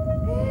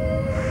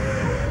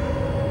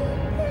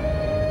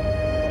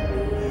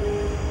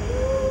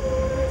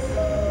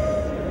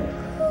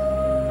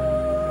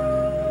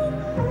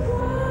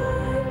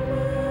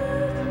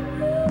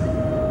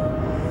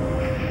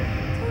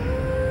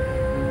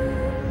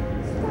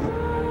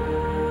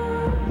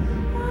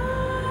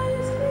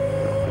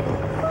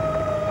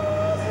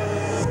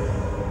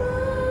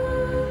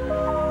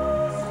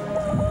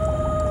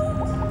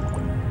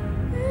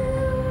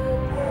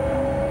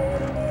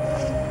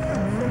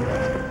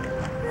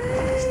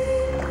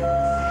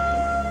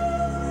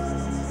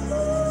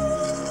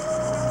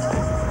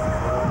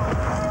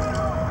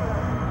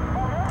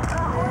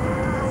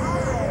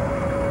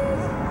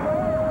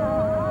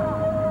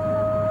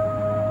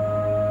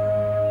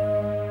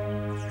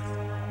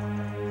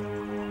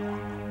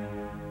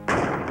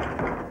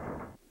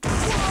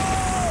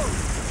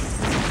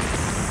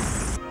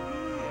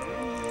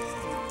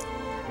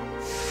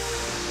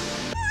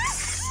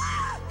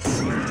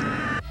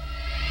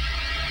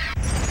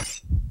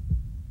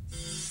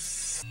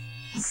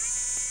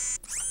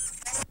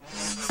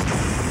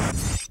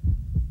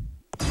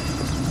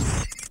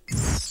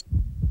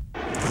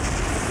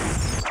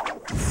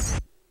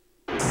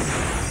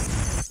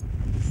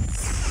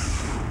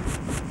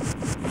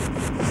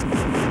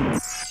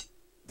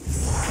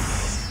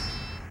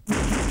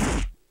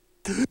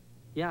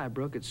 Yeah, I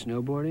broke it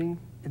snowboarding,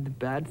 and the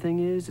bad thing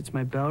is, it's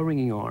my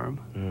bell-ringing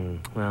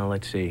arm. Well,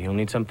 let's see. You'll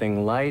need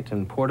something light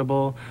and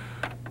portable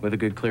with a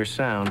good, clear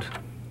sound.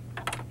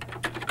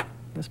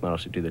 This model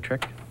should do the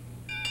trick.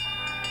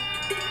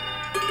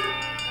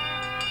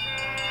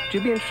 Would you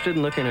be interested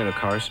in looking at a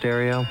car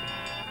stereo?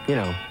 You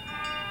know,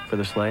 for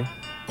the sleigh?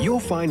 You'll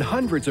find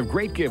hundreds of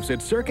great gifts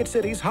at Circuit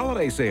City's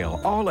holiday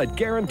sale, all at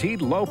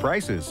guaranteed low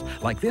prices.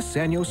 Like this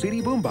Sanyo CD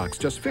boombox,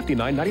 just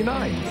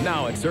 $59.99.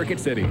 Now at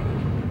Circuit City.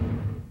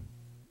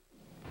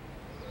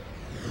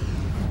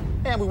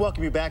 And we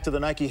welcome you back to the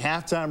Nike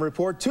halftime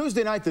report.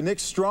 Tuesday night, the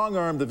Knicks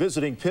strong-armed the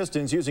visiting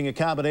Pistons using a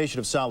combination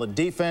of solid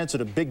defense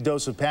and a big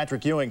dose of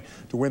Patrick Ewing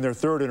to win their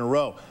 3rd in a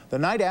row. The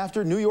night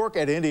after, New York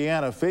at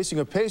Indiana, facing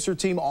a Pacer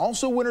team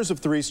also winners of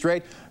 3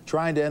 straight,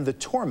 trying to end the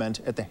torment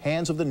at the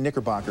hands of the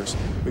Knickerbockers.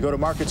 We go to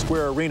Market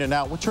Square Arena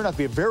now. What turned out to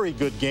be a very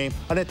good game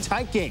and a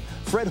tight game.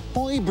 Fred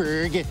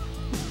Hoiberg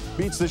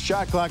beats the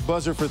shot clock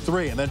buzzer for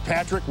 3, and then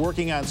Patrick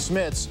working on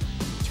Smits.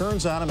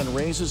 Turns on him and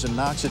raises and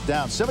knocks it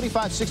down.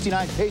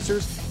 75-69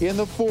 Pacers in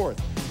the 4th.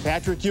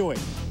 Patrick Ewing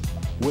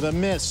with a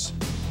miss.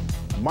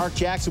 Mark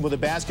Jackson with a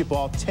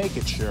basketball. Take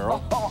it,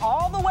 Cheryl.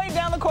 All the way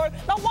down the court.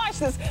 Now watch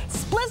this.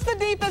 Splits the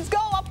defense. Go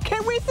up.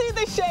 Can we see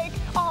the shake?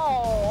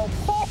 Oh,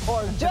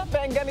 poor Jeff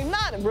Van Gundy.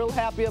 Not real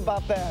happy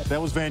about that.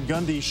 That was Van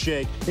Gundy's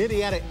shake.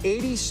 Indiana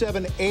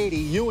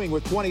 87-80. Ewing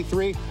with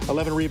 23.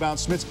 11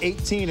 rebounds. Smits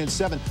 18 and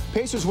 7.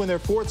 Pacers win their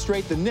 4th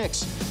straight. The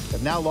Knicks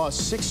have now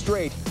lost 6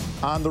 straight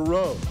on the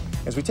road.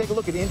 As we take a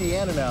look at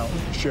Indiana now,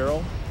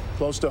 Cheryl,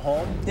 close to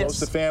home, close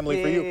to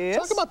family for you.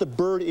 Talk about the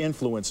Bird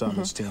influence on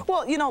this team.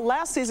 Well, you know,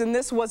 last season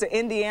this was an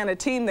Indiana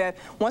team that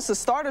once the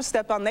starters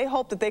stepped on, they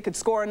hoped that they could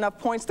score enough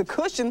points to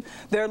cushion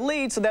their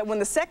lead so that when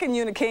the second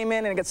unit came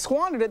in and it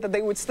squandered it, that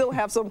they would still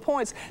have some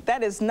points.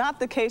 That is not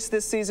the case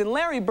this season.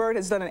 Larry Bird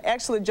has done an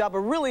excellent job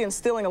of really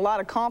instilling a lot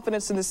of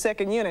confidence in the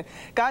second unit.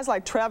 Guys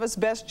like Travis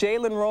Best,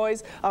 Jalen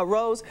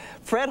Rose,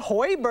 Fred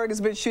Hoiberg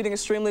has been shooting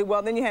extremely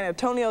well. Then you had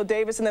Antonio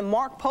Davis, and then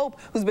Mark Pope,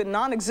 who's been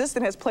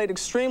non-existent, has played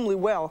extremely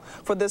well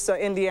for this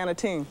Indiana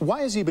team.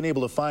 Why has he been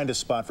able to find a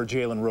spot for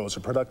Jalen Rose, a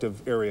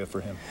productive area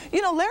for him?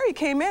 You know, Larry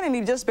came in and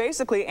he just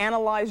basically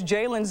analyzed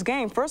Jalen's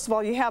game. First of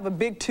all, you have a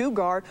big two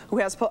guard who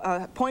has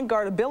point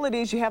guard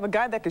abilities. You have a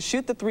guy that can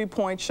shoot the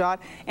three-point shot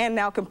and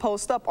now can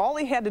post up. All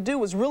he had to do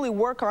was really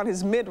work on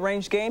his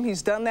mid-range game.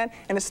 He's done that,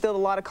 and instilled a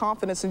lot of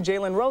confidence in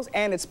Jalen Rose,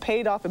 and it's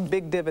paid off in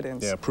big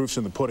dividends. Yeah, proof's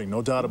in the pudding,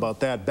 no doubt about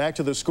that. Back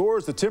to the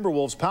scores. The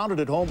Timberwolves pounded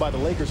at home by the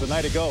Lakers a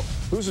night ago.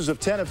 Losers of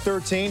 10 of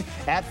 13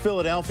 at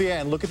Philadelphia,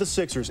 and look at the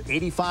Sixers,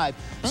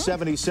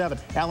 85-77.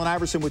 Allen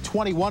Iverson with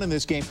 21 in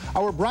this game.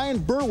 Our Brian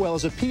Burwell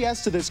is a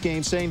PS to this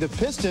game, saying the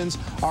Pistons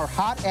are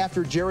hot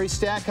after Jerry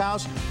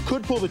Stackhouse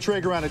could pull the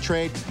trigger on a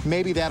trade.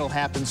 Maybe that'll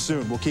happen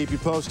soon. We'll keep you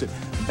posted.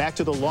 Back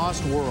to the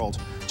lost world.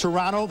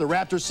 Toronto, the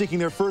Raptors seeking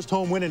their first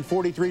home win in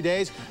 43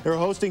 days. They're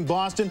hosting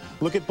Boston.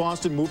 Look at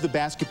Boston move the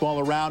basketball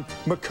around.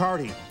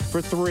 McCarty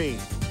for three.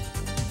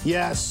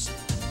 Yes,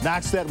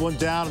 knocks that one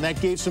down, and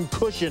that gave some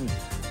cushion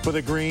for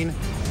the Green.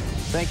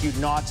 Thank you,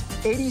 Knott.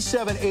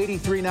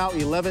 87-83 now,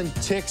 11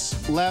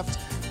 ticks left.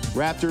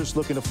 Raptors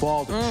looking to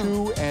fall to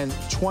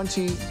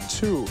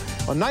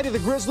 2-22. On night of the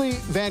Grizzly,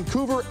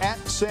 Vancouver at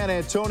San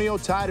Antonio,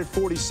 tied at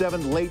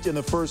 47 late in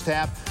the first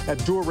half.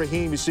 Abdur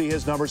Rahim, you see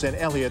his numbers, and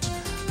Elliott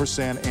for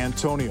San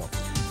Antonio.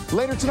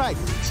 Later tonight,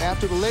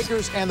 after the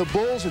Lakers and the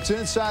Bulls, it's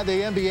Inside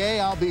the NBA.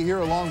 I'll be here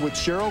along with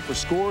Cheryl for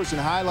scores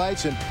and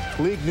highlights and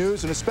league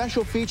news, and a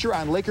special feature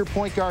on Laker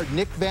point guard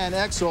Nick Van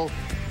Exel.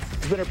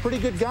 He's been a pretty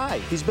good guy.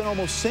 He's been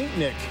almost Saint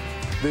Nick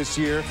this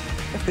year.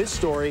 His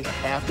story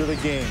after the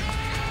game.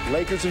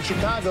 Lakers in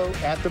Chicago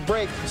at the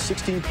break.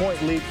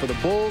 16-point lead for the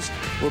Bulls.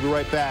 We'll be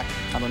right back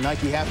on the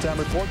Nike Halftime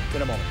Report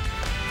in a moment.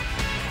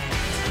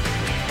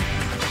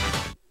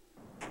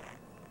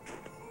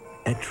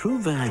 At True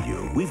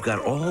Value, we've got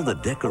all the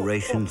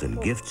decorations and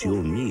gifts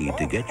you'll need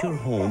to get your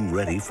home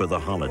ready for the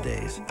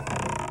holidays.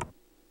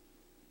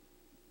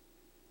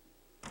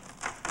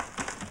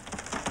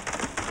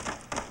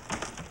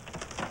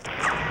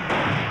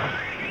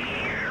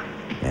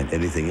 And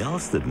anything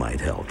else that might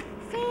help.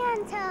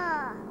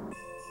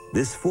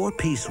 This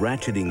 4-piece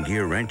ratcheting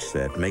gear wrench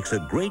set makes a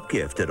great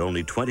gift at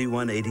only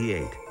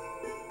 $21.88.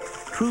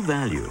 True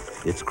Value.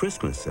 It's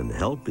Christmas and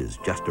help is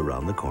just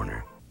around the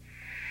corner.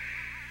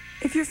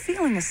 If you're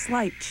feeling a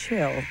slight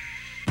chill,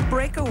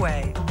 break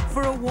away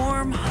for a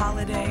warm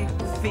holiday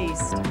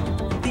feast.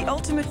 The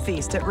ultimate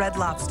feast at Red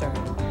Lobster.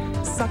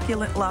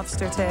 Succulent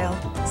lobster tail,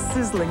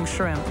 sizzling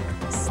shrimp,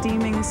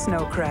 steaming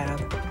snow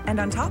crab, and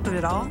on top of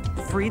it all,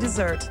 free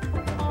dessert.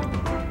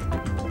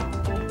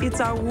 It's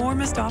our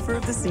warmest offer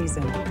of the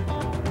season.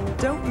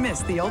 Don't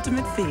miss the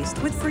ultimate feast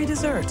with free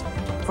dessert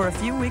for a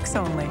few weeks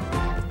only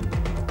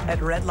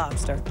at Red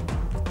Lobster.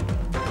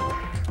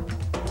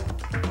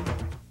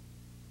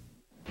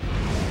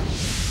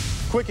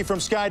 Quickie from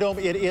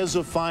Skydome, it is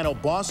a final.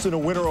 Boston a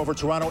winner over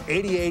Toronto,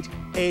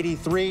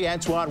 88-83.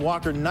 Antoine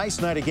Walker,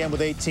 nice night again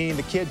with 18.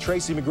 The kid,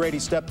 Tracy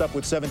McGrady, stepped up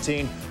with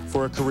 17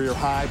 for a career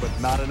high, but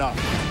not enough.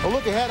 A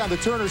look ahead on the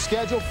Turner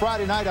schedule.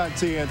 Friday night on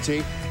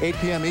TNT, 8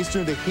 p.m.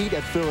 Eastern, the Heat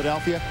at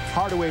Philadelphia.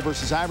 Hardaway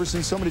versus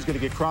Iverson. Somebody's going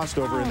to get crossed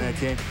over in that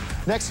game.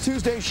 Next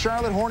Tuesday,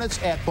 Charlotte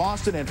Hornets at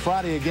Boston, and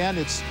Friday again,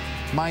 it's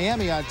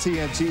Miami on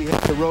TNT,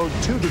 hit the road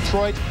to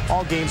Detroit.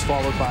 All games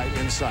followed by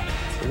Inside.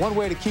 One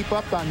way to keep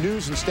up on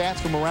news and stats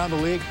from around the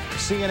league,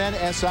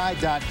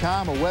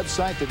 CNNSI.com, a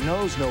website that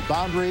knows no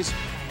boundaries.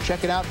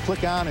 Check it out,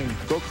 click on, and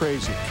go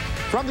crazy.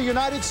 From the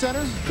United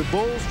Center, the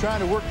Bulls trying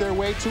to work their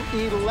way to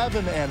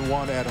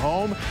 11-1 at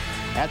home.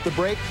 At the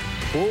break,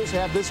 Bulls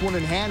have this one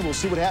in hand. We'll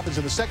see what happens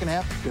in the second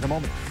half in a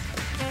moment.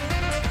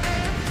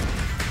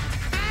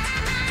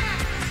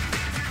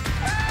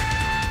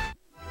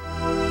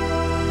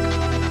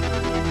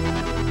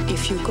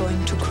 If you're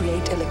going to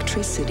create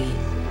electricity,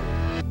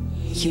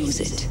 use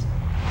it.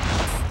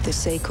 The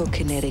Seiko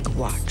Kinetic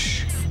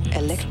Watch.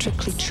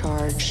 Electrically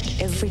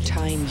charged every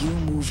time you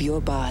move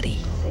your body.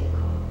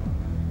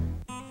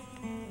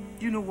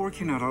 You know,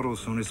 working at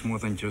AutoZone is more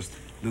than just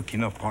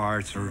looking up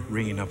parts or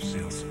ringing up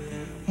sales.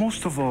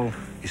 Most of all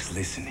is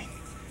listening.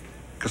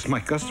 Because my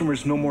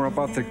customers know more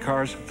about their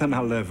cars than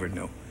I'll ever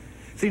know.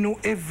 They know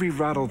every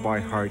rattle by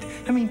heart.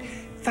 I mean,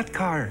 that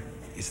car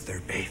is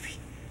their baby.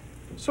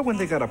 So when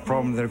they got a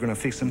problem they're gonna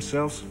fix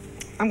themselves,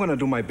 I'm gonna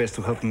do my best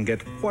to help them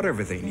get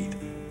whatever they need,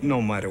 no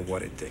matter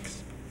what it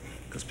takes.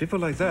 Because people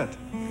like that,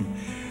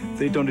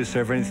 they don't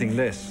deserve anything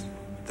less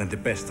than the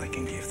best I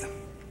can give them.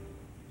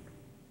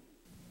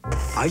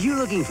 Are you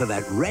looking for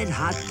that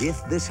red-hot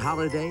gift this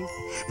holiday?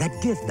 That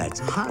gift that's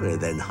hotter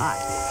than hot,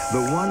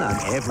 the one on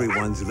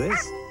everyone's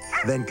list?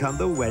 Then come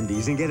to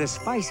Wendy's and get a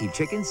spicy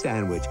chicken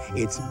sandwich.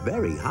 It's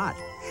very hot.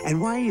 And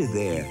while you're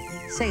there,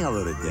 say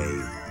hello to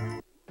Dave.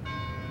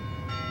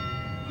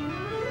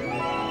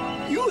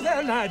 You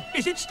there, lad.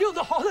 Is it still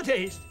the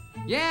holidays?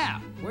 Yeah.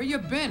 Where you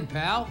been,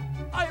 pal?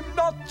 I'm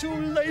not too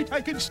late.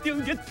 I can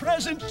still get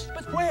presents.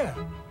 But where?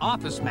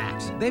 Office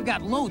Max. They've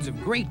got loads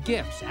of great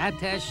gifts.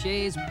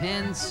 Attachés,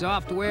 pens,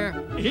 software.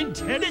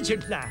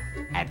 Intelligent, lad.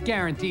 At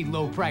guaranteed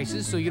low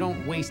prices so you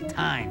don't waste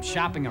time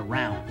shopping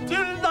around.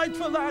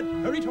 Delightful, lad.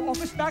 Hurry to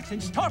Office Max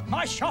and start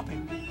my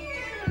shopping.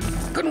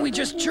 Couldn't we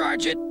just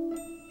charge it?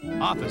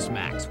 Office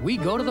Max. We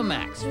go to the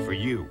max for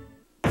you.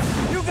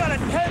 You got a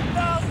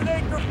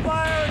 10,000-acre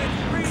fire and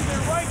it's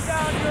breathing right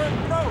down your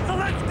throat. So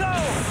let's go!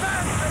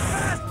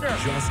 Faster,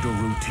 faster! Just a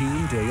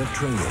routine day of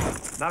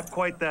training. Not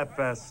quite that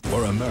fast.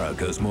 For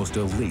America's most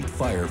elite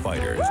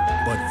firefighters,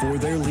 but for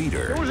their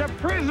leader. It was a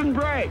prison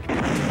break!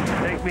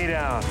 Take me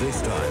down.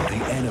 This time,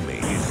 the enemy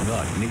is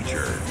not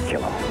nature.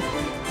 Kill him.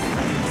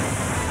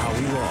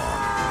 Howie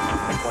Long.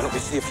 Why don't we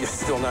see if you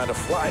still know how to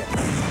fly?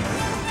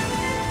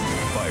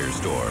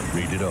 Firestorm,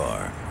 rated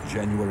R.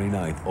 January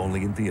 9th,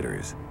 only in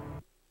theaters.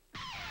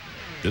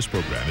 This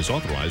program is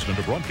authorized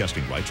under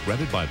broadcasting rights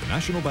granted by the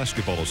National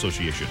Basketball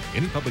Association.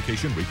 Any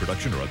publication,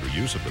 reproduction, or other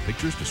use of the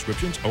pictures,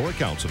 descriptions, or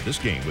accounts of this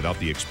game without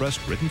the express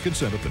written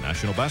consent of the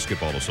National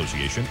Basketball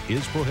Association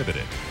is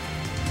prohibited.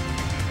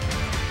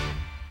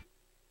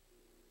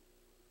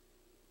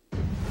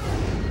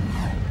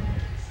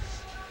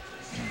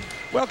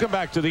 Welcome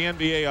back to the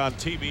NBA on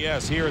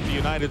TBS here at the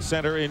United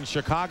Center in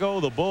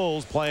Chicago. The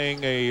Bulls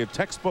playing a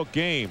textbook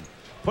game,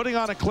 putting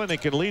on a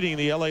clinic and leading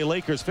the LA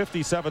Lakers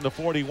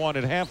 57-41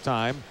 at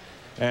halftime.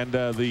 And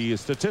the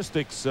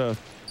statistics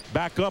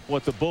back up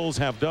what the Bulls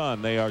have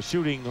done. They are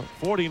shooting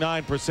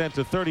 49%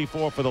 to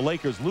 34 for the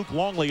Lakers. Luke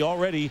Longley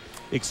already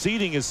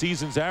exceeding his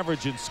season's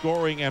average in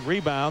scoring and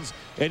rebounds.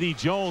 Eddie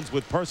Jones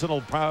with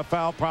personal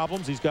foul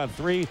problems. He's got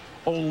 3,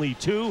 only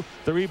 2.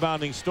 The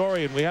rebounding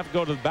story, and we have to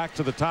go back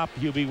to the top,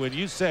 Hubie, when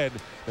you said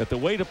that the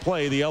way to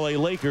play the LA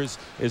Lakers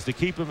is to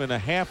keep them in a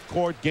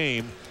half-court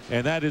game,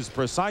 and that is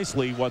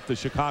precisely what the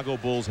Chicago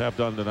Bulls have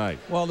done tonight.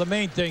 Well, the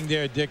main thing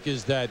there, Dick,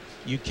 is that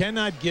you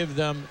cannot give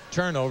them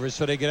turnovers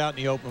so they get out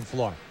in the open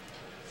floor.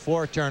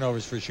 4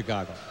 turnovers for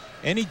Chicago.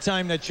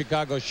 Anytime that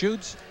Chicago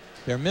shoots,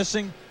 they're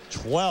missing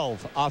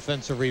 12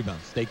 offensive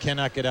rebounds. They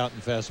cannot get out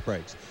in fast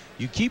breaks.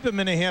 You keep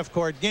them in a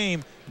half-court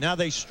game, now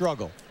they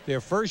struggle.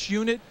 Their first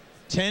unit,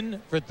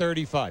 10 for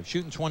 35,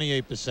 shooting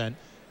 28%,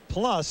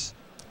 plus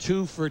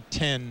 2 for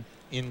 10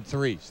 in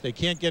threes. They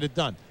can't get it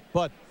done.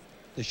 But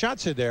the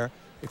shots are there.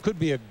 It could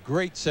be a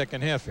great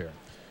second half here.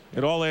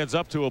 It all adds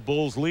up to a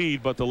Bulls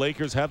lead, but the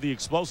Lakers have the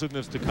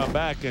explosiveness to come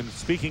back. And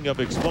speaking of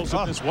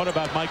explosiveness, what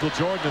about Michael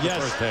Jordan in the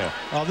first half?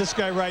 Oh, this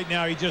guy right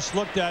now, he just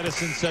looked at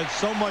us and said,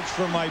 so much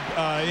for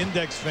my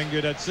index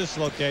finger that's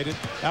dislocated.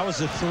 That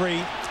was a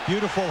 3.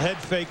 Beautiful head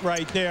fake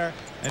right there.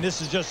 And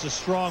this is just a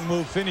strong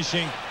move,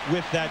 finishing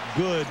with that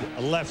good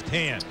left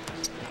hand.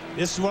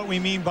 This is what we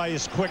mean by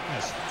his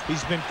quickness.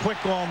 He's been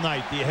quick all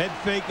night. The head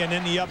fake and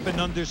then the up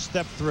and under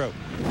step through.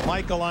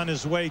 Michael on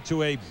his way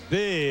to a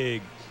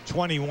big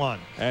 21.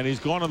 And he's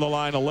gone to the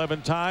line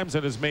 11 times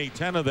and has made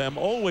 10 of them,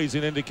 always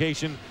an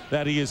indication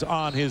that he is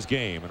on his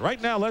game. And right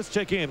now, let's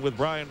check in with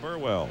Brian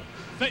Burwell.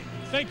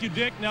 Thank you,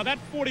 Dick. Now, that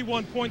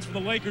 41 points for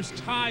the Lakers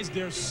ties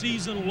their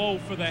season low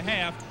for the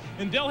half.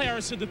 And Del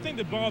Harris said the thing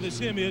that bothers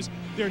him is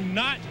they're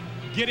not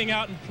getting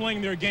out and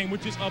playing their game,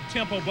 which is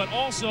up-tempo, but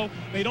also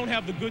they don't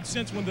have the good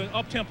sense when the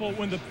up-tempo,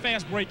 when the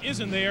fast break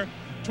isn't there,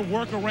 to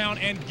work around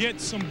and get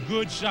some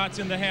good shots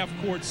in the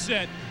half-court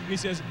set. And he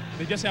says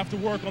they just have to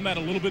work on that a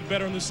little bit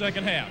better in the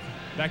second half.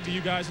 Back to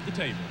you guys at the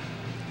table.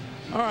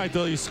 All right,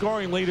 the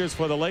scoring leaders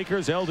for the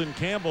Lakers, Eldon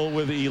Campbell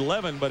with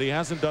 11, but he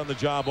hasn't done the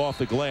job off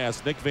the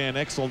glass. Nick Van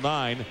Exel,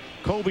 9.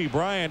 Kobe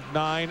Bryant,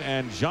 9,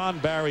 and John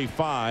Barry,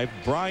 5.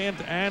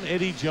 Bryant and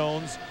Eddie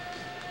Jones,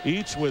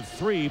 each with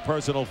 3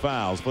 personal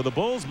fouls. For the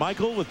Bulls,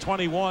 Michael with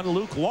 21,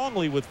 Luke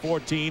Longley with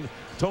 14,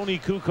 Tony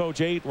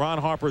Kukoc 8, Ron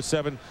Harper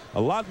 7.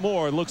 A lot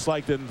more, it looks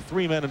like, than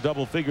 3 men in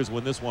double figures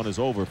when this one is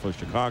over for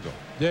Chicago.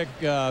 Dick,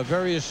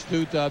 very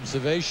astute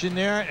observation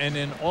there. And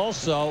then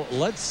also,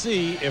 let's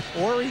see if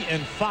Ori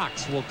and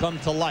Fox will come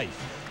to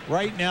life.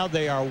 Right now,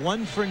 they are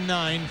 1 for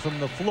 9 from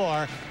the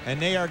floor,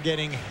 and they are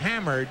getting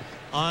hammered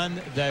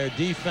on their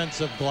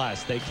defensive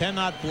glass. They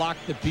cannot block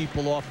the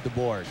people off the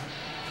board.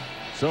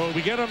 So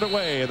we get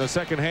underway in the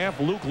second half.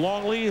 Luke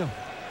Longley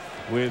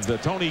with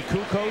Tony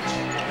Kukoc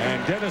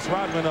and Dennis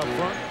Rodman up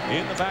front.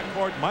 In the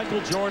backcourt,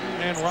 Michael Jordan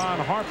and Ron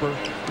Harper.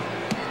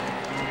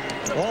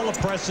 All a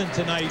present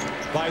tonight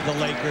by the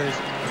Lakers.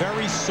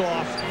 Very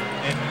soft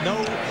and no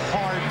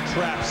hard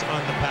traps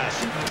on the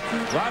passing.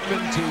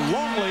 Rodman to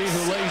Longley,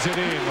 who lays it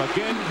in.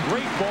 Again,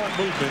 great ball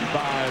movement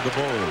by the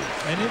Bulls.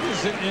 And it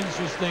is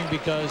interesting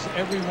because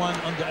everyone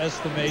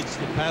underestimates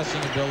the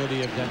passing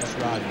ability of Dennis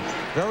Rodman.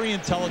 Very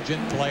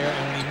intelligent player,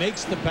 and when he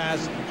makes the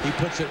pass, he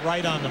puts it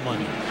right on the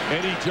money.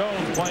 Eddie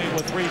Jones playing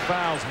with 3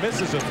 fouls,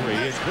 misses a 3,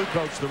 and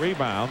Kukoc the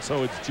rebound.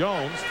 So it's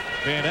Jones,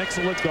 Van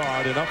Exel at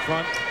guard, and up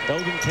front,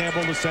 Eldon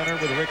Campbell the center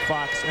with Rick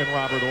Fox and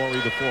Robert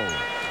Horry the forward.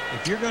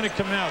 If you're going to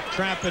come out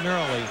trapping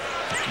early,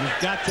 you've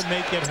got to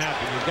make it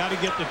happen. You've got to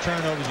get the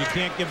turnovers. You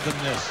can't give them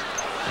this.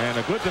 And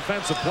a good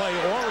defensive play.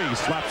 Horry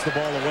slaps the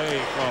ball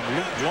away from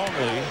Luke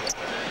Longley.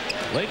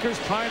 Lakers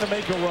trying to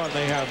make a run.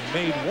 They have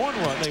made 1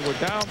 run. They were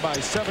down by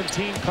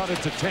 17, cut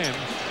it to 10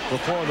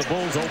 before the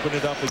Bulls open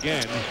it up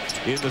again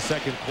in the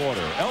second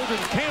quarter. Eldon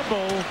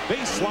Campbell,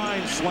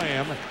 baseline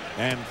slam,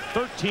 and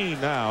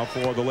 13 now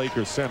for the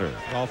Lakers center.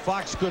 Well,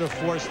 Fox could have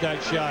forced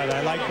that shot.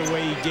 I like the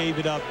way he gave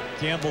it up.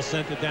 Campbell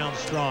sent it down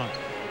strong.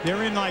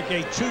 They're in like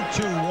a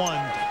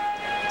 2-2-1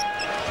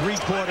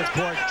 three-quarter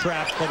court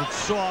trap, but it's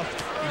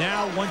soft.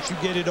 Now, once you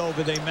get it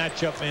over, they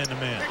match up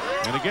man-to-man.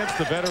 And against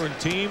the veteran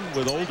team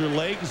with older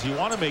legs, you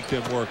want to make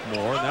them work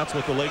more, and that's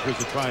what the Lakers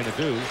are trying to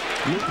do.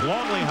 Luke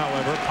Longley,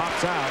 however,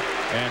 pops out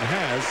and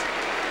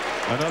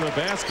has another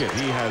basket.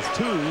 He has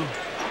 2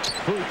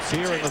 hoops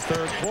here in the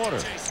third quarter.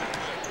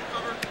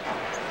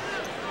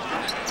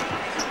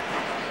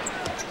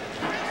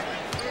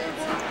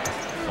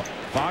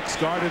 Fox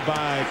guarded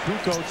by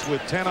Kukoc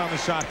with 10 on the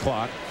shot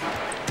clock.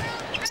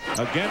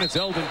 Again, it's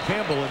Eldon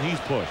Campbell, and he's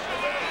pushed.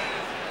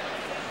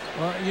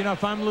 Well, you know,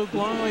 if I'm Luke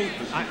Longley,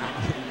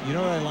 you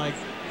know what I like?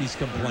 He's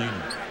complaining.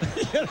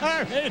 You know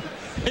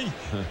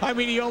what I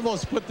mean, he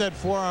almost put that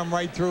forearm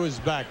right through his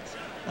back.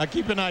 Now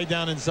keep an eye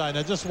down inside.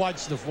 Now just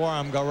watch the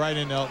forearm go right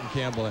into Eldon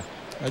Campbell.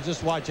 Now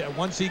just watch it.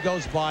 Once he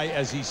goes by,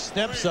 as he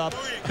steps up,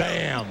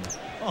 bam.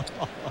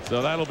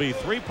 So that'll be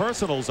 3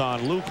 personals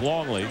on Luke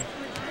Longley.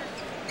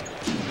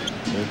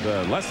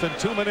 With less than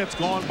 2 minutes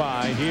gone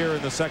by here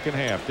in the second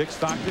half. Dick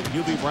Stockton,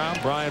 Hubie Brown,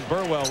 Brian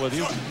Burwell with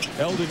you.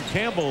 Eldon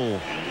Campbell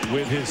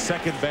with his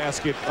second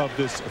basket of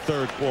this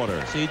third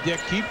quarter. See, Dick,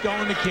 keep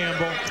going to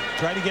Campbell.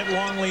 Try to get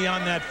Longley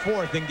on that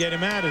fourth and get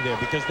him out of there,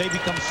 because they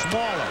become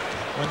smaller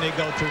when they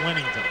go to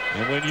Winnington.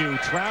 And when you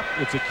trap,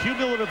 it's a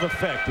cumulative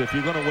effect if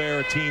you're going to wear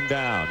a team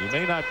down. You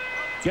may not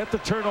get the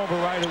turnover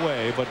right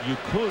away, but you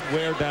could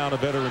wear down a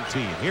veteran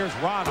team. Here's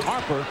Ron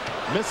Harper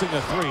missing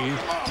a 3.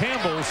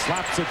 Campbell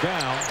slaps it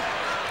down.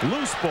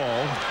 Loose ball,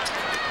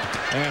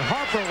 and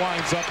Harper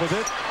winds up with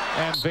it,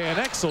 and Van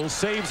Exel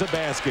saves a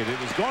basket. It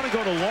was going to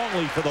go to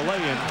Longley for the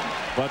lay-in,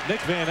 but Nick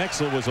Van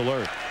Exel was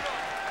alert.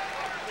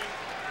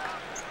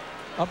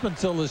 Up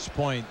until this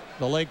point,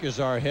 the Lakers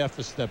are half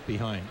a step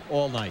behind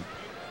all night.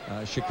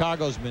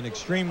 Chicago's been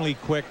extremely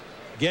quick,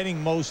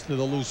 getting most of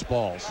the loose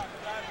balls.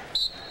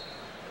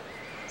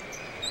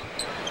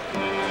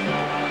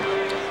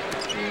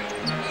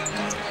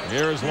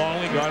 Here is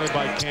Longley guarded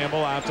by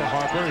Campbell, out to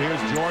Harper. Here's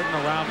Jordan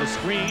around the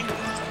screen.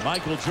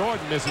 Michael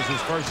Jordan misses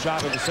his first shot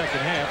of the second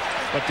half,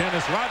 but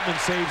Dennis Rodman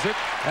saves it.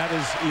 That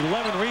is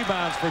 11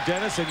 rebounds for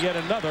Dennis, and yet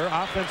another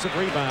offensive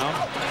rebound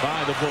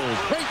by the Bulls.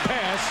 Great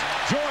pass,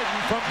 Jordan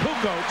from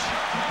Kukoc,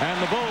 and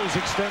the Bulls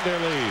extend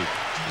their lead.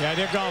 Yeah,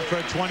 they're going for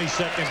a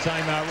 20-second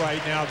timeout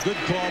right now. Good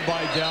call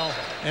by Dell.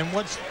 And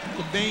what's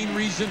the main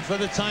reason for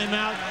the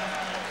timeout?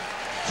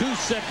 2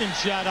 second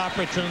shot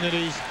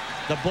opportunities.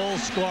 The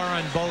Bulls score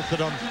on both of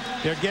them.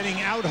 They're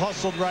getting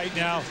out-hustled right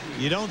now.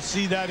 You don't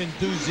see that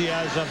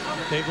enthusiasm.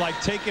 They've like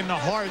taken the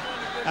heart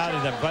out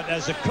of them. But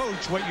as a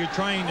coach, what you're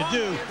trying to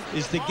do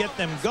is to get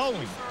them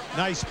going.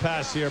 Nice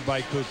pass here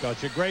by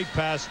Kukoc. A great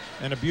pass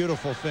and a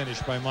beautiful finish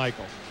by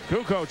Michael.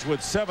 Kukoc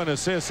with 7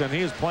 assists, and he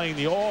is playing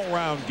the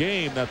all-round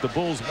game that the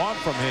Bulls want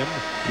from him.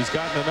 He's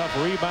gotten enough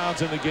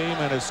rebounds in the game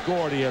and has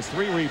scored. He has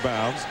 3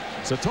 rebounds.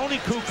 So Tony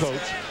Kukoc,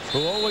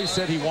 who always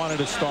said he wanted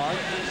to start,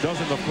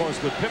 doesn't, of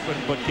course, with Pippen,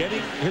 but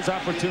getting his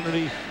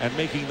opportunity and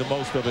making the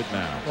most of it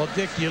now. Well,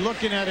 Dick, you're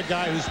looking at a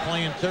guy who's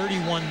playing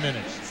 31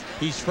 minutes.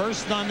 He's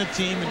first on the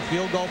team in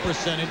field goal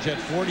percentage at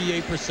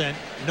 48%.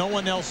 No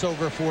one else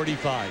over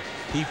 45.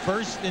 He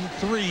first in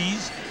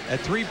threes at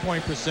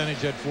 3-point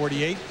percentage at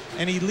 48,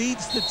 and he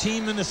leads the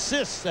team in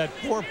assists at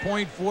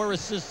 4.4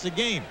 assists a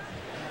game.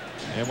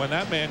 And when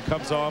that man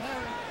comes off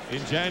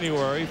in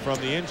January from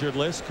the injured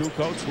list,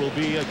 Kukoc will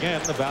be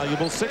again the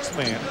valuable 6th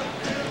man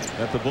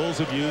that the Bulls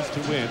have used to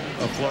win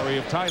a flurry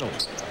of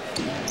titles.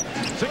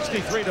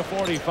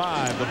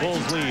 63-45, the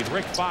Bulls lead.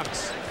 Rick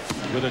Fox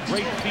with a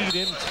great feed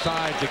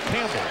inside to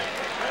Campbell,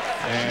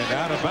 and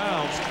out of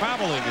bounds.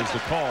 Traveling is the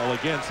call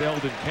against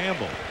Eldon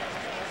Campbell.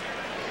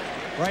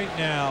 Right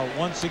now,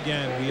 once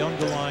again, we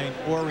underline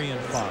Ori and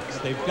Fox.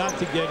 They've got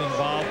to get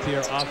involved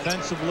here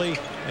offensively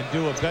and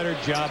do a better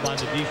job on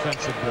the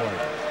defensive board.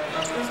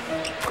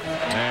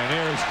 And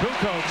here's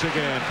Kukoc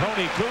again.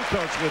 Tony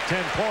Kukoc with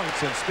 10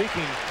 points. And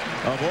speaking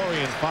of Ori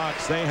and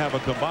Fox, they have a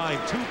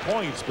combined 2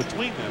 points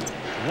between them.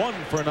 1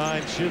 for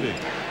 9 shooting.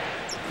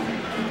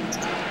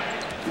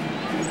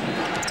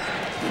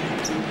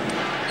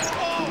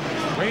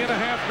 Three and a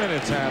half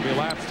minutes have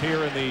elapsed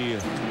here in the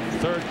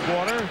third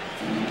quarter.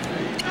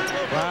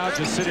 Crowd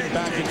just sitting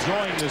back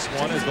enjoying this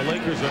one, as the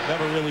Lakers have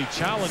never really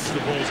challenged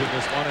the Bulls in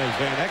this one, as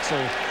Van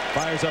Exel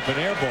fires up an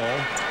air ball.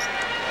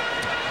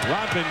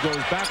 Rodman goes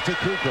back to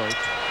Kukoc.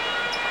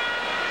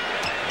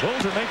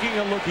 Bulls are making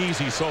it look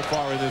easy so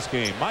far in this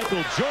game.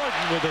 Michael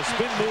Jordan with a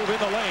spin move in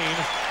the lane.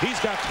 He's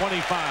got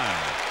 25.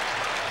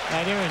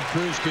 And they're in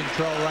cruise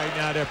control right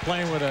now. They're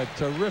playing with a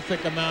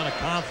terrific amount of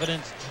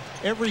confidence.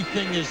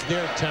 Everything is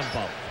their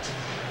tempo.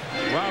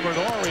 Robert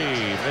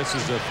Horry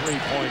misses a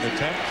 3-point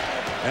attempt.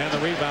 And the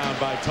rebound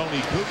by Tony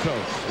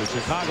Kukoc. The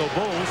Chicago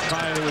Bulls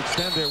trying to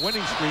extend their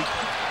winning streak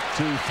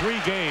to 3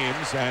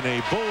 games, and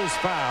a Bulls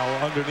foul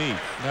underneath.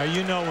 Now,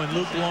 you know, when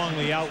Luke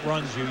Longley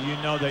outruns you, you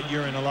know that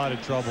you're in a lot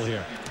of trouble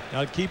here.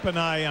 Now, keep an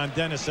eye on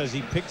Dennis as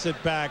he picks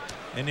it back,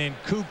 and then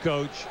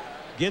Kukoc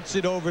gets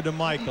it over to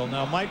Michael.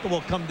 Now, Michael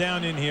will come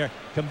down in here,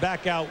 come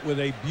back out with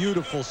a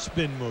beautiful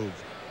spin move.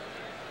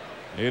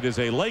 It is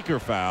a Laker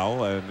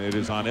foul, and it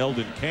is on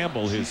Eldon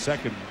Campbell, his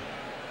second.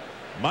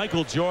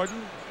 Michael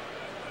Jordan,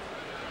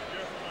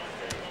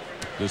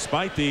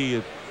 despite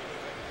the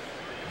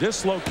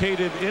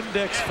dislocated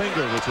index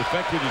finger which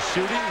affected his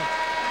shooting,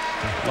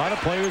 a lot of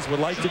players would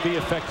like to be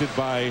affected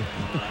by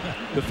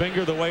the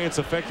finger the way it's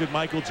affected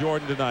Michael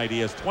Jordan tonight. He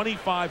has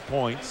 25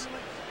 points,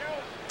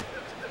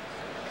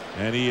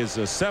 and he is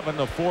 7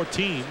 of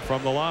 14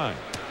 from the line.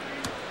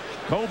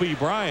 Kobe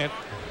Bryant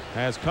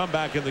has come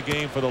back in the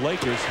game for the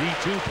Lakers. He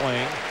too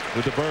playing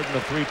with the burden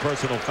of 3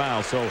 personal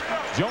fouls. So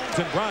Jones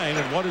and Bryant,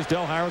 and what is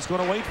Del Harris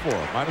going to wait for?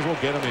 Might as well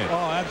get him in.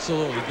 Oh,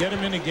 absolutely. Get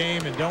him in the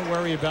game and don't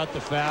worry about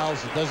the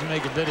fouls. It doesn't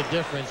make a bit of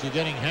difference. You're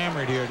getting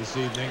hammered here this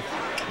evening,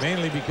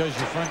 mainly because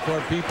your front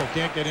court people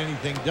can't get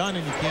anything done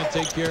and you can't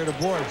take care of the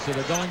board. So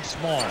they're going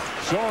small.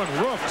 Sean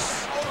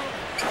Rooks.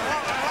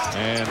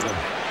 And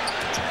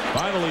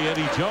finally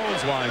Eddie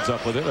Jones winds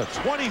up with it. A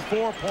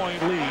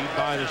 24-point lead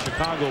by the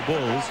Chicago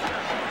Bulls.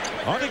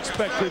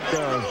 Unexpected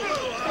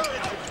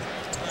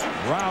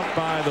route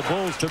by the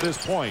Bulls to this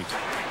point.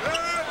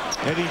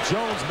 Eddie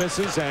Jones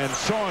misses and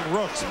Sean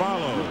Rooks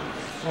follows.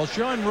 Well,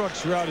 Sean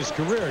Rooks throughout his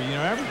career,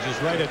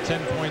 averages right at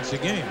 10 points a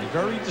game. He's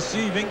very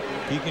deceiving.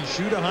 He can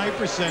shoot a high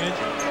percentage.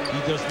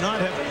 He does not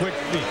have quick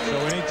feet. So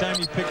anytime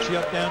he picks you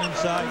up down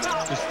inside,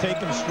 just take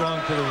him strong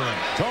to the rim.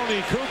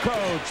 Tony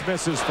Kukoc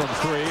misses from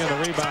 3 and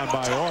the rebound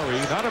by Ori.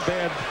 Not a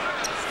bad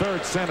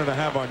third center to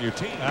have on your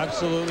team.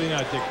 Absolutely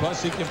not, Dick.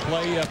 Plus he can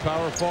play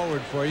power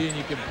forward for you, and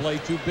you can play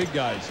 2 big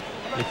guys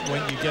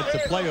when you get to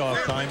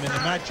playoff time and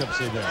the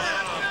matchups are there.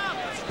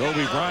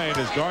 Kobe Bryant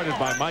is guarded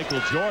by Michael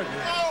Jordan,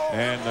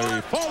 and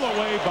the fall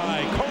away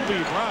by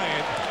Kobe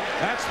Bryant.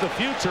 That's the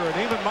future, and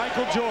even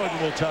Michael Jordan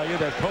will tell you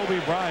that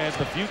Kobe Bryant,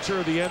 the future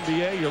of the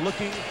NBA. You're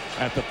looking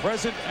at the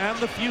present and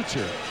the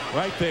future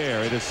right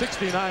there. It is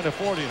 69 to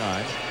 49,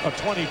 a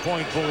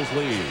 20-point Bulls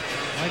lead.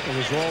 Michael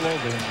was all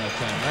over him that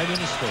time, right in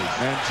his face.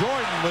 And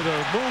Jordan with a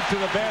move to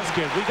the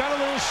basket. We got a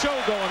little show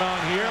going on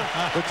here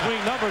between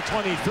number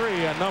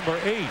 23 and number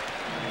 8.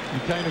 You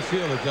kind of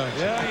feel it, don't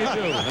you? Yeah,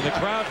 you do. And the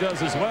crowd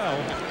does as well.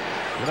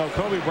 You know,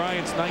 Kobe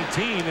Bryant's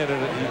 19 at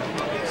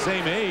the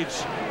same age.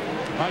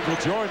 Michael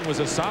Jordan was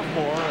a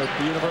sophomore at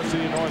the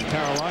University of North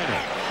Carolina.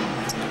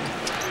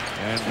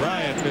 And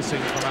Bryant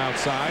missing from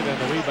outside, and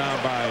the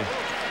rebound by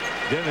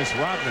Dennis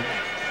Rodman.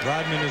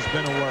 Rodman has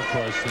been a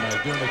workhorse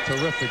tonight, doing a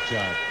terrific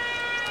job.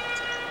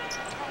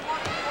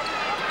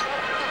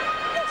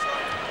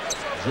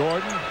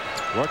 Jordan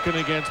working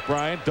against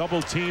Bryant.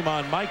 Double team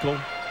on Michael.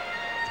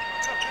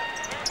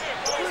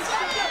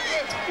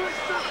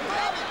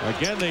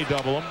 Again, they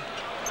double him.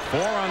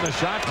 4 on the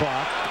shot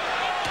clock.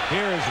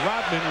 Here is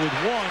Rodman with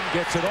 1,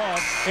 gets it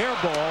off, air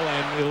ball,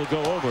 and it'll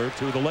go over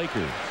to the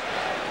Lakers.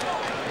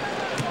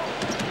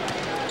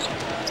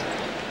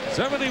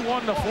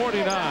 71 to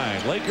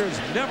 49. Lakers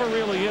never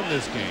really in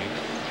this game.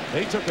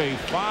 They took a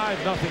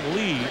 5-0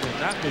 lead, and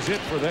that was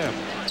it for them.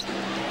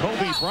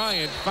 Kobe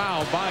Bryant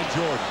fouled by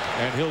Jordan,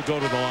 and he'll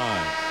go to the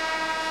line.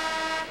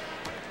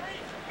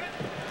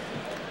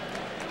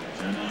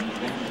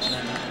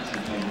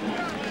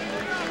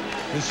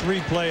 This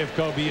replay of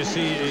Kobe, you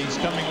see he's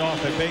coming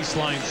off a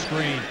baseline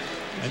screen.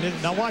 And then,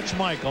 now watch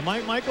Michael.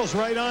 Michael's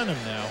right on him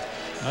now.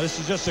 Now this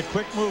is just a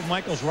quick move.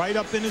 Michael's right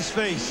up in his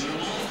face.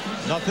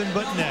 Nothing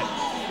but net.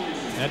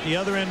 At the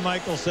other end,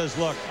 Michael says,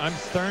 look, I'm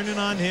turning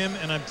on him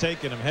and I'm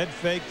taking him. Head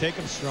fake, take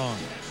him strong.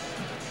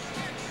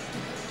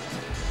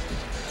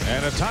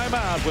 And a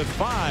timeout with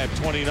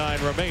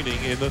 5:29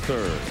 remaining in the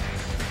third.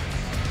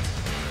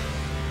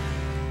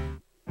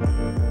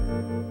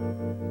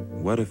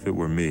 What if it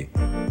were me?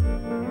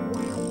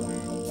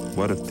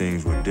 What if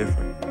things were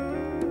different?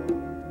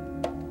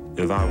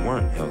 If I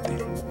weren't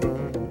healthy?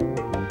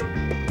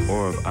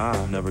 Or if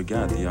I never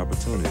got the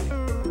opportunity?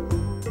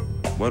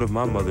 What if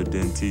my mother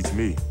didn't teach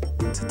me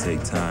to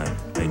take time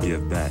and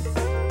give back?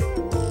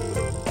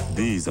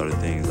 These are the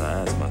things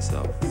I ask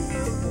myself.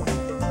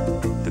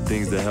 The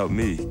things that help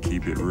me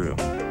keep it real.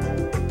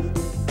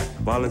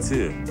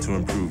 Volunteer to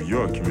improve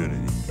your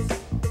community.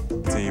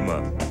 Team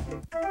up.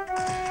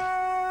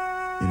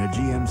 In a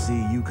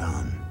GMC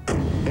Yukon,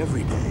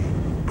 every day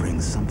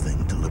brings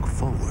something to look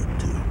forward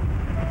to.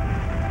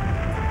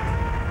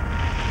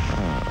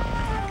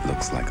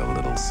 Looks like a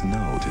little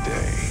snow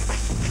today.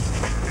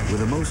 With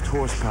the most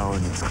horsepower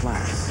in its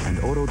class and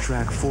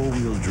AutoTrack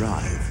 4-wheel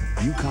drive,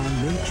 Yukon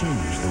may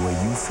change the way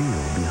you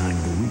feel behind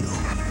the wheel.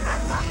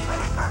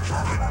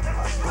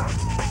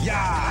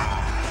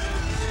 Yeah!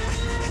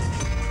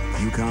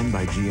 Yukon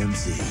by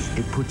GMC.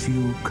 It puts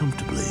you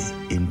comfortably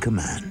in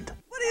command.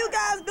 What are you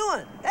guys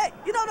doing? Hey,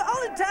 you know the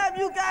only time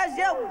you guys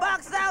yell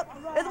box out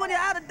is when you're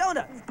out of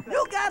donuts.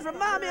 You guys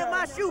remind me of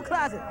my shoe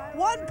closet.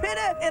 1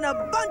 penny and a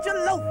bunch of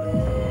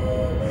loafers.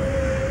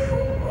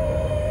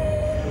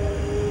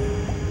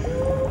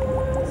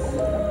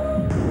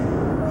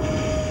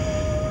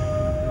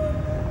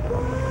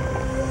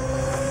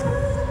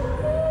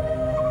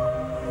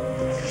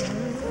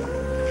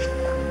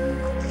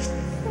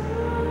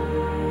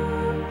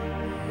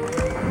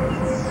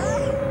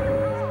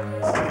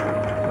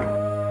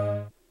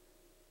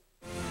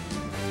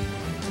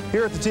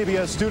 Here at the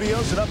TBS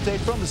studios, an update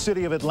from the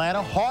city of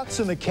Atlanta. Hawks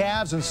and the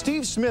Cavs, and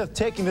Steve Smith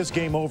taking this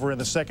game over in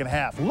the second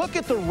half. Look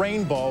at the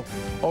rainbow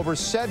over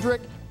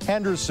Cedric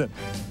Henderson.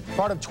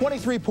 Part of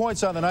 23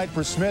 points on the night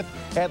for Smith.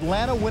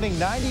 Atlanta winning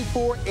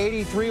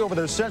 94-83 over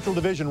their Central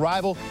Division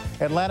rival.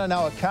 Atlanta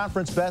now a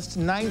conference best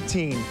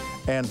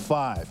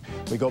 19-5.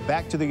 We go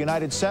back to the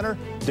United Center.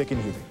 Dick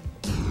and Hubie.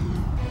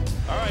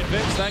 All right,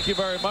 Vince, thank you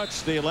very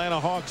much. The Atlanta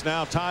Hawks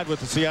now tied with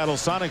the Seattle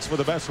Sonics for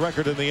the best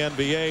record in the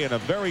NBA, in a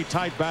very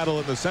tight battle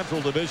in the Central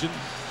Division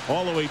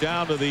all the way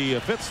down to the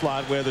fifth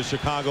slot where the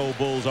Chicago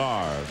Bulls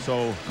are.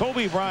 So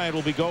Kobe Bryant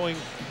will be going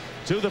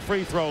to the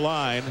free throw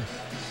line,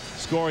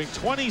 scoring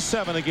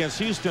 27 against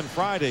Houston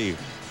Friday.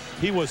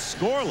 He was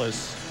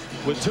scoreless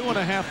with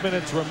 2.5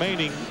 minutes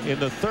remaining in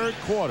the third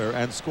quarter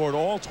and scored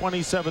all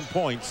 27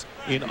 points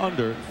in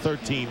under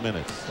 13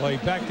 minutes. Well, he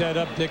backed that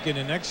up, Dick, in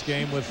the next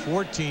game with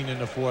 14 in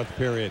the fourth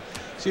period.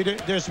 See,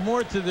 there's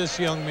more to this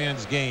young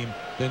man's game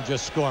than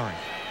just scoring,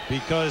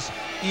 because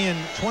in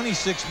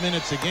 26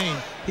 minutes a game,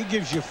 he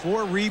gives you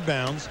 4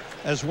 rebounds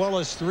as well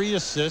as 3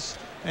 assists,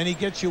 and he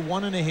gets you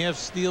 1.5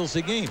 steals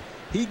a game.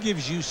 He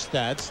gives you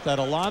stats that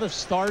a lot of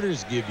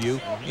starters give you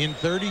in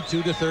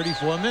 32 to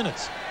 34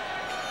 minutes.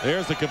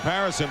 There's the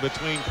comparison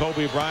between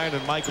Kobe Bryant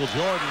and Michael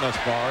Jordan thus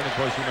far. And of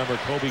course, you remember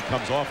Kobe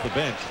comes off the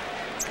bench.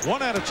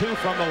 1 out of 2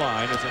 from the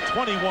line. It's a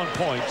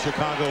 21-point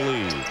Chicago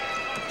lead.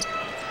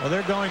 Well,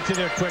 they're going to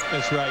their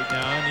quickness right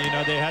now. And, you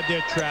know, they had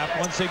their trap.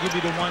 Once they give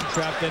you the one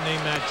trap, then they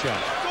match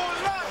up.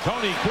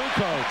 Tony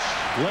Kukoc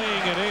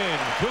laying it in.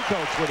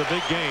 Kukoc with a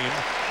big game.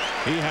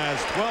 He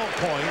has 12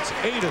 points,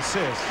 8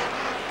 assists,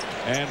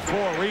 and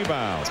 4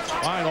 rebounds.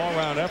 Fine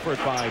all-round effort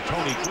by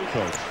Tony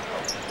Kukoc.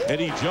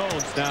 Eddie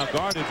Jones, now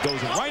guarded,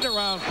 goes right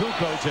around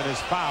Kukoc and is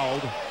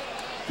fouled.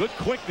 Good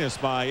quickness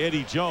by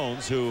Eddie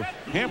Jones, who,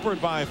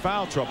 hampered by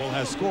foul trouble,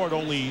 has scored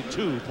only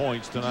 2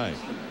 points tonight.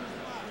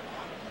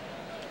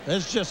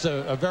 It's just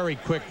a very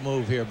quick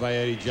move here by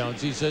Eddie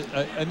Jones. He's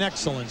an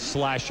excellent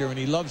slasher, and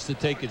he loves to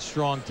take it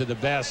strong to the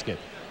basket.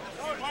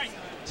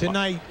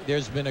 Tonight,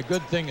 there's been a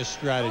good thing of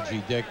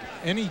strategy, Dick.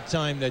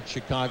 Anytime that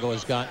Chicago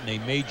has gotten a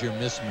major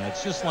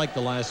mismatch, just like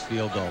the last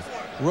field goal,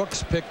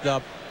 Rooks picked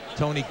up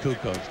Tony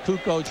Kukoc.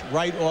 Kukoc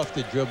right off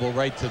the dribble,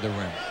 right to the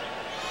rim.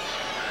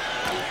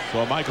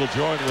 So Michael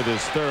Jordan with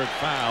his 3rd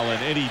foul,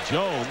 and Eddie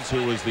Jones,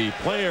 who was the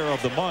player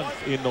of the month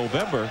in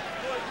November,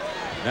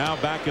 now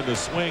back in the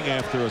swing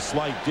after a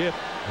slight dip.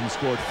 He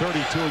scored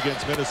 32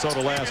 against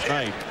Minnesota last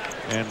night.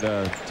 And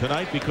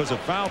tonight, because of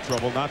foul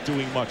trouble, not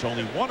doing much.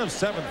 Only 1 of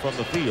 7 from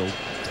the field.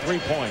 3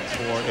 points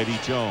for Eddie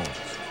Jones.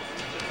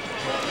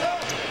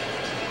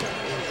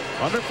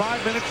 Under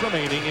 5 minutes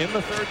remaining in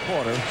the third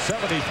quarter.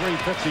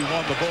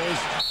 73-51 the Bulls.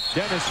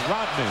 Dennis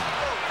Rodman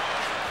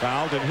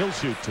fouled, and he'll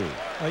shoot 2.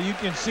 Well, you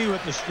can see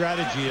what the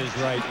strategy is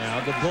right now.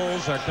 The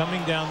Bulls are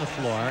coming down the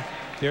floor.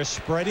 They're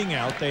spreading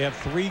out. They have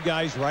 3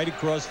 guys right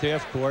across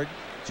half court,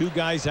 2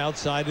 guys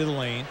outside of the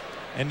lane.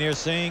 And they're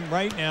saying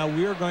right now,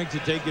 we're going to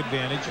take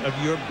advantage of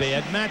your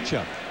bad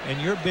matchup.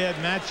 And your bad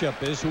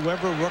matchup is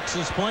whoever Rooks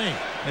is playing.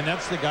 And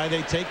that's the guy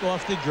they take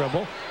off the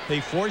dribble.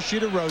 They force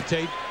you to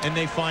rotate, and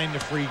they find the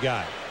free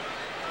guy.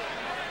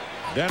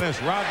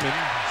 Dennis Rodman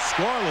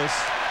scoreless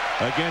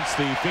against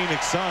the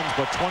Phoenix Suns,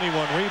 but 21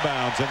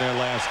 rebounds in their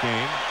last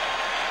game.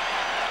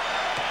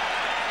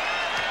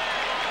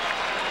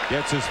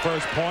 Gets his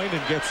first point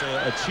and gets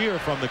a cheer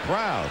from the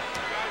crowd.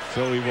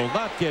 So he will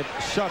not get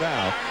shut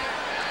out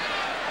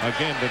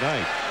again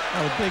tonight.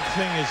 Well, the big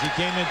thing is he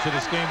came into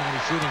this game and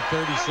was shooting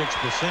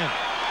 36%.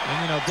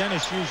 And, you know,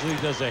 Dennis usually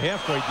does a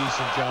halfway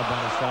decent job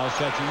on his foul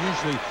shots. He's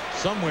usually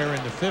somewhere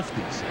in the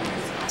 50s.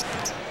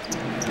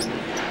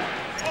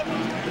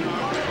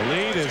 The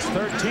lead is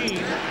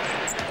 13.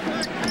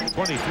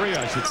 23,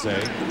 I should say.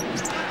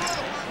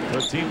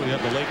 13 when you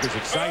have the Lakers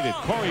excited.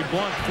 Corey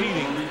Blunt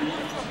feeding.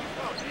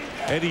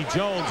 Eddie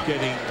Jones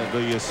getting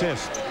the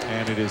assist,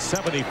 and it is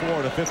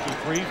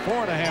 74-53,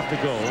 4.5 to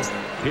go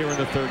here in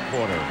the third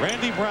quarter.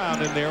 Randy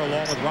Brown in there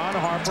along with Ron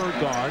Harper,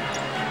 guard.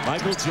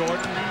 Michael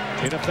Jordan,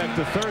 in effect,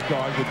 the third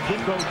guard with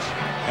Kukoc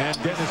and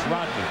Dennis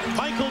Rodman.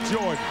 Michael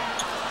Jordan,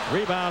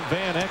 rebound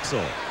Van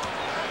Exel.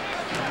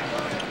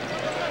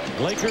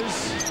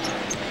 Lakers,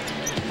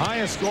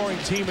 highest scoring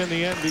team in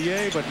the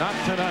NBA, but not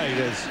tonight,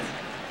 as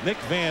Nick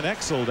Van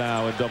Exel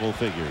now in double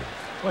figures.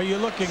 Well,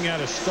 you're looking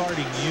at a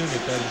starting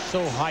unit that is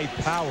so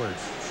high-powered.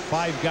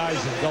 5 guys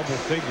in double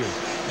figures.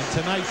 And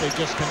tonight, they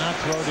just cannot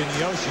throw it in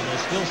the ocean.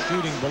 They're still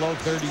shooting below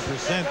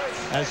 30%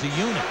 as a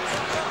unit.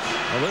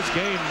 Well, this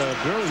game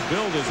really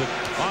billed as a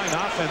fine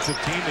offensive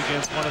team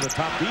against one of the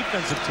top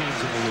defensive teams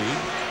in the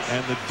league.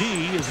 And the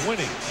D is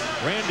winning.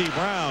 Randy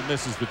Brown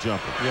misses the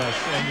jumper. Yes,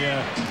 and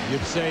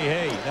you'd say,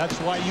 hey,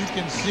 that's why you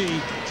can see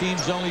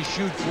teams only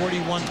shoot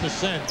 41%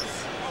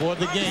 for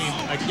the game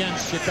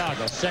against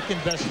Chicago.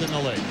 Second best in the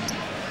league.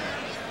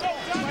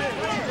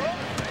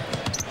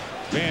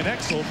 Van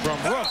Exel from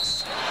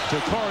Rooks to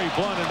Corey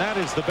Blunt, and that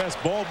is the best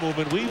ball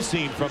movement we've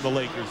seen from the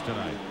Lakers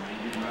tonight.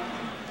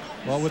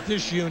 Well, with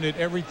this unit,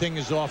 everything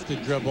is off the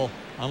dribble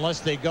unless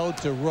they go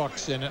to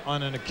rooks and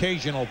on an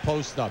occasional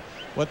post-up.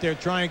 What they're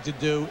trying to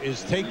do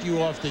is take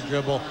you off the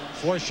dribble,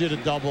 force you to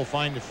double,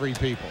 find the free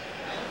people.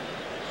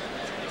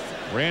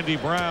 Randy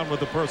Brown with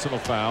the personal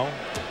foul.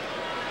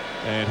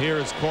 And here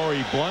is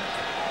Corey Blunt,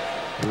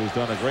 who's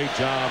done a great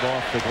job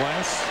off the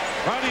glass.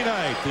 Friday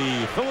night,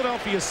 the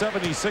Philadelphia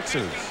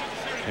 76ers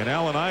and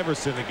Allen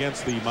Iverson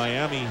against the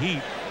Miami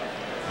Heat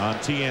on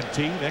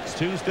TNT. Next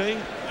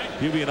Tuesday,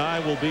 Hubie and I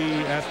will be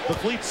at the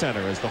Fleet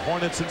Center as the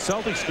Hornets and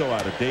Celtics go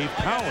at it. Dave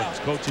Cowens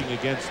coaching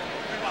against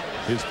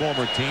his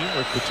former team.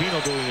 Rick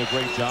Pitino doing a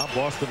great job.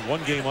 Boston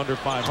 1 game under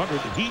 500.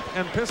 Heat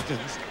and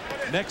Pistons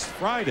next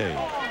Friday.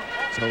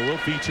 So we'll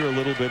feature a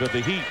little bit of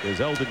the Heat.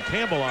 There's Eldon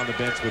Campbell on the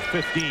bench with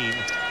 15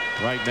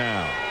 right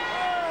now.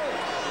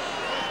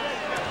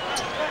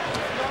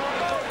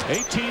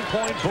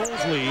 18-point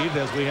Bulls lead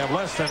as we have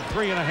less than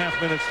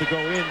 3.5 minutes to go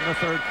in the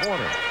third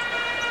quarter.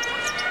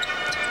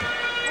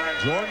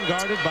 Jordan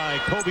guarded by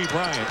Kobe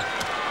Bryant.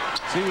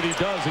 See what he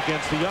does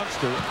against the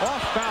youngster.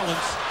 Off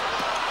balance.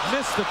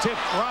 Missed the tip.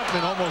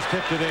 Rodman almost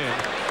tipped it in.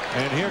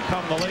 And here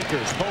come the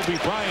Lakers. Kobe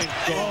Bryant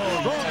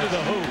going to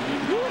the hoop.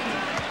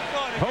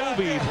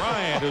 Kobe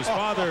Bryant, whose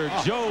father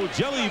Joe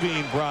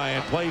Jellybean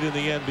Bryant played in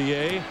the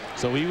NBA,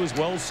 so he was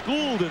well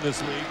schooled in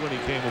this league when he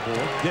came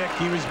aboard. Dick,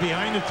 he was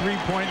behind the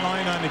three-point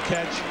line on the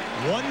catch,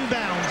 one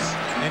bounce,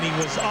 and he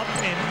was up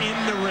and in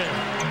the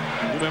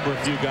rim. You remember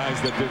a few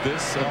guys that did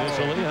this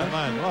initially, huh? Come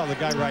on. Well,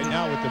 the guy right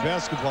now with the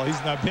basketball,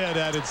 he's not bad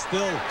at it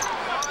still.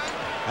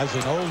 As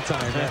an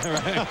old-timer.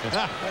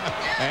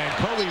 And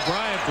Kobe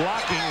Bryant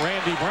blocking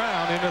Randy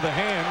Brown into the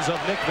hands of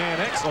Nick Van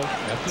Exel.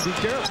 You have to be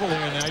careful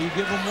here now. You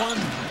give him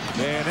one.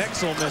 Van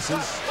Exel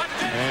misses,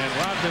 and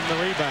Rodman the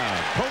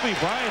rebound. Kobe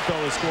Bryant, though,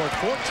 has scored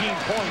 14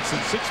 points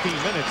in 16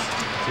 minutes.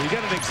 So you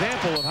get an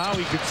example of how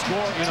he could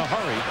score in a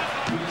hurry.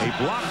 A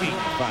blocking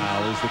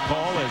foul is the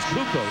call as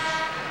Kukoc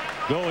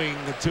going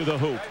to the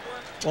hoop.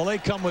 Well, they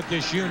come with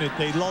this unit.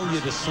 They lull you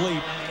to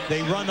sleep.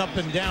 They run up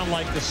and down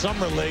like the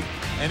summer league.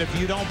 And if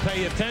you don't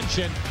pay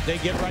attention, they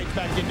get right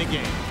back in the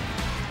game.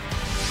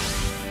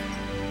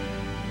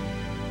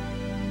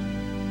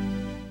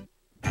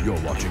 You're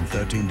watching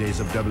 13 Days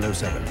of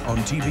 007 on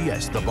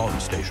TBS, the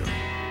Bond station.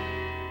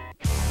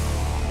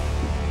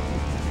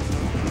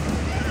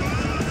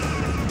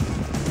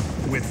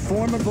 With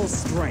formidable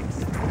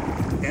strength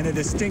and a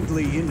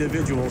distinctly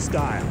individual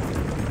style,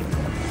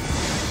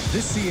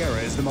 this Sierra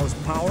is the most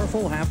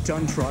powerful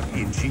half-ton truck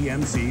in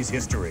GMC's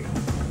history.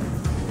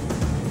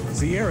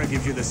 Sierra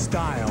gives you the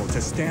style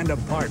to stand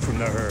apart from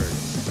the herd.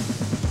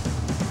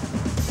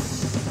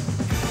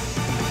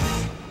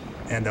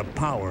 And the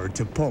power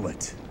to pull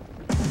it.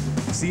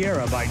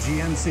 Sierra by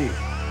GMC,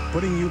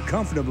 putting you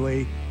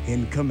comfortably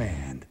in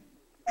command.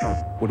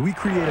 When we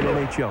created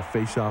NHL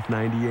Face-Off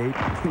 98,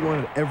 we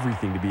wanted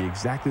everything to be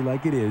exactly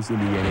like it is in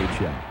the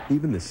NHL,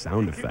 even the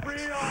sound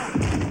effects.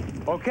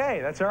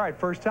 Okay, that's all right,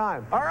 first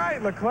time. All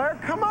right,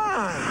 Leclerc, come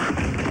on.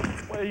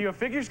 What, are you a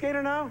figure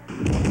skater now?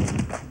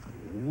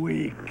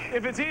 Weak.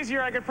 If it's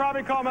easier, I could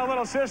probably call my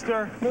little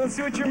sister. Well, let's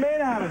see what you're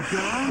made out of,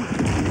 John.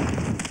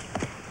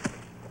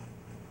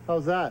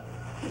 How's that?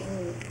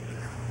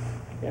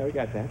 Yeah, we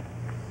got that.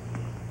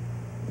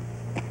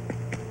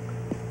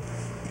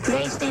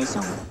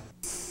 PlayStation.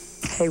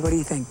 Hey, what do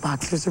you think?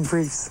 Boxers or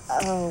briefs?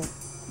 Oh,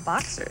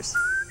 boxers.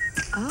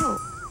 Oh,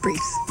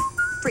 briefs.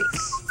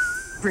 Briefs.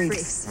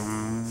 Briefs.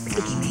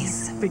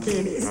 Bikinis.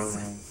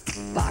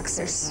 Bikinis.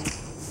 Boxers.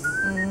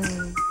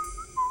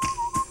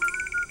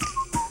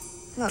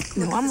 Look,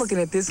 no, I'm looking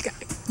at this guy.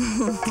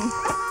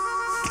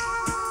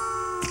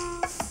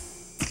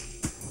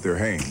 They're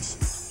Hanes.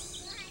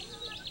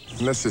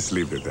 Let's just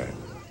leave it at that.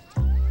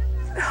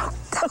 Oh,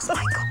 that was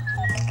Michael.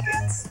 I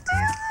can't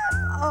stand it.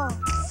 Oh,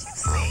 did you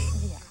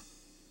see?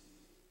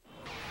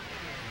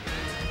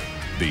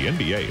 The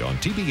NBA on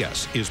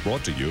TBS is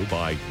brought to you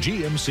by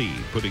GMC,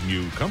 putting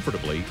you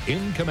comfortably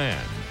in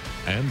command,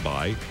 and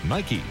by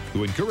Nike,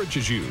 who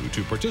encourages you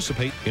to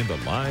participate in the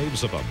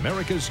lives of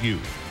America's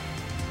youth.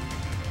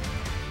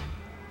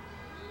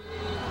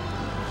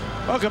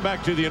 Welcome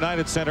back to the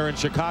United Center in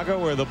Chicago,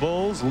 where the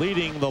Bulls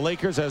leading the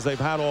Lakers as they've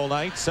had all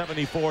night,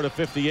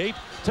 74-58.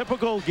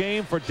 Typical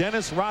game for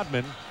Dennis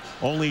Rodman.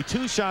 Only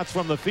 2 shots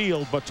from the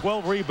field, but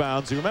 12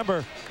 rebounds. You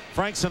remember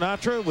Frank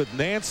Sinatra with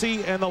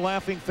Nancy and the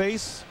laughing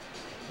face?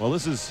 Well,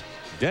 this is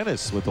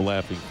Dennis with the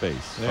laughing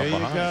face. There you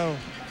go.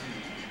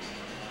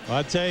 Well,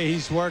 I tell you,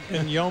 he's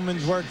working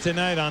yeoman's work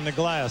tonight on the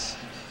glass.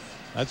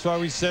 That's why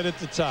we said at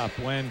the top,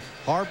 when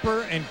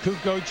Harper and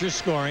Kukoc are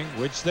scoring,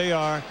 which they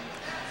are,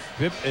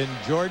 and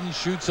Jordan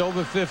shoots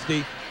over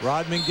 50,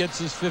 Rodman gets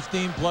his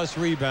 15-plus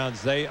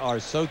rebounds. They are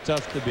so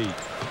tough to beat.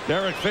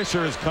 Derek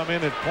Fisher has come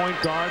in at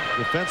point guard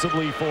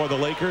defensively for the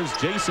Lakers.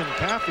 Jason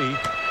Caffey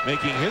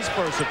making his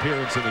first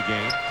appearance in the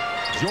game.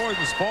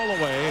 Jordan's fall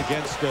away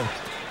against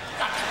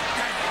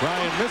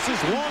Bryant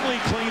misses. Longley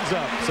cleans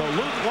up. So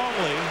Luke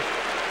Longley,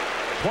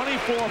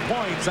 24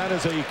 points. That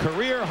is a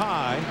career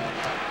high.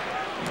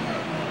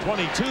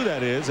 22,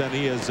 that is, and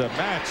he has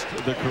matched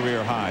the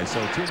career high.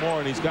 So 2 more,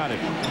 and he's got it.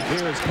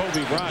 Here is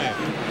Kobe Bryant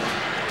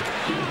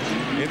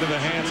into the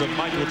hands of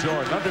Michael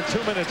Jordan. Under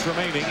 2 minutes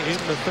remaining in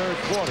the third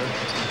quarter.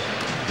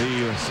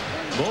 The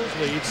Bulls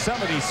lead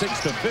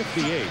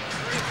 76-58.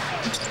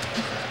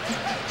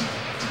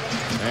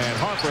 And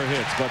Harper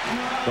hits, but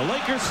the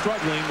Lakers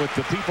struggling with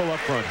the people up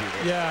front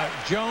here. Yeah,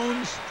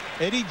 Jones,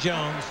 Eddie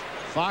Jones,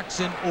 Fox,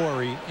 and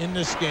Ori in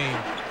this game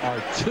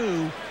are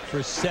 2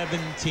 for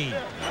 17. You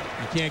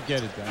can't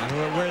get it done.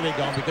 Where are they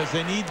going? Because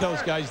they need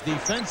those guys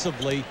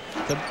defensively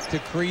to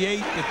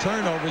create the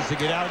turnovers, to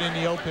get out in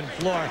the open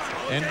floor,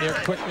 and their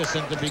quickness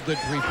and to be good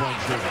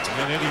three-point shooters.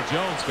 And Eddie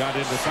Jones got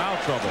into foul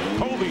trouble.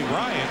 Kobe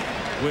Bryant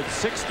with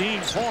 16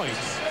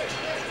 points,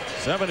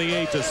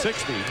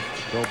 78-60.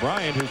 So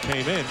Bryant, who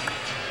came in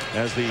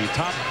as the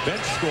top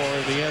bench scorer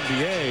in the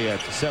NBA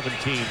at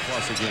 17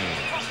 plus a game.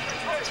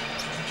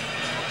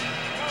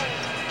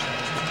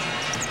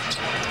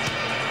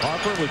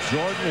 Harper with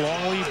Jordan,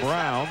 Longley,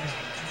 Brown,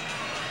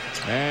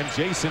 and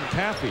Jason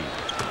Caffey.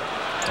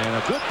 And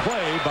a good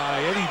play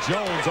by Eddie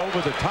Jones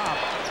over the top,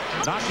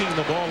 knocking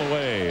the ball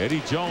away.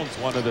 Eddie Jones,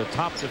 one of the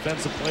top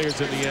defensive players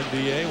in the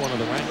NBA, one of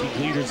the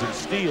ranking leaders in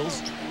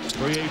steals,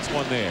 creates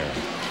one there.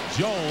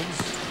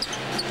 Jones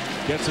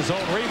gets his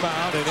own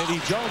rebound, and Eddie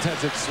Jones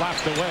has it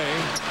slapped away.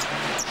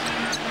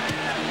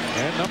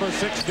 And number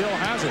 6 still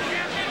has it.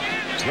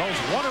 Jones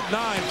 1 of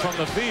 9 from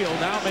the field,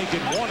 now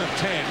making 1 of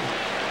 10.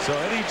 So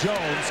Eddie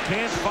Jones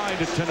can't find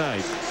it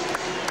tonight.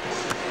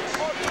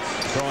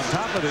 So on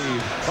top of the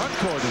front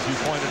court, as you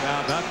pointed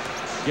out, not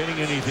getting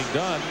anything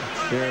done.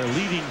 Their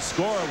leading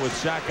scorer with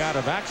Shaq out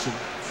of action,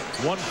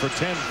 1 for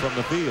 10 from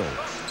the field.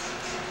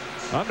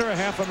 Under a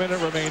half a minute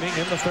remaining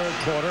in the third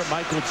quarter.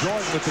 Michael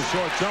Jordan with the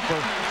short jumper,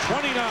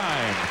 29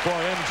 for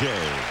MJ.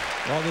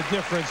 Well, the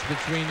difference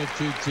between the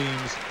two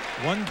teams,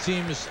 one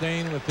team is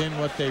staying within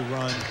what they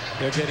run.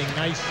 They're getting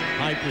nice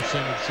high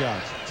percentage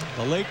shots.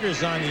 The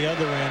Lakers on the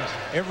other end,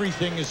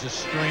 everything is a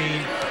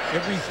strain.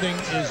 Everything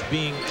is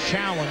being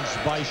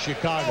challenged by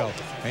Chicago.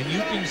 And you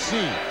can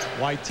see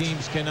why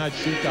teams cannot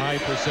shoot the high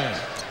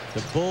percentage.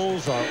 The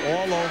Bulls are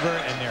all over,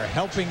 and they're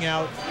helping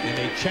out, and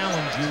they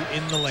challenge you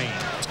in the lane.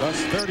 Thus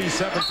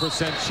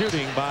 37%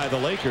 shooting by the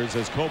Lakers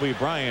as Kobe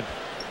Bryant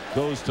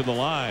goes to the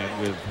line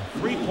with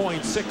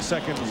 3.6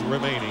 seconds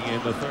remaining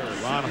in the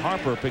third. Ron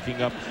Harper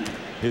picking up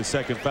his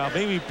second foul.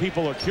 Maybe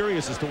people are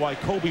curious as to why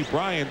Kobe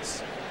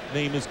Bryant's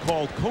name is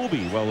called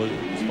Kobe. Well,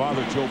 his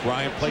father, Joe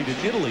Bryant, played in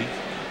Italy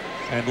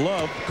and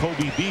loved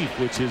Kobe beef,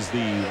 which is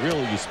the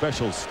really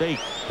special steak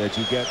that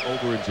you get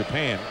over in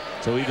Japan.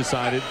 So he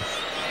decided,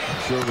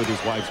 I'm sure with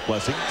his wife's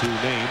blessing, to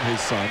name his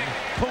son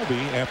Kobe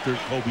after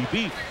Kobe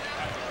beef.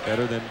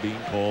 Better than being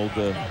called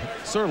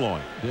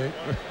sirloin.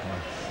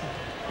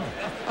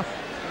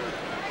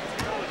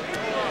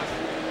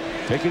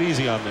 Take it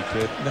easy on me,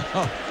 kid.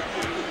 No,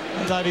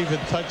 I'm not even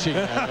touching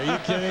that. Are you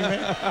kidding me?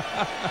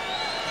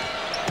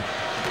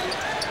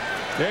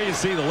 There you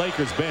see the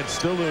Lakers bench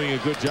still doing a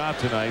good job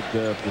tonight.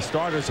 The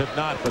starters have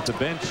not, but the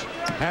bench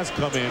has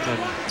come in and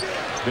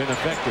been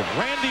effective.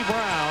 Randy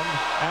Brown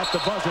at the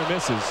buzzer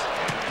misses.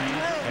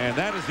 And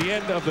that is the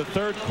end of the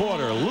third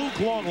quarter. Luke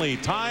Longley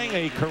tying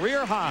a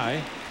career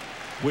high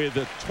with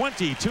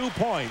 22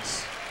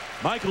 points.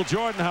 Michael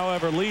Jordan,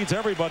 however, leads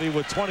everybody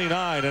with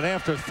 29. And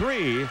after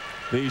 3,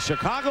 the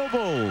Chicago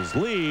Bulls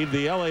lead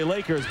the LA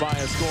Lakers by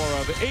a score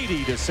of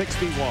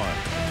 80-61.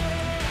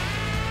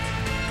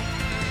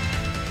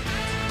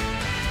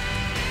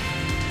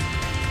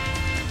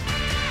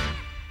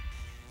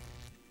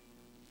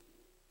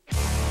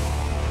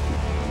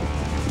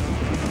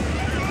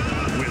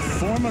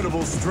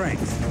 Formidable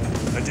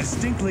strength, a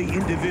distinctly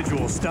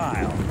individual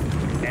style,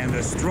 and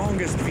the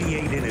strongest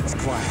V8 in its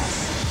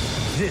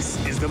class.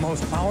 This is the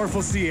most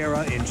powerful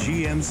Sierra in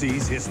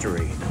GMC's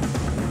history.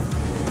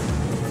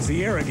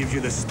 Sierra gives you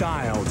the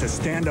style to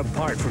stand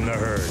apart from the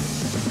herd.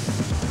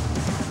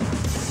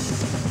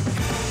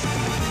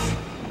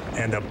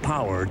 And the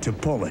power to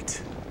pull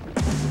it.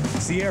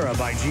 Sierra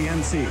by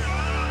GMC,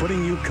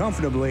 putting you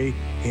comfortably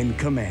in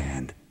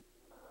command.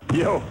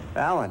 Yo,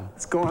 Alan,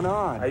 what's going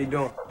on? How you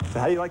doing? So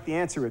how you like the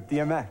answer at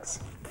DMX?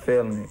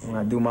 Feeling it when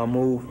I do my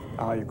move.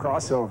 Oh, your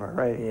crossover,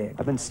 right? Yeah.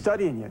 I've been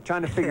studying you,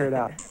 trying to figure it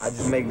out. I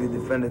just make the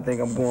defender think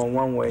I'm going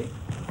one way,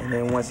 and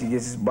then once he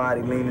gets his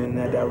body leaning in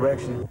that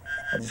direction,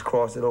 I just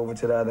cross it over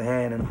to the other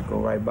hand and go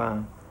right by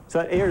him. So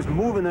that air's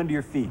moving under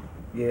your feet?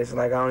 Yeah, it's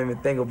like I don't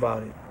even think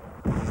about it.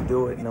 Just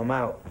do it and I'm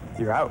out.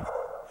 You're out?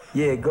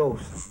 Yeah,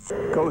 ghost.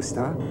 Ghost,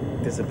 huh?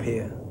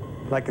 Disappear.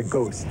 Like a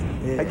ghost.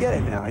 Yeah. I get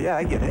it now. Yeah,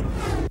 I get it.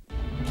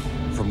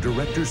 From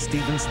director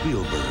Steven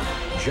Spielberg,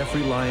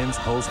 Jeffrey Lyons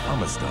calls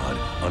Amistad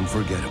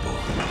unforgettable.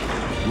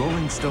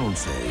 Rolling Stone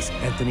says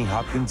Anthony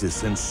Hopkins is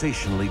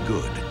sensationally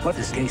good. What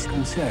this case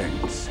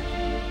concerns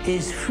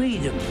is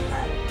freedom,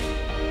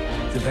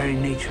 the very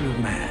nature of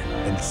man.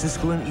 And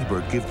Siskel and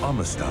Ebert give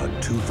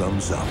Amistad 2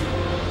 thumbs up.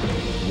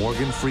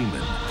 Morgan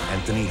Freeman,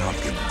 Anthony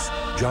Hopkins,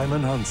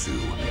 Djimon Hounsou,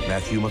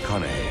 Matthew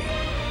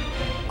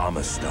McConaughey.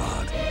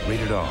 Amistad,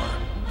 rated R.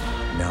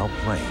 Now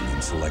playing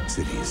in select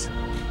cities.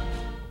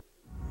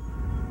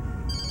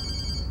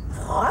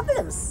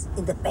 house.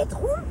 In the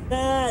bedroom?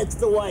 Nah, it's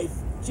the wife.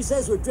 She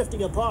says we're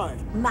drifting apart.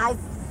 My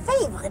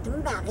favorite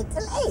marital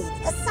aid,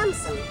 a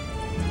Samsung.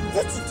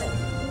 Digital,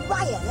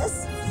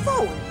 wireless,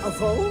 phone. A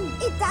phone?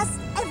 It does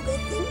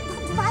everything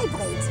but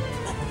vibrate.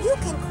 You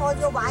can call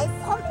your wife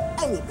from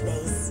any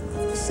place.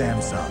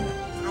 Samsung.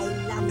 I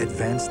love it.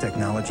 Advanced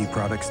technology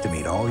products to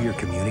meet all your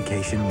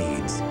communication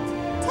needs.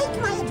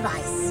 Take my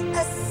advice.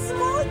 A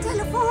small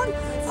telephone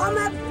from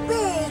a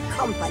big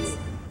company.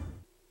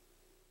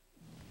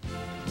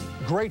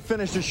 Great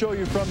finish to show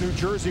you from New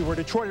Jersey, where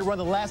Detroit had run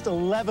the last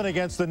 11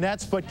 against the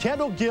Nets, but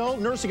Kendall Gill,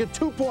 nursing a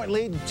 2-point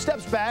lead,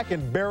 steps back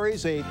and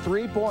buries a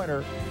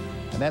 3-pointer.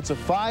 And that's a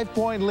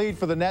 5-point lead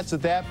for the Nets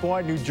at that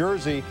point. New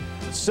Jersey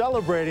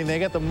celebrating. They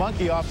get the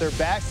monkey off their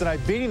backs tonight,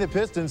 beating the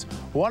Pistons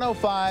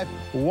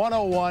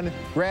 105-101.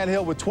 Grant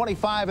Hill with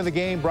 25 in the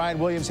game. Brian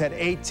Williams had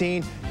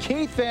 18.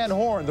 Keith Van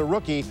Horn, the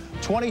rookie,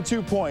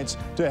 22 points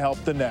to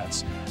help the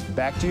Nets.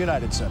 Back to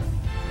United Center.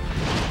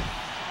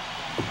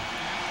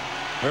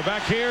 We're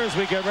back here as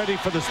we get ready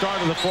for the start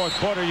of the fourth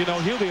quarter. You know,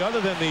 Hubie, other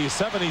than the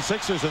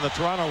 76ers and the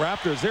Toronto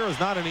Raptors, there is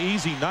not an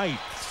easy night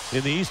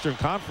in the Eastern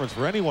Conference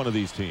for any one of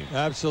these teams.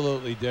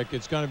 Absolutely, Dick.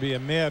 It's going to be a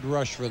mad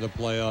rush for the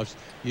playoffs.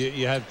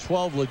 You have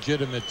 12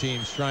 legitimate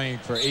teams trying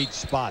for 8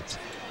 spots.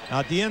 Now,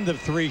 at the end of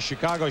 3,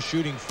 Chicago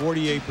shooting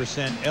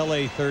 48%,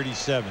 LA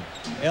 37.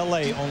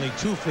 LA only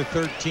 2 for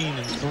 13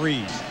 in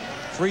threes.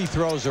 Free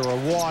throws are a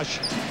wash,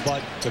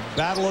 but the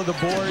battle of the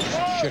boards,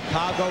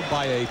 Chicago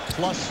by a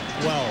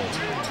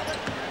 +12.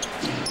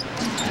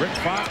 Rick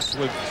Fox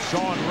with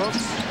Sean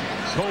Rooks,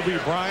 Kobe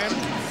Bryant,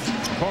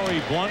 Corey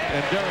Blunt,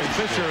 and Derek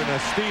Fisher, and a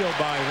steal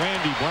by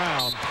Randy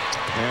Brown.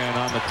 And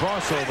on the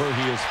crossover,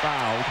 he is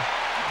fouled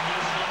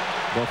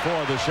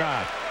before the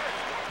shot.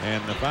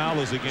 And the foul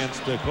is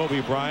against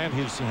Kobe Bryant.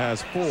 He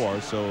has 4.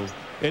 So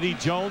Eddie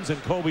Jones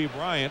and Kobe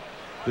Bryant,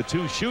 the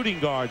 2 shooting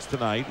guards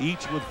tonight,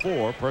 each with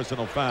 4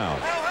 personal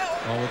fouls.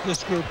 Well, with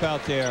this group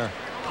out there,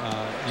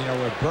 you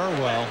know, with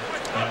Burwell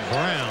and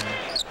Brown,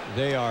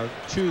 they are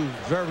 2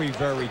 very,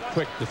 very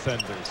quick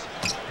defenders.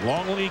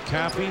 Longley,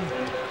 Cappy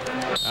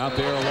out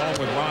there along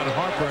with Ron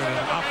Harper, and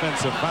an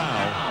offensive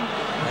foul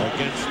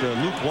against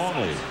Luke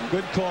Longley.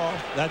 Good call.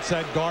 That's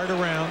that guard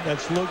around.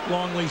 That's Luke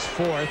Longley's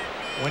 4th.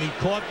 When he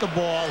caught the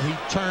ball, he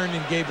turned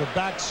and gave a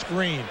back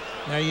screen.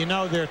 Now, you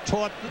know, they're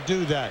taught to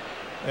do that.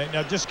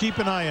 Now, just keep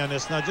an eye on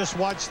this. Now, just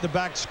watch the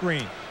back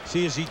screen.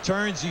 See, as he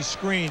turns, he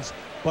screens,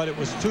 but it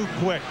was too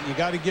quick. You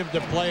got to give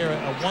the player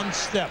a one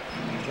step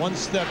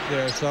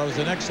there. So it was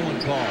an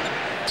excellent call.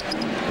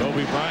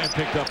 Kobe Bryant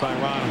picked up by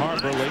Ron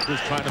Harper. Lakers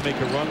trying to make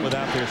a run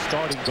without their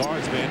starting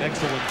guardsman.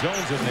 Excellent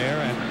Jones in there,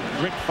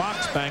 and Rick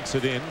Fox banks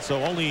it in.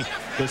 So only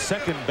the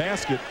 2nd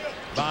basket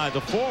by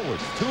the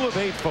forwards. 2 of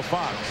 8 for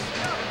Fox.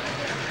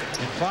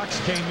 And Fox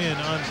came in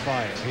on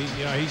fire.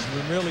 He's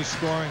been really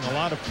scoring a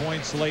lot of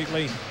points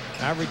lately,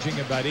 averaging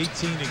about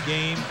 18 a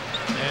game.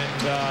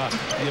 And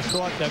you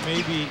thought that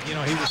maybe, you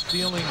know, he was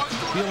feeling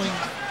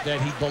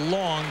that he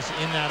belongs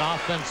in that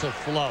offensive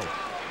flow.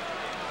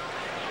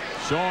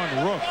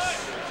 Sean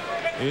Rooks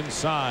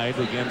inside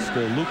against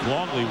Luke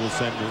Longley will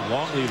send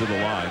Longley to the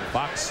line.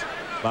 Fox,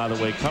 by the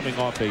way, coming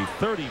off a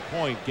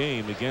 30-point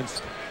game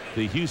against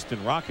the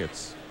Houston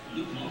Rockets.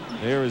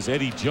 There is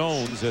Eddie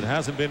Jones. It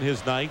hasn't been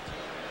his night.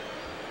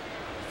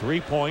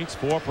 3 points,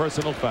 4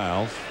 personal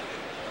fouls.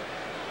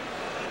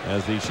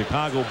 As the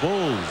Chicago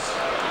Bulls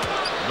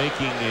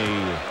making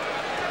a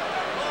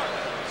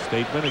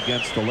statement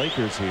against the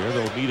Lakers here.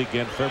 They'll meet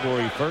again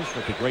February 1st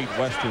at the Great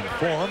Western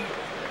Forum.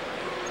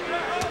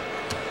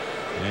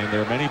 And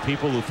there are many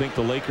people who think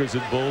the Lakers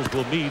and Bulls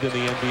will meet in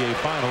the NBA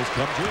Finals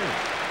come June.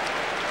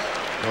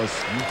 Of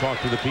course, you talk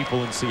to the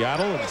people in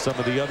Seattle and some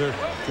of the other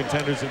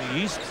contenders in the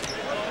East.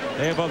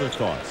 They have other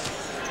thoughts.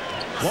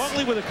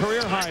 Longley with a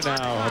career high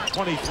now of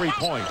 23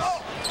 points.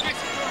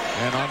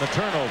 And on the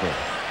turnover,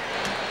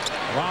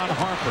 Ron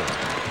Harper.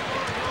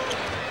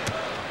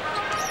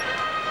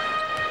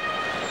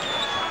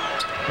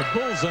 The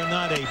Bulls are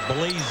not a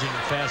blazing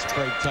fast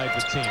break type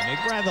of team.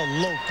 They'd rather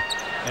lope,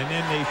 and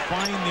then they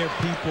find their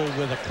people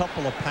with a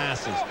couple of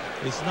passes.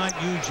 It's not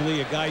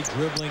usually a guy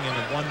dribbling and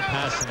a 1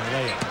 pass and a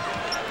layup.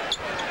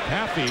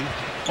 Cappy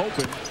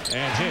open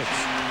and hits.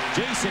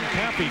 Jason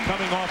Cappy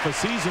coming off a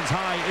season's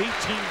high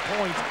 18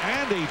 points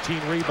and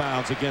 18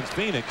 rebounds against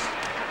Phoenix.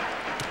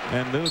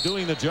 And they're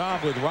doing the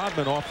job with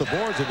Rodman off the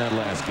boards in that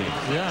last game.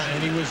 Yeah,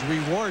 and he was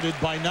rewarded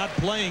by not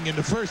playing in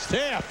the first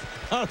half.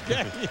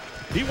 Okay.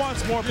 He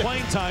wants more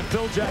playing time.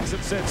 Phil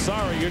Jackson said,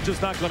 sorry, you're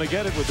just not going to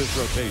get it with this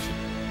rotation.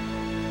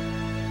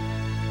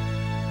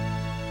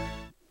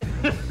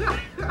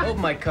 Hope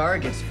my car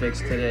gets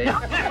fixed today.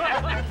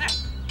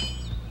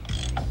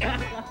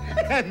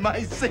 And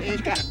my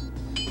sink.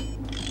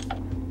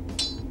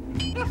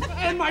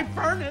 And my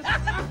furnace.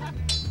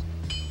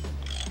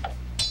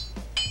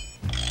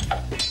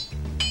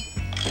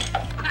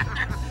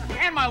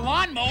 And my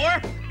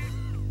lawnmower.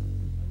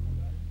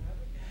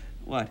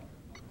 What?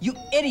 You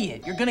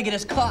idiot! You're gonna get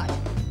us caught.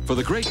 For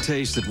the great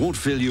taste that won't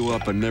fill you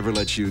up and never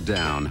let you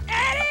down,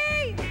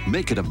 Eddie!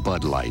 make it a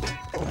Bud Light.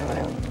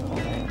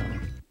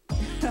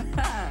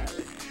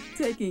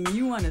 Take making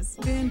you want to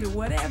spin to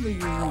whatever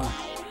you want.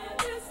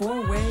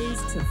 4 ways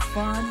to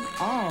fun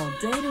all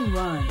day to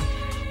run.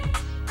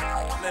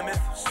 Plymouth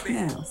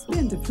spin. Now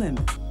spin to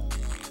Plymouth.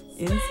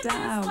 In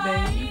style,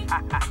 baby.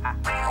 Come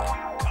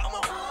on.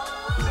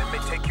 Let me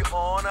take you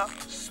on a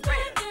spin.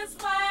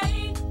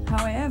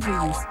 However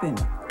you spin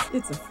it,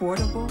 it's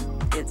affordable,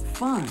 it's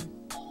fun.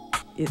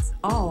 It's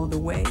all the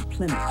way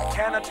Plymouth.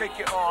 Can I take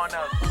you on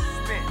a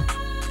spin?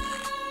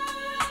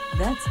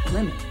 That's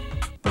Plymouth.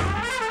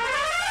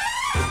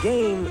 The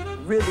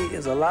game really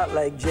is a lot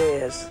like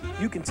jazz.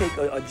 You can take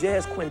a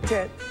jazz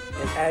quintet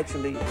and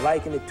actually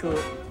liken it to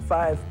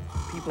 5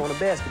 people on a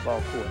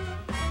basketball court.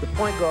 The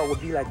point guard would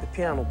be like the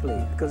piano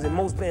player, because in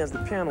most bands, the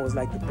piano is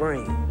like the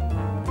brain.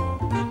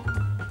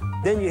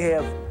 Then you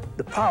have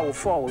the power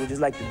forward, which is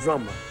like the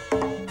drummer.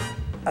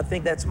 I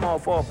think that small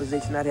forward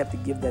position, I'd have to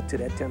give that to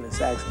that tenor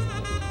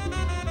saxophone.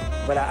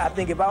 But I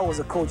think if I was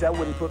a coach, I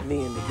wouldn't put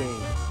me in the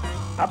game.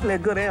 I play a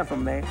good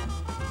anthem, man.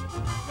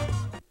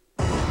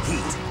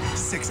 Heat,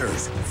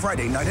 Sixers,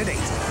 Friday night at 8.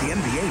 The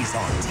NBA's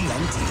on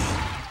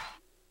TNT.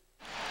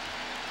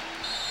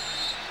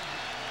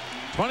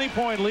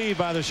 20-point lead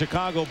by the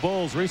Chicago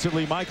Bulls.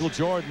 Recently, Michael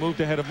Jordan moved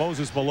ahead of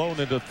Moses Malone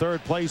into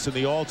 3rd place in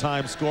the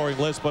all-time scoring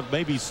list. But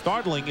maybe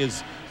startling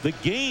is the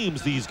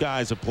games these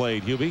guys have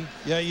played, Hubie.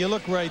 Yeah, you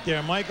look right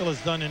there. Michael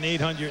has done in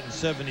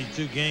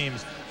 872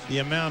 games the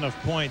amount of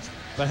points.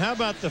 But how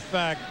about the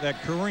fact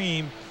that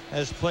Kareem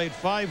has played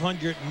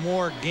 500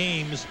 more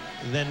games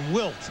than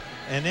Wilt?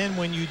 And then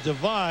when you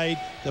divide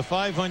the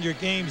 500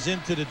 games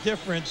into the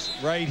difference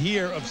right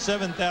here of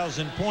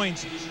 7,000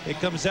 points, it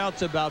comes out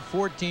to about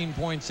 14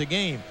 points a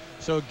game.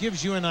 So it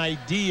gives you an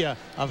idea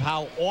of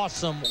how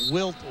awesome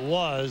Wilt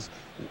was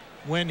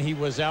when he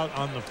was out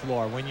on the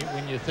floor. When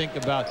you think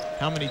about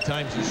how many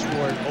times he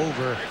scored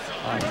over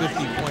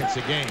 50 points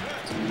a game.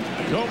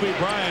 Kobe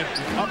Bryant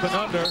up and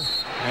under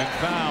and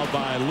fouled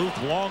by Luke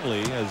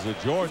Longley as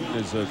Jordan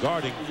is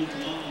guarding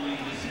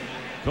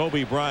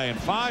Kobe Bryant.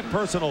 5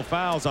 personal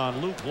fouls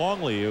on Luke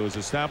Longley, who has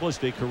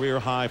established a career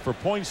high for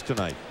points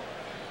tonight.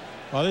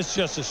 Well, this is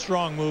just a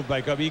strong move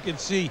by Kobe. You can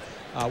see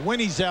when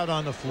he's out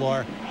on the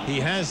floor, he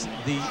has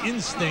the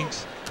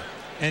instincts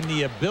and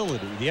the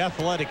ability, the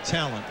athletic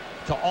talent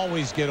to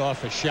always get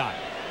off a shot,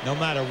 no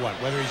matter what,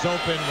 whether he's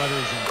open, whether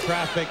he's in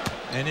traffic,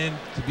 and then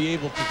to be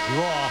able to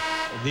draw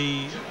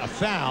a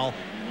foul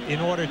in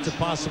order to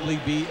possibly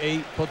be a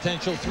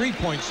potential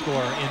 3-point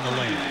scorer in the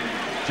lane.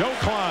 Joe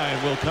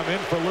Klein will come in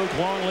for Luke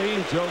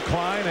Longley. Joe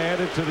Klein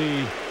added to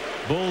the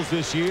Bulls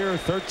this year,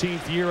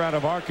 13th year out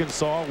of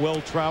Arkansas,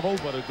 well-traveled,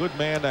 but a good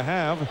man to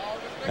have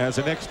as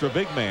an extra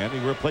big man. He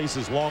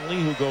replaces Longley,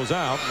 who goes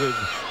out with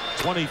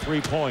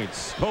 23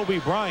 points. Kobe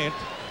Bryant,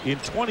 in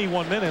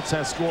 21 minutes,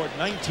 has scored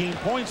 19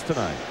 points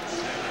tonight.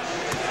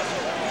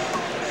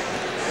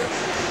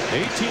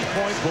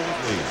 18-point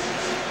Bulls lead.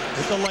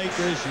 With the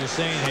Lakers, you're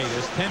saying, hey,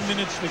 there's 10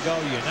 minutes to go.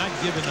 You're not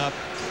giving up.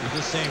 You're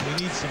just saying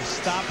we need some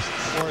stops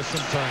or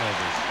some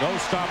turnovers. No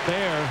stop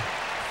there.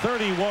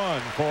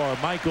 31 for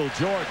Michael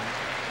Jordan.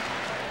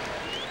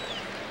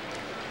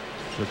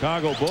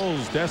 Chicago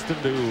Bulls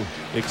destined to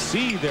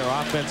exceed their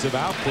offensive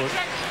output.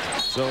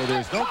 So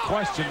there's no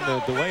question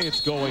that the way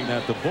it's going,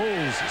 that the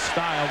Bulls'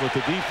 style with the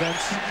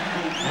defense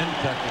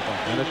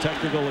and a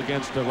technical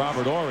against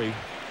Robert Horry.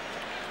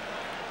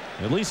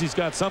 At least he's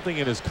got something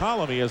in his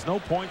column. He has no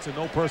points and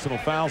no personal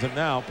fouls, and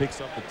now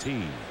picks up the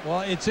tee.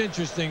 Well, it's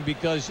interesting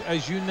because,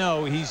 as you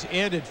know, he's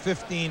added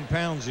 15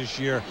 pounds this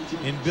year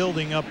in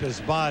building up his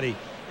body.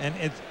 And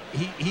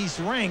he's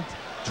ranked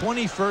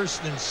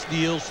 21st in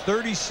steals,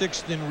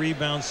 36th in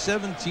rebounds,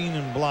 17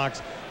 in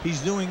blocks.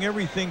 He's doing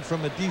everything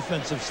from a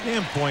defensive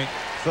standpoint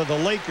for the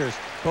Lakers.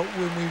 But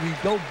when we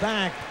go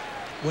back,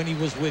 when he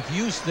was with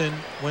Houston,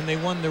 when they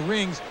won the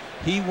rings,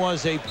 he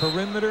was a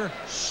perimeter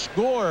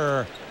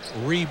scorer,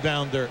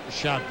 rebounder,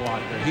 shot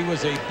blocker. He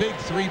was a big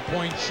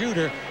 3-point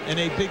shooter and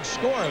a big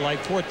scorer, like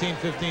 14,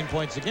 15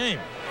 points a game.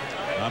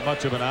 Not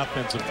much of an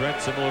offensive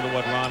threat, similar to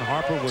what Ron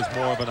Harper was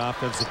more of an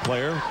offensive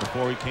player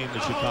before he came to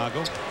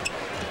Chicago.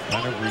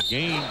 Kind of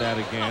regained that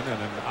again,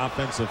 and an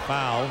offensive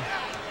foul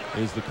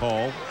is the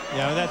call.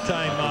 Yeah, at that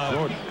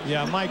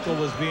time, Michael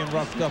was being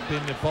roughed up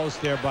in the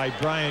post there by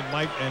Bryant.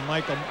 And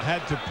Michael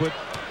had to put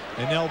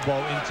an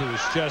elbow into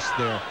his chest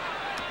there.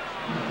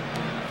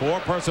 4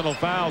 personal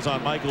fouls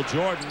on Michael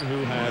Jordan,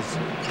 who has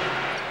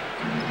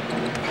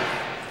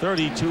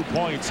 32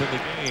 points in the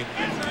game,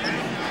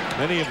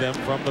 many of them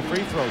from the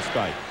free throw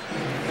strike.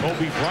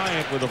 Kobe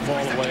Bryant with a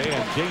fall away,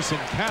 and Jason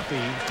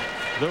Caffey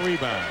the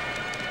rebound.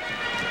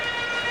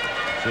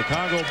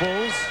 Chicago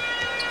Bulls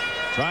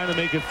trying to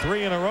make it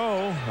 3 in a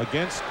row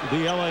against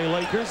the LA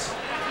Lakers.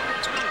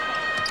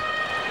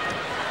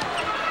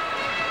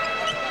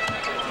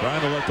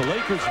 Trying to let the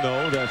Lakers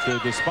know that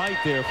despite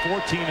their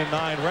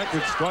 14-9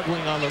 record,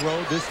 struggling on the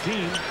road, this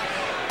team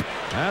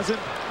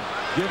hasn't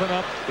given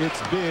up its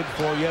bid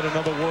for yet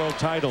another world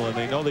title, and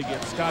they know they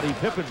get Scottie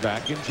Pippen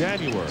back in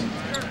January.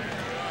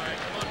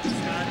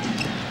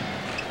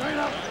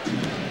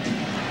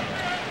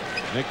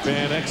 Nick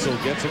Van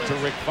Exel gets it to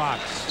Rick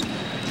Fox.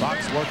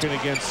 Fox working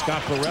against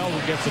Scott Burrell,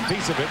 who gets a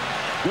piece of it.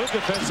 Good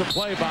defensive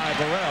play by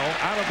Burrell.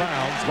 Out of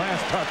bounds.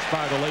 Last touch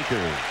by the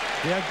Lakers.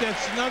 Yeah,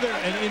 that's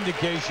an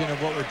indication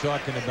of what we're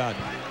talking about.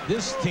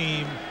 This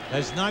team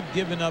has not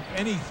given up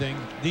anything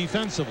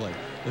defensively.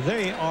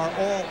 They are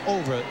all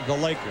over the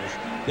Lakers.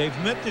 They've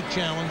met the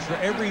challenge for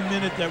every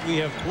minute that we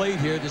have played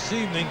here this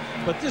evening,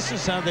 but this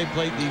is how they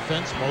play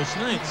defense most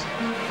nights.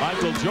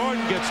 Michael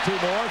Jordan gets 2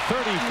 more.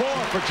 34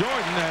 for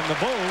Jordan, and the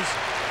Bulls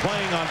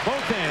playing on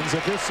both ends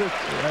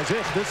as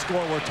if this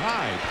score were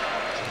tied.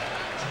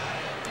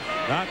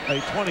 Not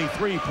a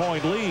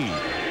 23-point lead.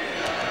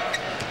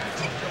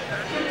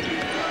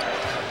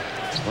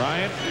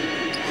 Bryant.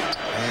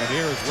 And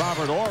here is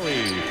Robert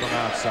Horry from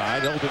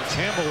outside. Eldon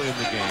Campbell in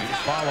the game.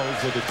 Follows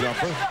with a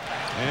jumper.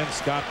 And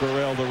Scott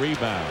Burrell the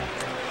rebound.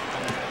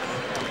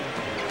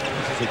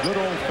 This is a good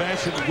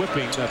old-fashioned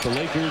whipping that the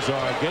Lakers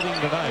are getting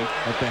tonight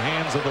at the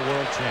hands of the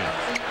world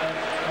champs.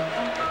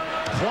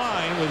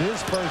 Klein with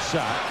his first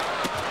shot.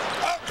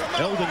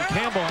 Eldon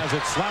Campbell has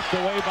it slapped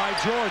away by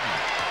Jordan.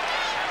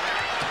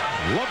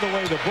 Love the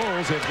way the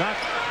Bulls have not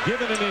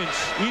given an inch,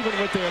 even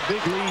with their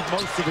big lead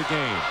most of the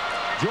game.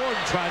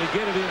 Jordan trying to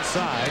get it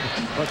inside,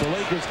 but the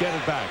Lakers get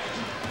it back.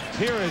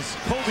 Here is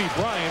Kobe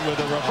Bryant with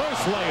a reverse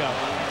layup.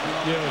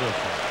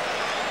 Beautiful.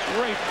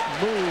 Great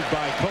move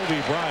by Kobe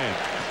Bryant.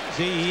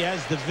 See, he has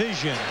the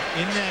vision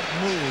in that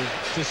move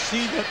to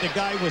see that the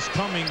guy was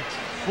coming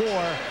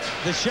for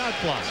the shot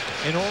block.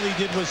 And all he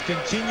did was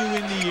continue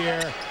in the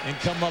air and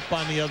come up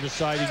on the other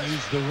side and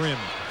use the rim.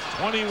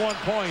 21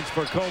 points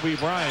for Kobe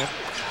Bryant.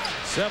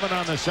 7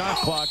 on the shot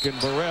clock, and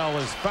Burrell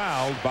is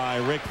fouled by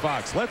Rick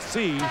Fox. Let's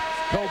see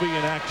Kobe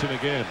in action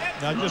again.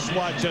 Now just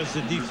watch as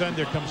the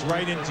defender comes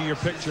right into your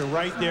picture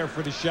right there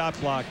for the shot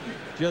block.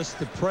 Just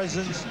the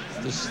presence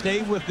to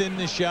stay within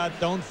the shot,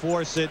 don't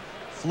force it,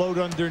 float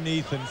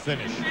underneath and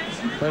finish.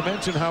 I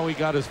mentioned how he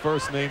got his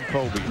first name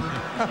Kobe.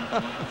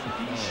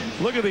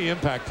 Look at the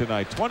impact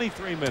tonight.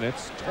 23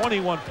 minutes,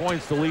 21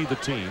 points to lead the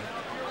team,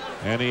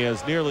 and he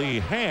has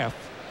nearly half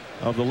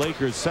of the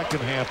Lakers' second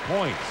half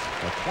points.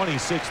 A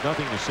 26-0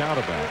 to shout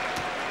about.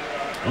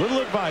 Little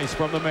advice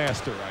from the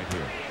master right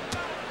here.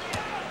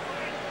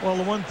 Well,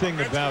 the one thing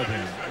about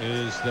him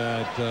is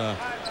that,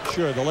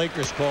 sure, the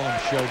Lakers call him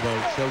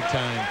Showboat,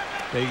 Showtime.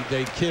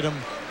 They kid him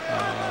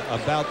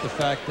about the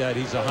fact that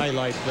he's a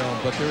highlight film,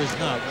 but there is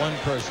not one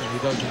person who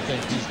doesn't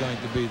think he's going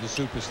to be the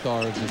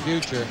superstar of the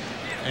future.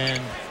 And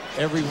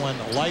everyone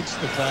likes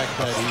the fact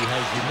that he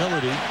has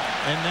humility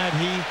and that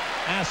he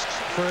asks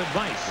for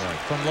advice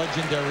from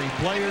legendary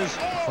players,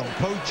 from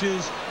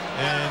coaches,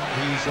 and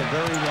he's a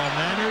very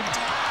well-mannered,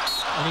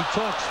 and he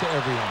talks to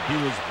everyone. He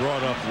was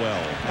brought up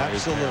well.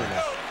 Absolutely.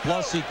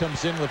 Plus, he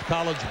comes in with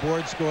college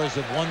board scores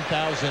of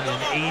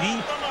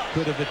 1,080.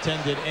 Could have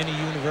attended any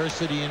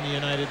university in the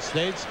United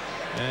States,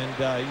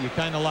 and you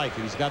kind of like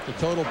it. He's got the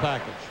total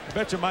package. I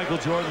bet you Michael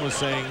Jordan was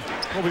saying,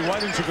 Kobe, why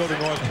didn't you go to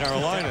North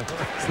Carolina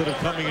instead of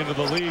coming into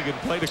the league and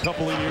played a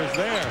couple of years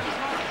there?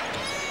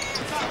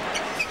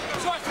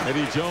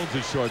 Eddie Jones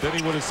is short. Then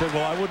he would have said,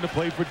 well, I wouldn't have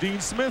played for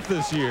Dean Smith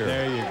this year.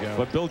 There you go.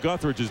 But Bill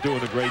Guthridge is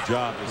doing a great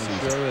job this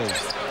season. Sure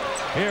is.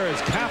 Here is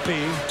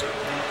Cappy.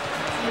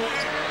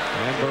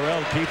 And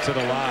Burrell keeps it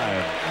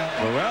alive.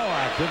 Burrell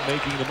active,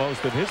 making the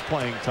most of his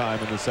playing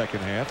time in the second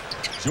half.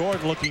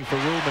 Jordan looking for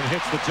room and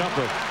hits the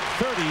jumper.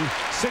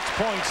 36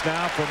 points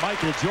now for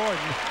Michael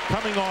Jordan,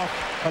 coming off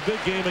a big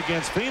game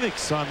against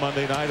Phoenix on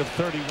Monday night of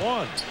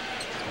 31.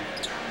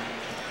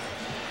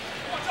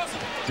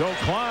 Joe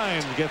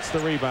Klein gets the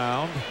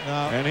rebound.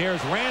 And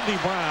here's Randy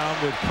Brown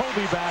with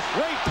Kobe back.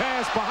 Great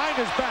pass behind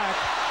his back.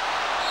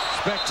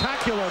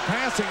 Spectacular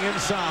passing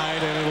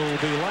inside, and it'll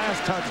be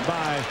last touch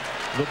by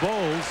the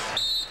Bulls.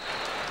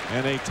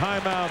 And a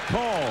timeout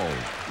called.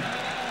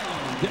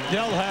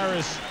 Del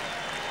Harris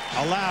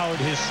allowed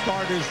his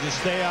starters to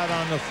stay out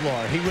on the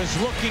floor. He was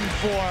looking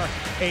for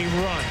a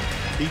run.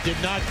 He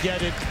did not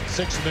get it.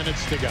 6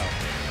 minutes to go.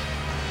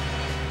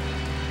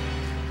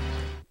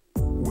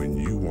 When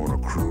you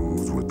want to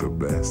cruise with the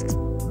best,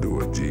 do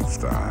a Jeep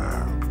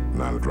style.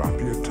 Now drop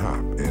your top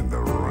in the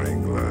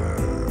Wrangler.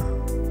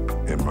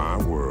 In my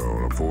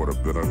world,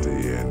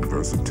 affordability and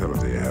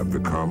versatility have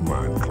become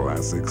my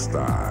classic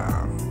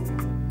style.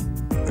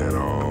 And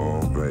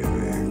oh,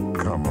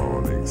 baby, come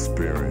on,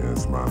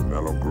 experience my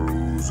mellow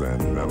grooves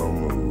and mellow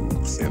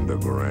moves in the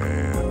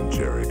Grand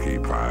Cherokee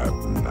Pipe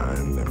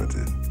 9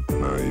 Limited.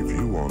 Now, if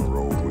you want to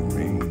roll with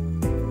me,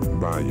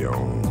 buy your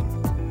own.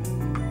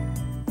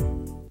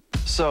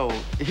 So,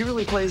 he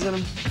really plays in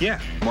them? Yeah,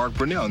 Mark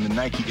Brunell in the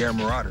Nike Air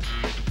Marauder.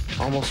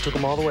 Almost took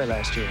him all the way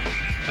last year.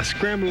 A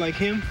scrambler like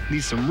him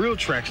needs some real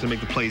traction to make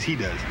the plays he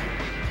does.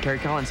 Kerry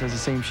Collins has the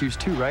same shoes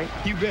too, right?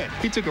 You bet.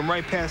 He took him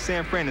right past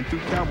San Fran and through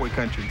cowboy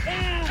country.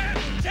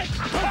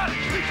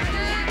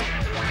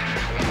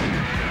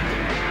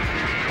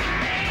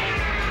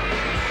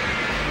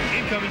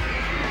 Incoming.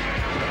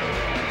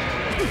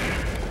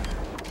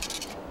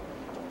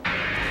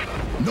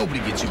 Nobody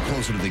gets you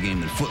closer to the game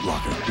than Foot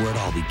Locker, where it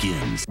all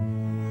begins.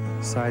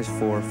 Size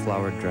 4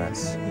 flowered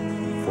dress,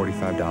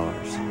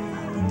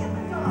 $45.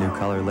 New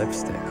color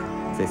lipstick,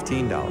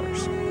 $15.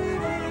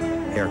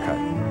 Haircut,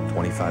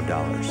 $25.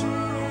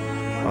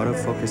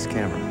 Autofocus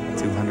camera,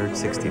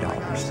 $260.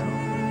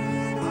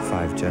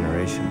 5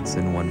 generations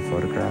in one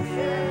photograph.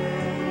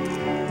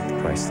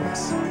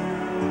 Priceless.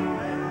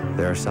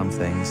 There are some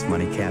things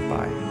money can't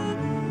buy.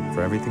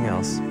 For everything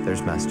else,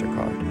 there's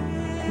MasterCard.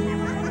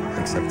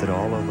 Accepted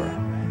all over,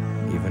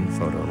 even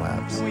photo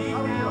labs.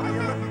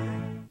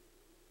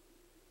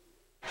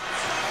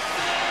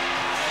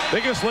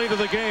 Biggest lead of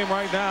the game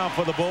right now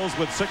for the Bulls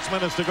with 6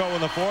 minutes to go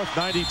in the fourth,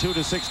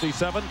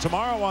 92-67.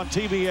 Tomorrow on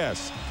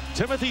TBS,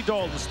 Timothy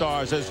Dalton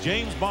stars as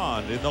James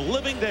Bond in The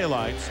Living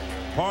Daylights,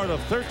 part of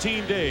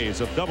 13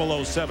 Days of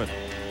 007.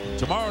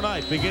 Tomorrow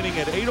night, beginning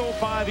at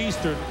 8:05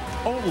 Eastern,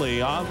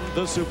 only on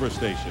the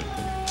Superstation.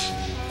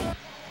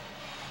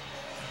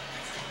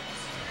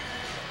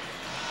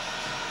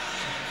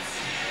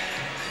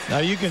 Now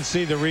you can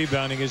see the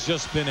rebounding has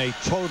just been a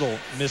total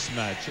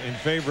mismatch in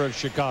favor of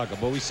Chicago.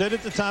 But we said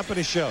at the top of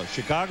the show,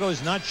 Chicago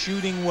is not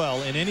shooting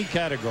well in any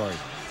category.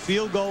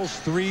 Field goals,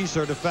 threes,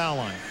 or the foul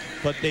line.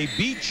 But they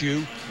beat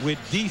you with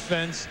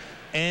defense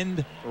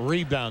and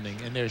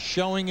rebounding. And they're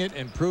showing it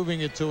and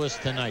proving it to us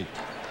tonight.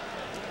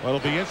 Well,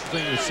 it'll be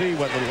interesting to see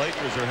when the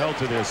Lakers are held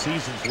to their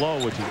season's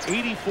low, which is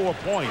 84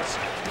 points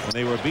when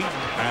they were beaten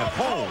at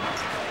home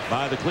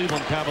by the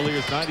Cleveland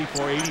Cavaliers,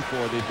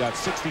 94-84. They've got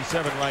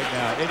 67 right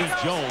now. Eddie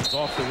Jones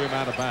off the rim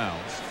out of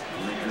bounds.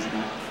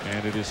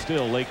 And it is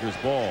still Lakers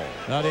ball.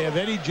 Now they have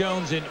Eddie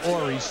Jones and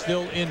Ori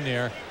still in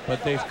there,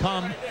 but they've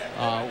come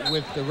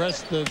with the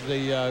rest of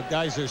the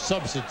guys are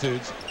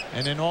substitutes.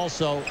 And then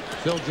also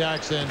Phil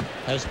Jackson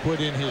has put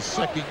in his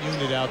second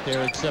unit out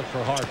there except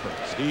for Harper.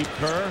 Steve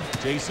Kerr,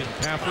 Jason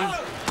Caffey.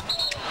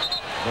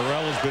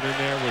 Burrell has been in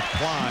there with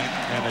Klein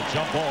and a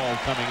jump ball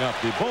coming up.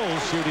 The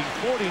Bulls shooting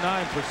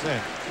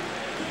 49%.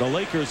 The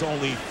Lakers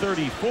only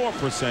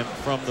 34%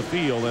 from the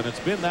field, and it's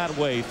been that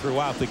way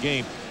throughout the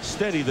game.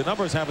 Steady. The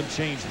numbers haven't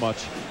changed much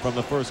from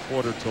the first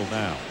quarter till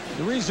now.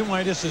 The reason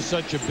why this is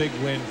such a big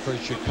win for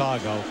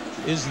Chicago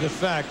is the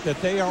fact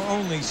that they are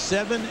only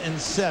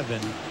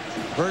 7-7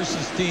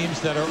 versus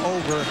teams that are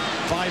over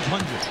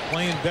 500,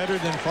 playing better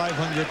than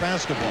 500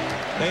 basketball.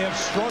 They have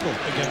struggled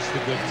against the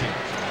good teams.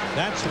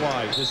 That's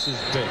why this is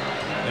big,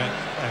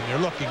 and they're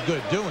looking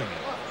good doing it.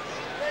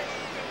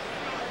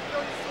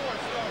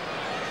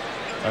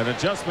 An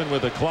adjustment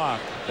with the clock.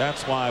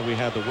 That's why we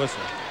had the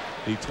whistle.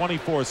 The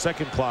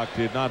 24-second clock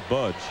did not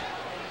budge,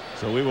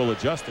 so we will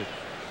adjust it.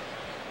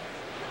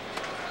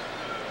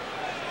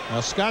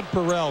 Now Scott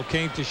Burrell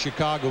came to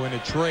Chicago in a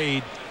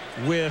trade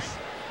with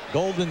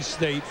Golden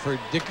State for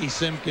Dickie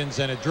Simpkins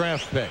and a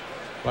draft pick,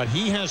 but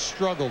he has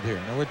struggled here.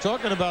 Now we're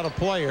talking about a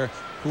player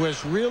who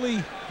has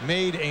really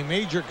made a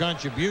major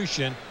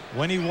contribution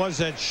when he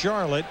was at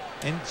Charlotte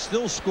and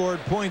still scored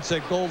points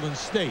at Golden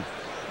State.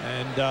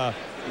 And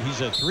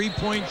he's a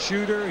three-point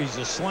shooter. He's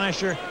a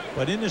slasher.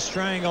 But in this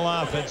triangle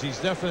offense, he's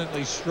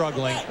definitely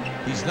struggling.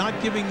 He's not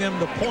giving them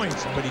the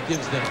points, but he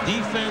gives them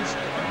defense,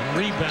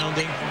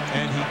 rebounding,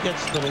 and he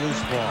gets to the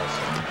loose balls.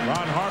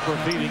 Ron Harper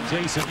feeding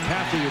Jason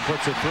Caffey, who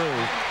puts it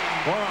through.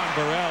 Boron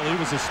Burrell, he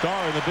was a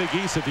star in the Big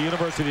East at the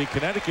University of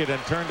Connecticut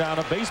and turned down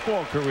a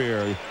baseball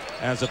career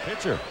as a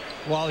pitcher.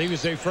 Well, he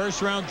was a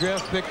first-round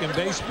draft pick in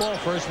baseball,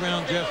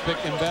 first-round draft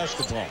pick in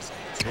basketball.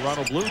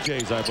 Toronto Blue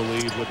Jays, I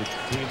believe, were the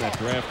team that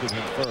drafted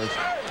him first.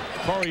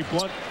 Corey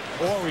Blunt,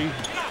 Ori.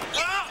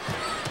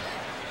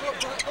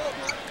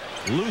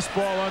 Loose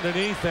ball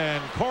underneath,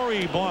 and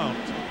Corey Blunt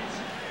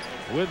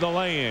with the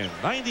lay-in.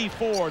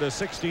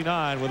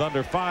 94-69 with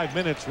under 5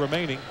 minutes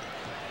remaining.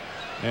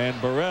 And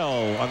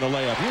Burrell on the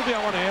layup. Usually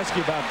I want to ask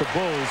you about the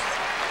Bulls.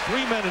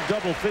 3 men in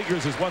double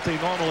figures is what they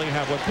normally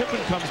have. When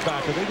Pippen comes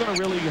back, are they going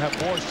to really have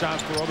more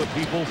shots for other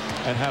people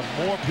and have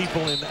more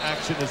people in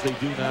action as they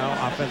do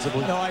now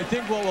offensively? No, I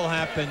think what will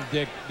happen,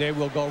 Dick, they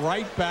will go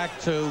right back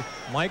to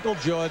Michael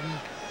Jordan,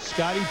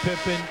 Scottie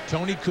Pippen,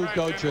 Tony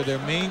Kukoc are their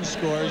main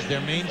scorers,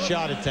 their main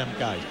shot attempt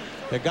guys.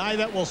 The guy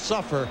that will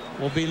suffer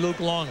will be Luke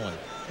Longley.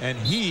 And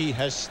he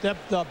has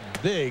stepped up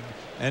big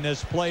and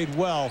has played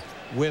well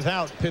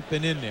without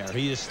Pippen in there.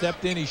 He has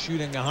stepped in, he's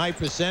shooting a high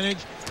percentage,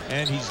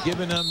 and he's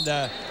given them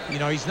the,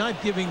 he's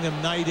not giving them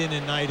night in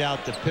and night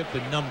out the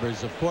Pippen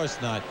numbers, of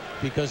course not,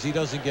 because he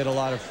doesn't get a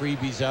lot of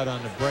freebies out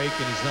on the break,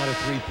 and he's not a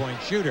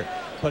three-point shooter.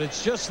 But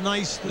it's just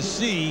nice to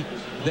see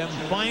them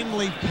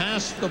finally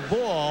pass the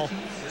ball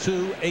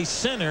to a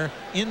center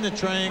in the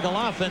triangle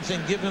offense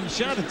and give him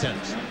shot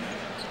attempts.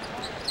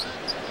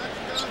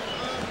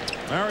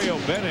 Mario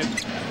Bennett,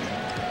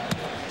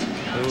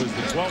 who is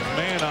the 12th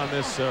man on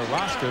this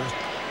roster,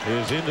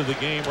 is into the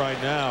game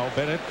right now.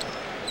 Bennett,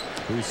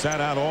 who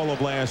sat out all of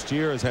last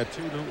year, has had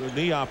 2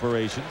 knee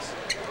operations.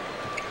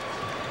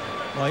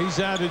 Well, he's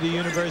out of the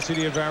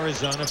University of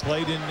Arizona,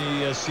 played in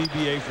the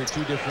CBA for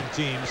 2 different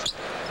teams,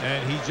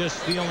 and he's just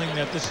feeling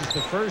that this is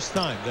the first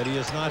time that he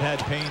has not had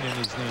pain in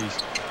his knees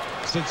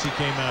since he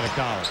came out of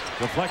college.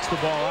 Deflects the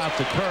ball out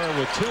to Kerr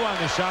with 2 on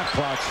the shot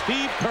clock.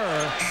 Steve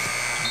Kerr,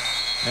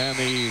 and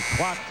the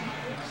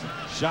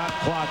shot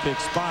clock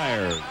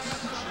expires.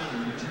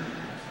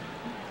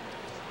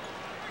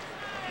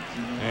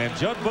 And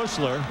Judd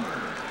Bushler,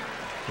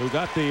 who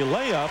got the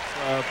layup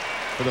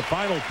for the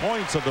final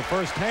points of the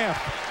first half,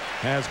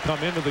 has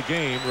come into the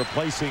game,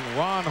 replacing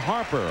Ron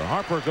Harper.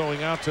 Harper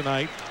going out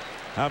tonight,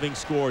 having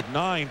scored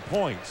 9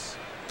 points.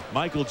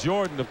 Michael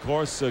Jordan, of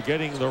course,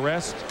 getting the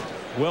rest.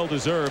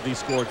 Well-deserved. He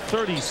scored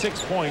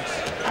 36 points.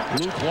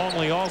 Luke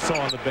Longley also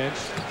on the bench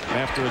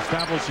after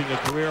establishing a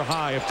career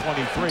high of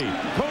 23.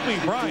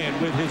 Kobe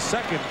Bryant with his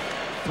second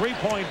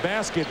three-point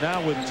basket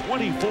now with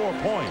 24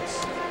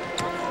 points.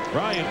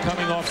 Bryant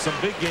coming off some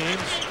big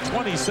games,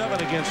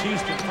 27 against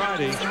Houston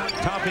Friday,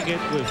 topping it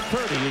with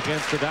 30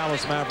 against the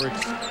Dallas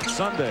Mavericks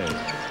Sunday.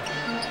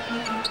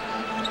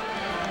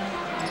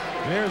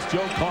 There's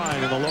Joe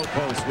Klein in the low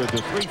post with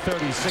the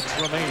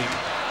 3:36 remaining.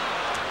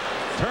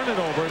 Turn it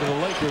over to the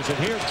Lakers, and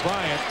here's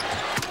Bryant.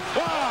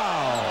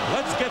 Wow!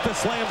 Let's get the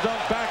slam dunk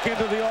back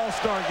into the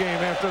All-Star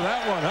game after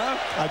that one, huh?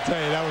 I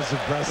tell you, that was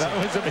impressive. That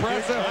was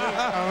impressive.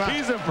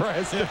 He's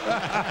impressed.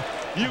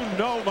 You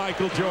know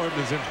Michael Jordan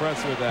is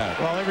impressed with that.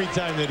 Well, every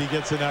time that he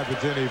gets an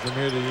opportunity from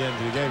here to the end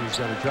of the game, he's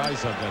going to try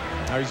something.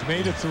 Now, he's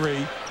made a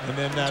 3, and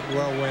then that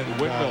whirlwind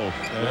window.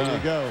 There you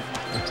go.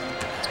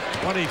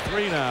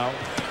 23 now.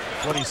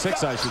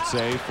 26, I should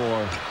say,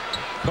 for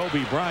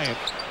Kobe Bryant.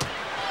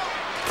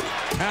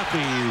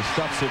 Happy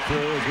stuffs it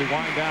through as we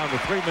wind down to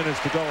 3 minutes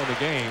to go in the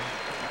game.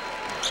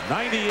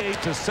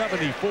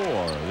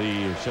 98-74.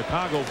 The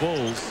Chicago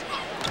Bulls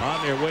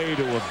on their way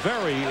to a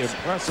very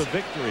impressive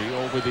victory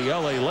over the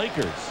LA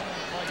Lakers.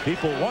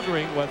 People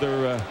wondering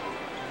whether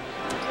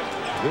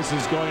this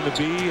is going to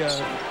be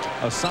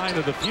a sign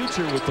of the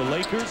future with the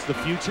Lakers, the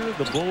future,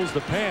 the Bulls,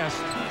 the past.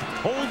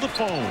 Hold the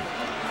phone.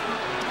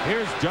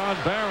 Here's John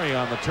Barry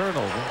on the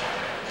turnover.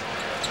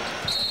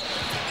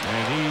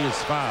 And he is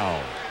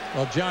fouled.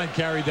 Well, John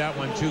carried that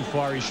one too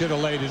far. He should have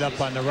laid it up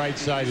on the right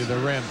side of the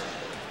rim.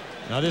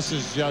 Now, this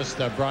is just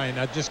Bryant.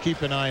 Now, just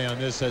keep an eye on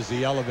this as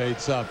he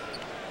elevates up.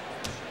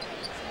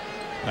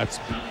 That's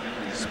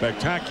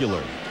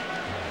spectacular.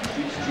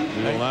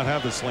 We will not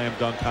have the slam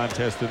dunk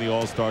contest in the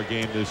All-Star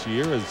game this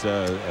year, as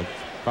I've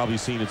probably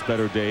seen its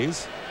better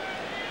days.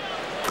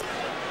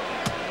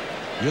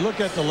 You look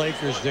at the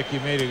Lakers, Dick, you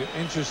made an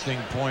interesting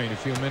point a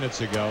few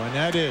minutes ago, and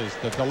that is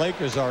that the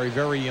Lakers are a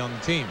very young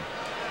team.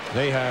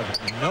 They have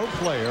no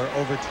player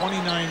over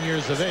 29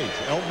 years of age.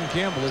 Elton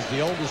Campbell is the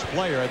oldest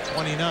player at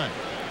 29.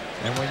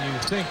 And when you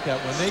think that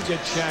when they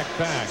get Shaq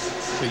back,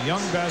 the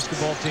young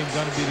basketball team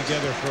going to be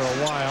together for a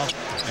while,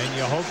 and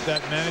you hope that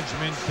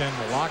management can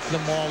lock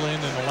them all in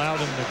and allow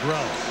them to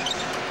grow.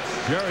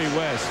 Jerry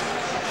West.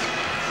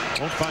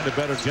 Won't find a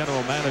better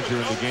general manager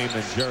in the game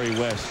than Jerry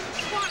West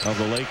of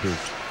the Lakers.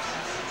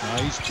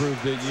 He's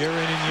proved it year in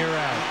and year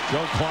out.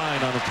 Joe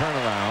Klein on the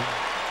turnaround.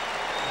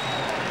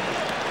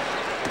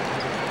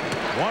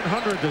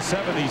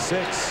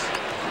 100-76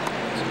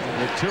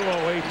 with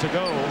 2:08 to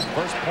go.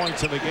 First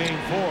points in the game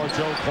for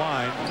Joe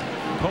Klein.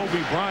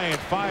 Kobe Bryant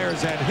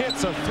fires and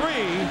hits a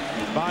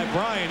 3 by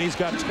Bryant. He's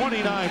got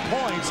 29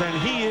 points, and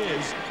he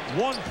is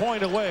 1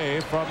 point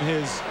away from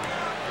his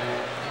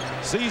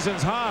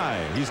season's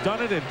high. He's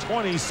done it in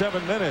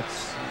 27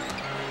 minutes.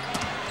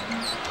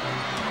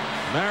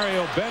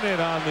 Mario Bennett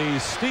on the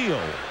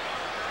steal.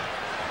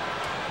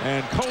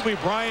 And Kobe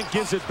Bryant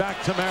gives it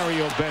back to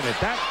Mario Bennett.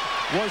 That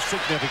was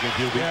significant,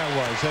 Hubie. Yeah, it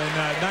was.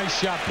 And nice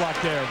shot block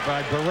there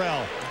by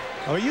Burrell.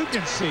 Oh, you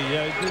can see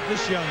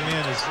this young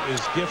man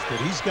is gifted.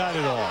 He's got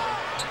it all.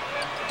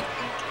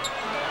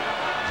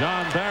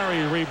 John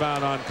Barry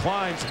rebound on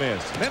Klein's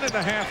miss. Minute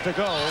and a half to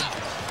go.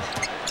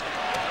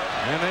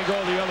 And they go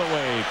the other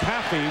way.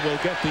 Caffey will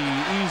get the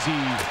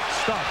easy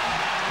stuff.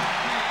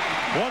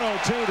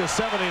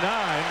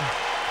 102-79.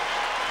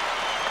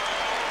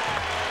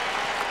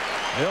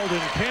 Eldon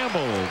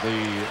Campbell,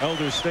 the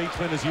elder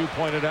statesman, as you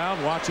pointed out,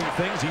 watching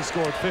things. He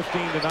scored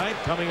 15 tonight.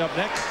 Coming up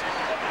next,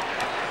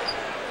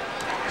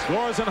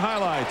 scores and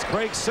highlights.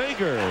 Craig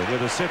Sager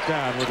with a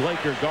sit-down with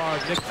Laker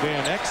guard Nick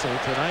Van Exel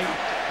tonight.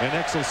 And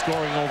Exel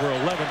scoring over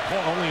 11,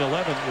 only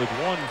 11 with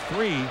 1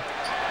 3.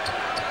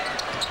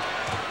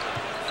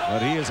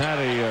 But he has had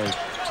a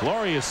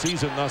glorious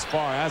season thus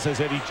far, as has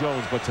Eddie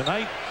Jones. But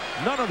tonight,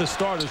 none of the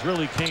starters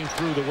really came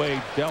through the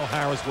way Del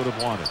Harris would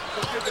have wanted.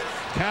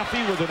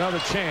 Caffey with another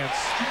chance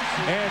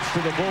adds to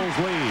the Bulls'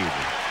 lead.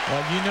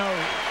 Well, you know,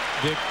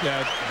 Dick,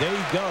 they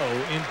go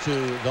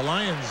into the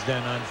Lions'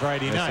 Den on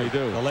Friday night. Yes, they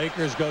do. The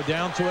Lakers go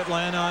down to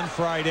Atlanta on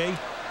Friday,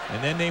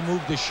 and then they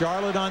move to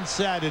Charlotte on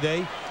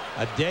Saturday,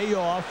 a day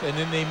off, and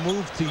then they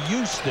move to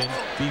Houston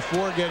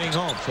before getting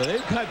home. So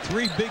they've got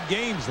 3 big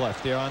games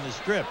left there on the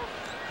Strip.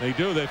 They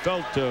do. They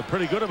felt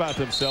pretty good about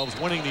themselves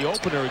winning the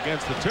opener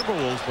against the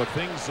Timberwolves, but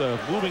things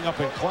moving up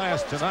in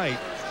class tonight.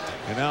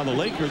 And now the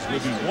Lakers will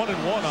be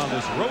 1-1 on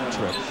this road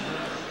trip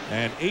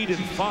and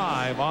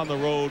 8-5 on the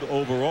road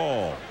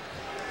overall.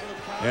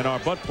 And our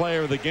butt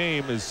player of the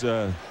game is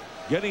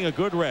getting a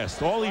good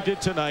rest. All he did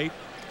tonight,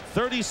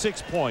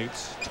 36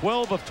 points,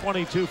 12 of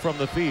 22 from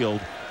the field,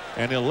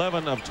 and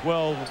 11 of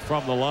 12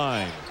 from the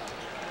line.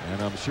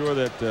 And I'm sure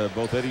that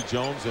both Eddie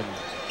Jones and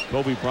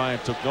Kobe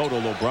Bryant took note,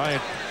 although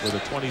Bryant with a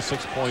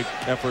 26-point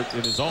effort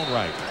in his own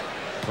right.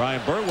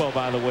 Brian Burwell,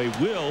 by the way,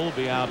 will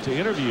be out to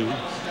interview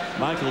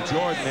Michael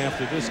Jordan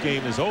after this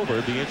game is over.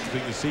 It'd be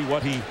interesting to see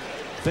what he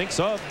thinks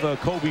of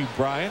Kobe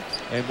Bryant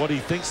and what he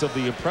thinks of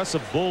the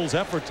impressive Bulls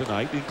effort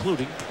tonight,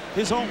 including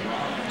his own.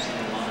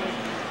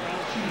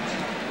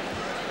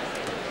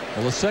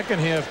 Well, the second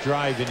half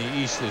drive in the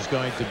East is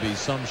going to be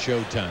some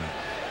showtime.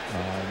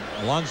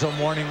 Alonzo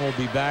Mourning will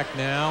be back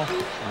now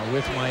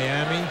with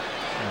Miami.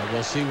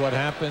 We'll see what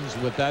happens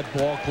with that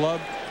ball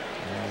club.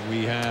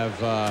 We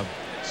have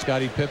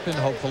Scottie Pippen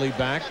hopefully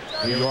back.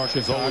 New York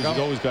is always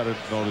got to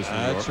notice New York.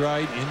 That's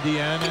right.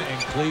 Indiana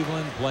and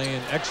Cleveland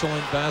playing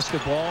excellent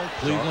basketball.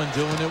 Cleveland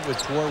doing it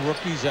with 4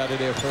 rookies out of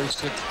their first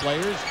 6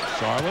 players.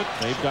 Charlotte,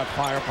 they've got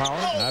firepower.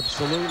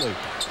 Absolutely.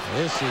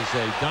 This is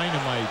a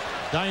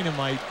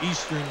dynamite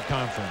Eastern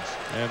Conference.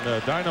 And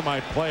a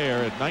dynamite player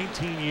at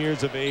 19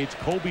 years of age,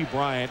 Kobe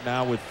Bryant,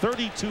 now with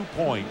 32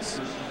 points.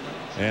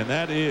 And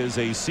that is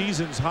a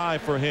season's high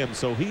for him.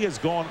 So he has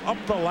gone up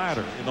the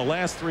ladder in the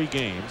last 3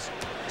 games.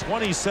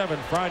 27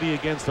 Friday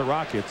against the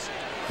Rockets,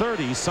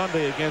 30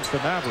 Sunday against the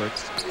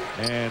Mavericks,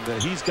 and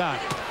he's got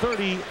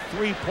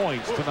 33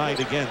 points tonight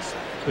against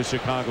the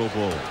Chicago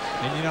Bulls.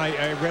 And you know,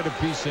 I read a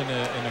piece in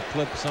a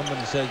clip. Someone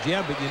says,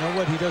 yeah, but you know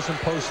what? He doesn't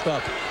post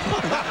up. You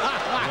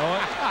know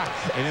what?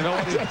 And you know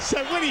what?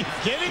 What are you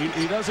kidding?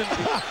 He doesn't.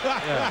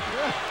 Yeah.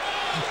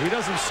 He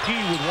doesn't ski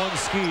with one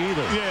ski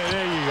either. Yeah,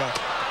 there you go.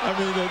 I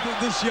mean,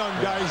 this young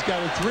guy's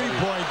got a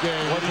 3-point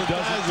game. What he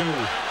doesn't do.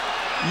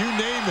 You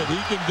name it,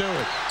 he can do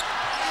it.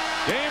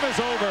 Game is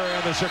over,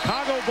 and the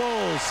Chicago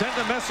Bulls send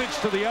a message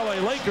to the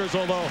LA Lakers,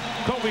 although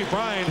Kobe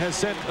Bryant has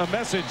sent a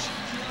message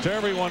to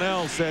everyone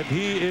else that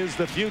he is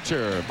the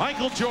future.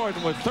 Michael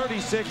Jordan with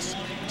 36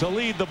 to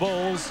lead the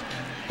Bulls.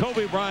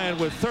 Kobe Bryant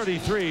with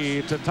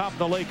 33 to top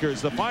the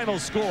Lakers. The final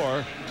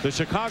score, the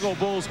Chicago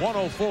Bulls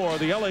 104,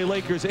 the LA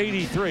Lakers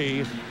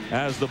 83,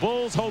 as the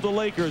Bulls hold the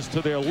Lakers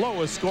to their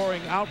lowest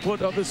scoring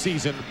output of the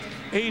season,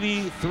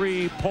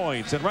 83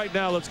 points. And right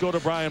now, let's go to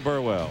Brian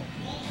Burwell.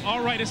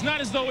 All right, it's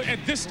not as though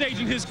at this stage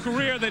in his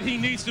career that he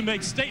needs to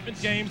make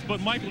statement games, but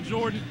Michael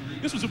Jordan,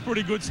 this was a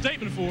pretty good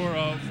statement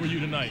for you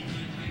tonight.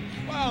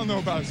 Well, I don't know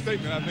about a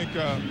statement. I think,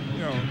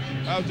 you know,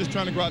 I was just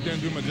trying to go out there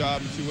and do my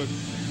job and see what,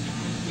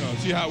 you know,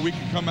 see how we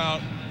can come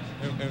out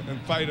and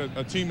fight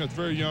a team that's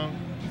very young,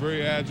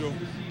 very agile.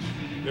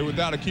 They're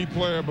without a key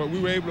player, but we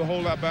were able to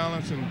hold our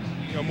balance and,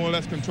 you know, more or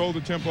less control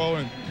the tempo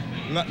and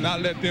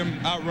not let them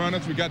outrun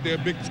us. We got their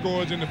big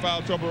scores in the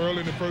foul trouble early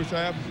in the first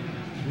half.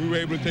 We were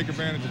able to take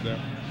advantage of that.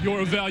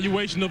 Your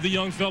evaluation of the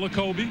young fella,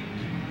 Kobe?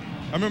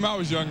 I remember I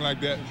was young like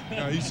that.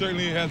 He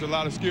certainly has a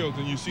lot of skills,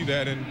 and you see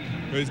that, and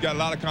he's got a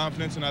lot of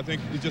confidence, and I think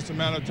it's just a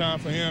matter of time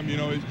for him. You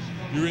know,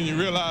 you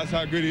realize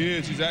how good he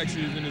is. He's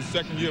actually in his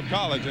 2nd year of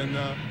college, and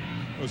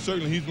well,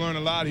 certainly he's learned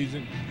a lot. He's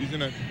in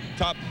a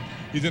top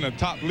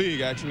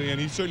league actually,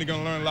 and he's certainly going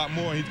to learn a lot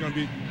more. He's going to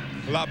be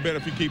a lot better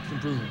if he keeps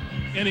improving.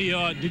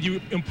 Did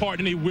you impart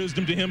any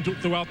wisdom to him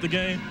throughout the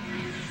game?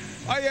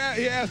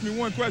 He asked me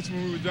one question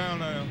when we were down,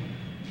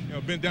 you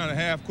know, been down at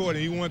half court,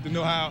 and he wanted to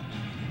know how,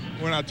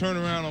 when I turn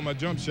around on my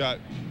jump shot,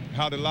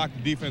 how to lock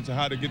the defense and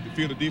how to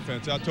feel the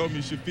defense. I told him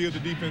you should feel the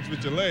defense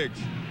with your legs.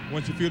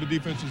 Once you feel the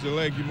defense with your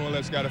legs, you more or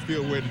less got to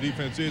feel where the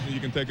defense is, and you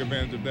can take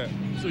advantage of that.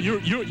 So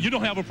you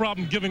don't have a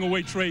problem giving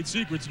away trade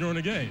secrets during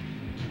the game?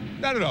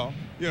 Not at all.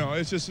 You know,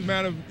 it's just a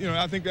matter of, you know,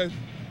 I think that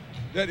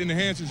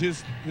enhances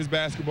his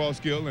basketball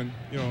skill, and,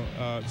 you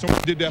know,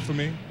 someone did that for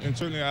me, and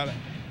certainly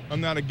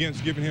I'm not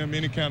against giving him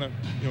any kind of,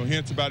 you know,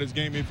 hints about his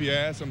game if he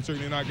asks. I'm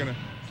certainly not going to,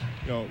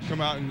 you know,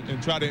 come out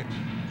and try to,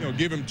 you know,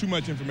 give him too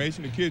much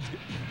information. The kid,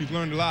 he's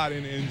learned a lot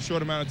in a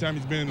short amount of time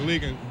he's been in the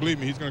league, and believe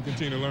me, he's going to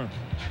continue to learn.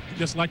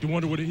 Just like to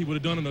wonder what he would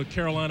have done in a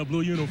Carolina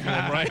blue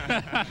uniform, right?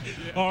 Yeah.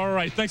 All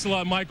right, thanks a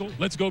lot, Michael.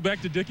 Let's go back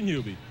to Dick and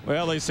Hubie.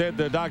 Well, they said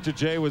that Dr.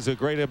 J was a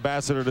great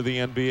ambassador to the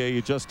NBA.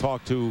 You just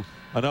talked to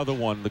another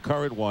one, the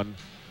current one,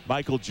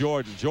 Michael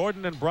Jordan.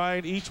 Jordan and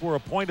Bryant each were a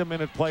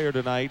point-a-minute player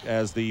tonight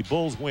as the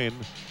Bulls win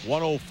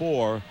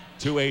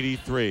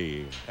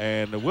 104-83.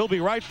 And we'll be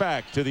right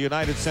back to the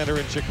United Center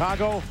in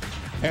Chicago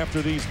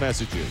after these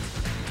messages.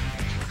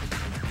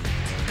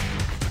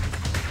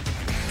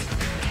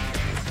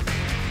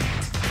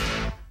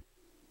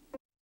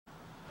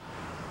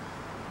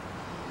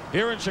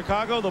 Here in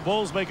Chicago, the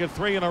Bulls make it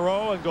 3 in a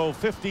row and go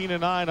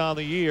 15-9 on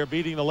the year,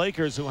 beating the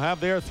Lakers, who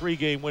have their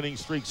 3-game winning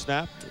streak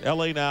snapped.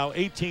 LA now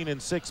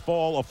 18-6,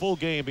 fall a full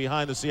game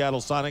behind the Seattle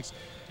Sonics.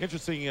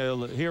 Interesting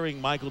hearing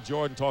Michael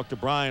Jordan talk to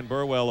Brian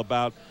Burwell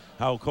about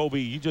how Kobe,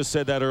 you just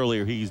said that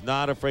earlier, he's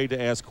not afraid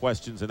to ask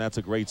questions, and that's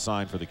a great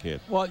sign for the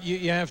kid. Well,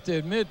 you have to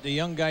admit the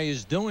young guy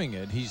is doing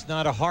it. He's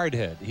not a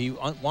hardhead. He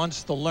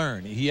wants to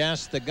learn. He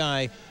asked the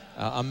guy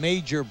a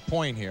major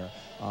point here.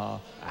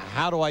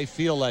 How do I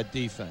feel that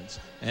defense?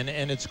 And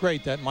it's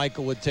great that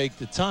Michael would take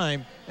the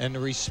time and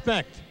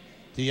respect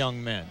the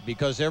young men,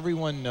 because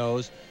everyone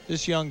knows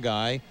this young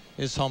guy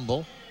is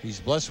humble. He's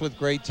blessed with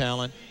great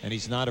talent, and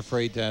he's not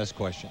afraid to ask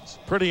questions.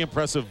 Pretty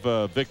impressive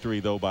victory,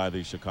 though, by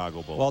the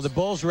Chicago Bulls. Well, the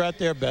Bulls were at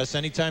their best.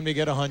 Anytime they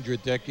get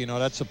 100, Dick, you know,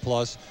 that's a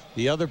plus.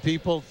 The other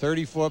people,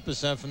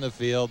 34% from the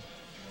field,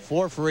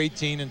 4 for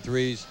 18 in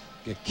threes.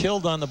 Get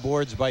killed on the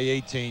boards by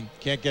 18.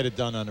 Can't get it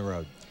done on the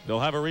road. They'll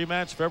have a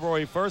rematch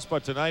February 1st,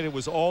 but tonight it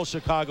was all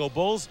Chicago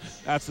Bulls.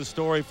 That's the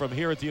story from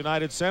here at the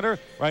United Center.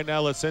 Right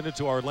now, let's send it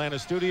to our Atlanta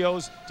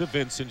studios to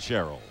Vince and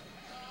Cheryl.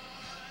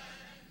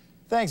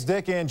 Thanks,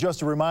 Dick. And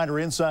just a reminder,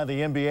 Inside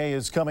the NBA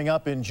is coming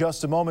up in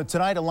just a moment.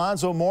 Tonight,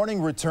 Alonzo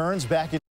Mourning returns back in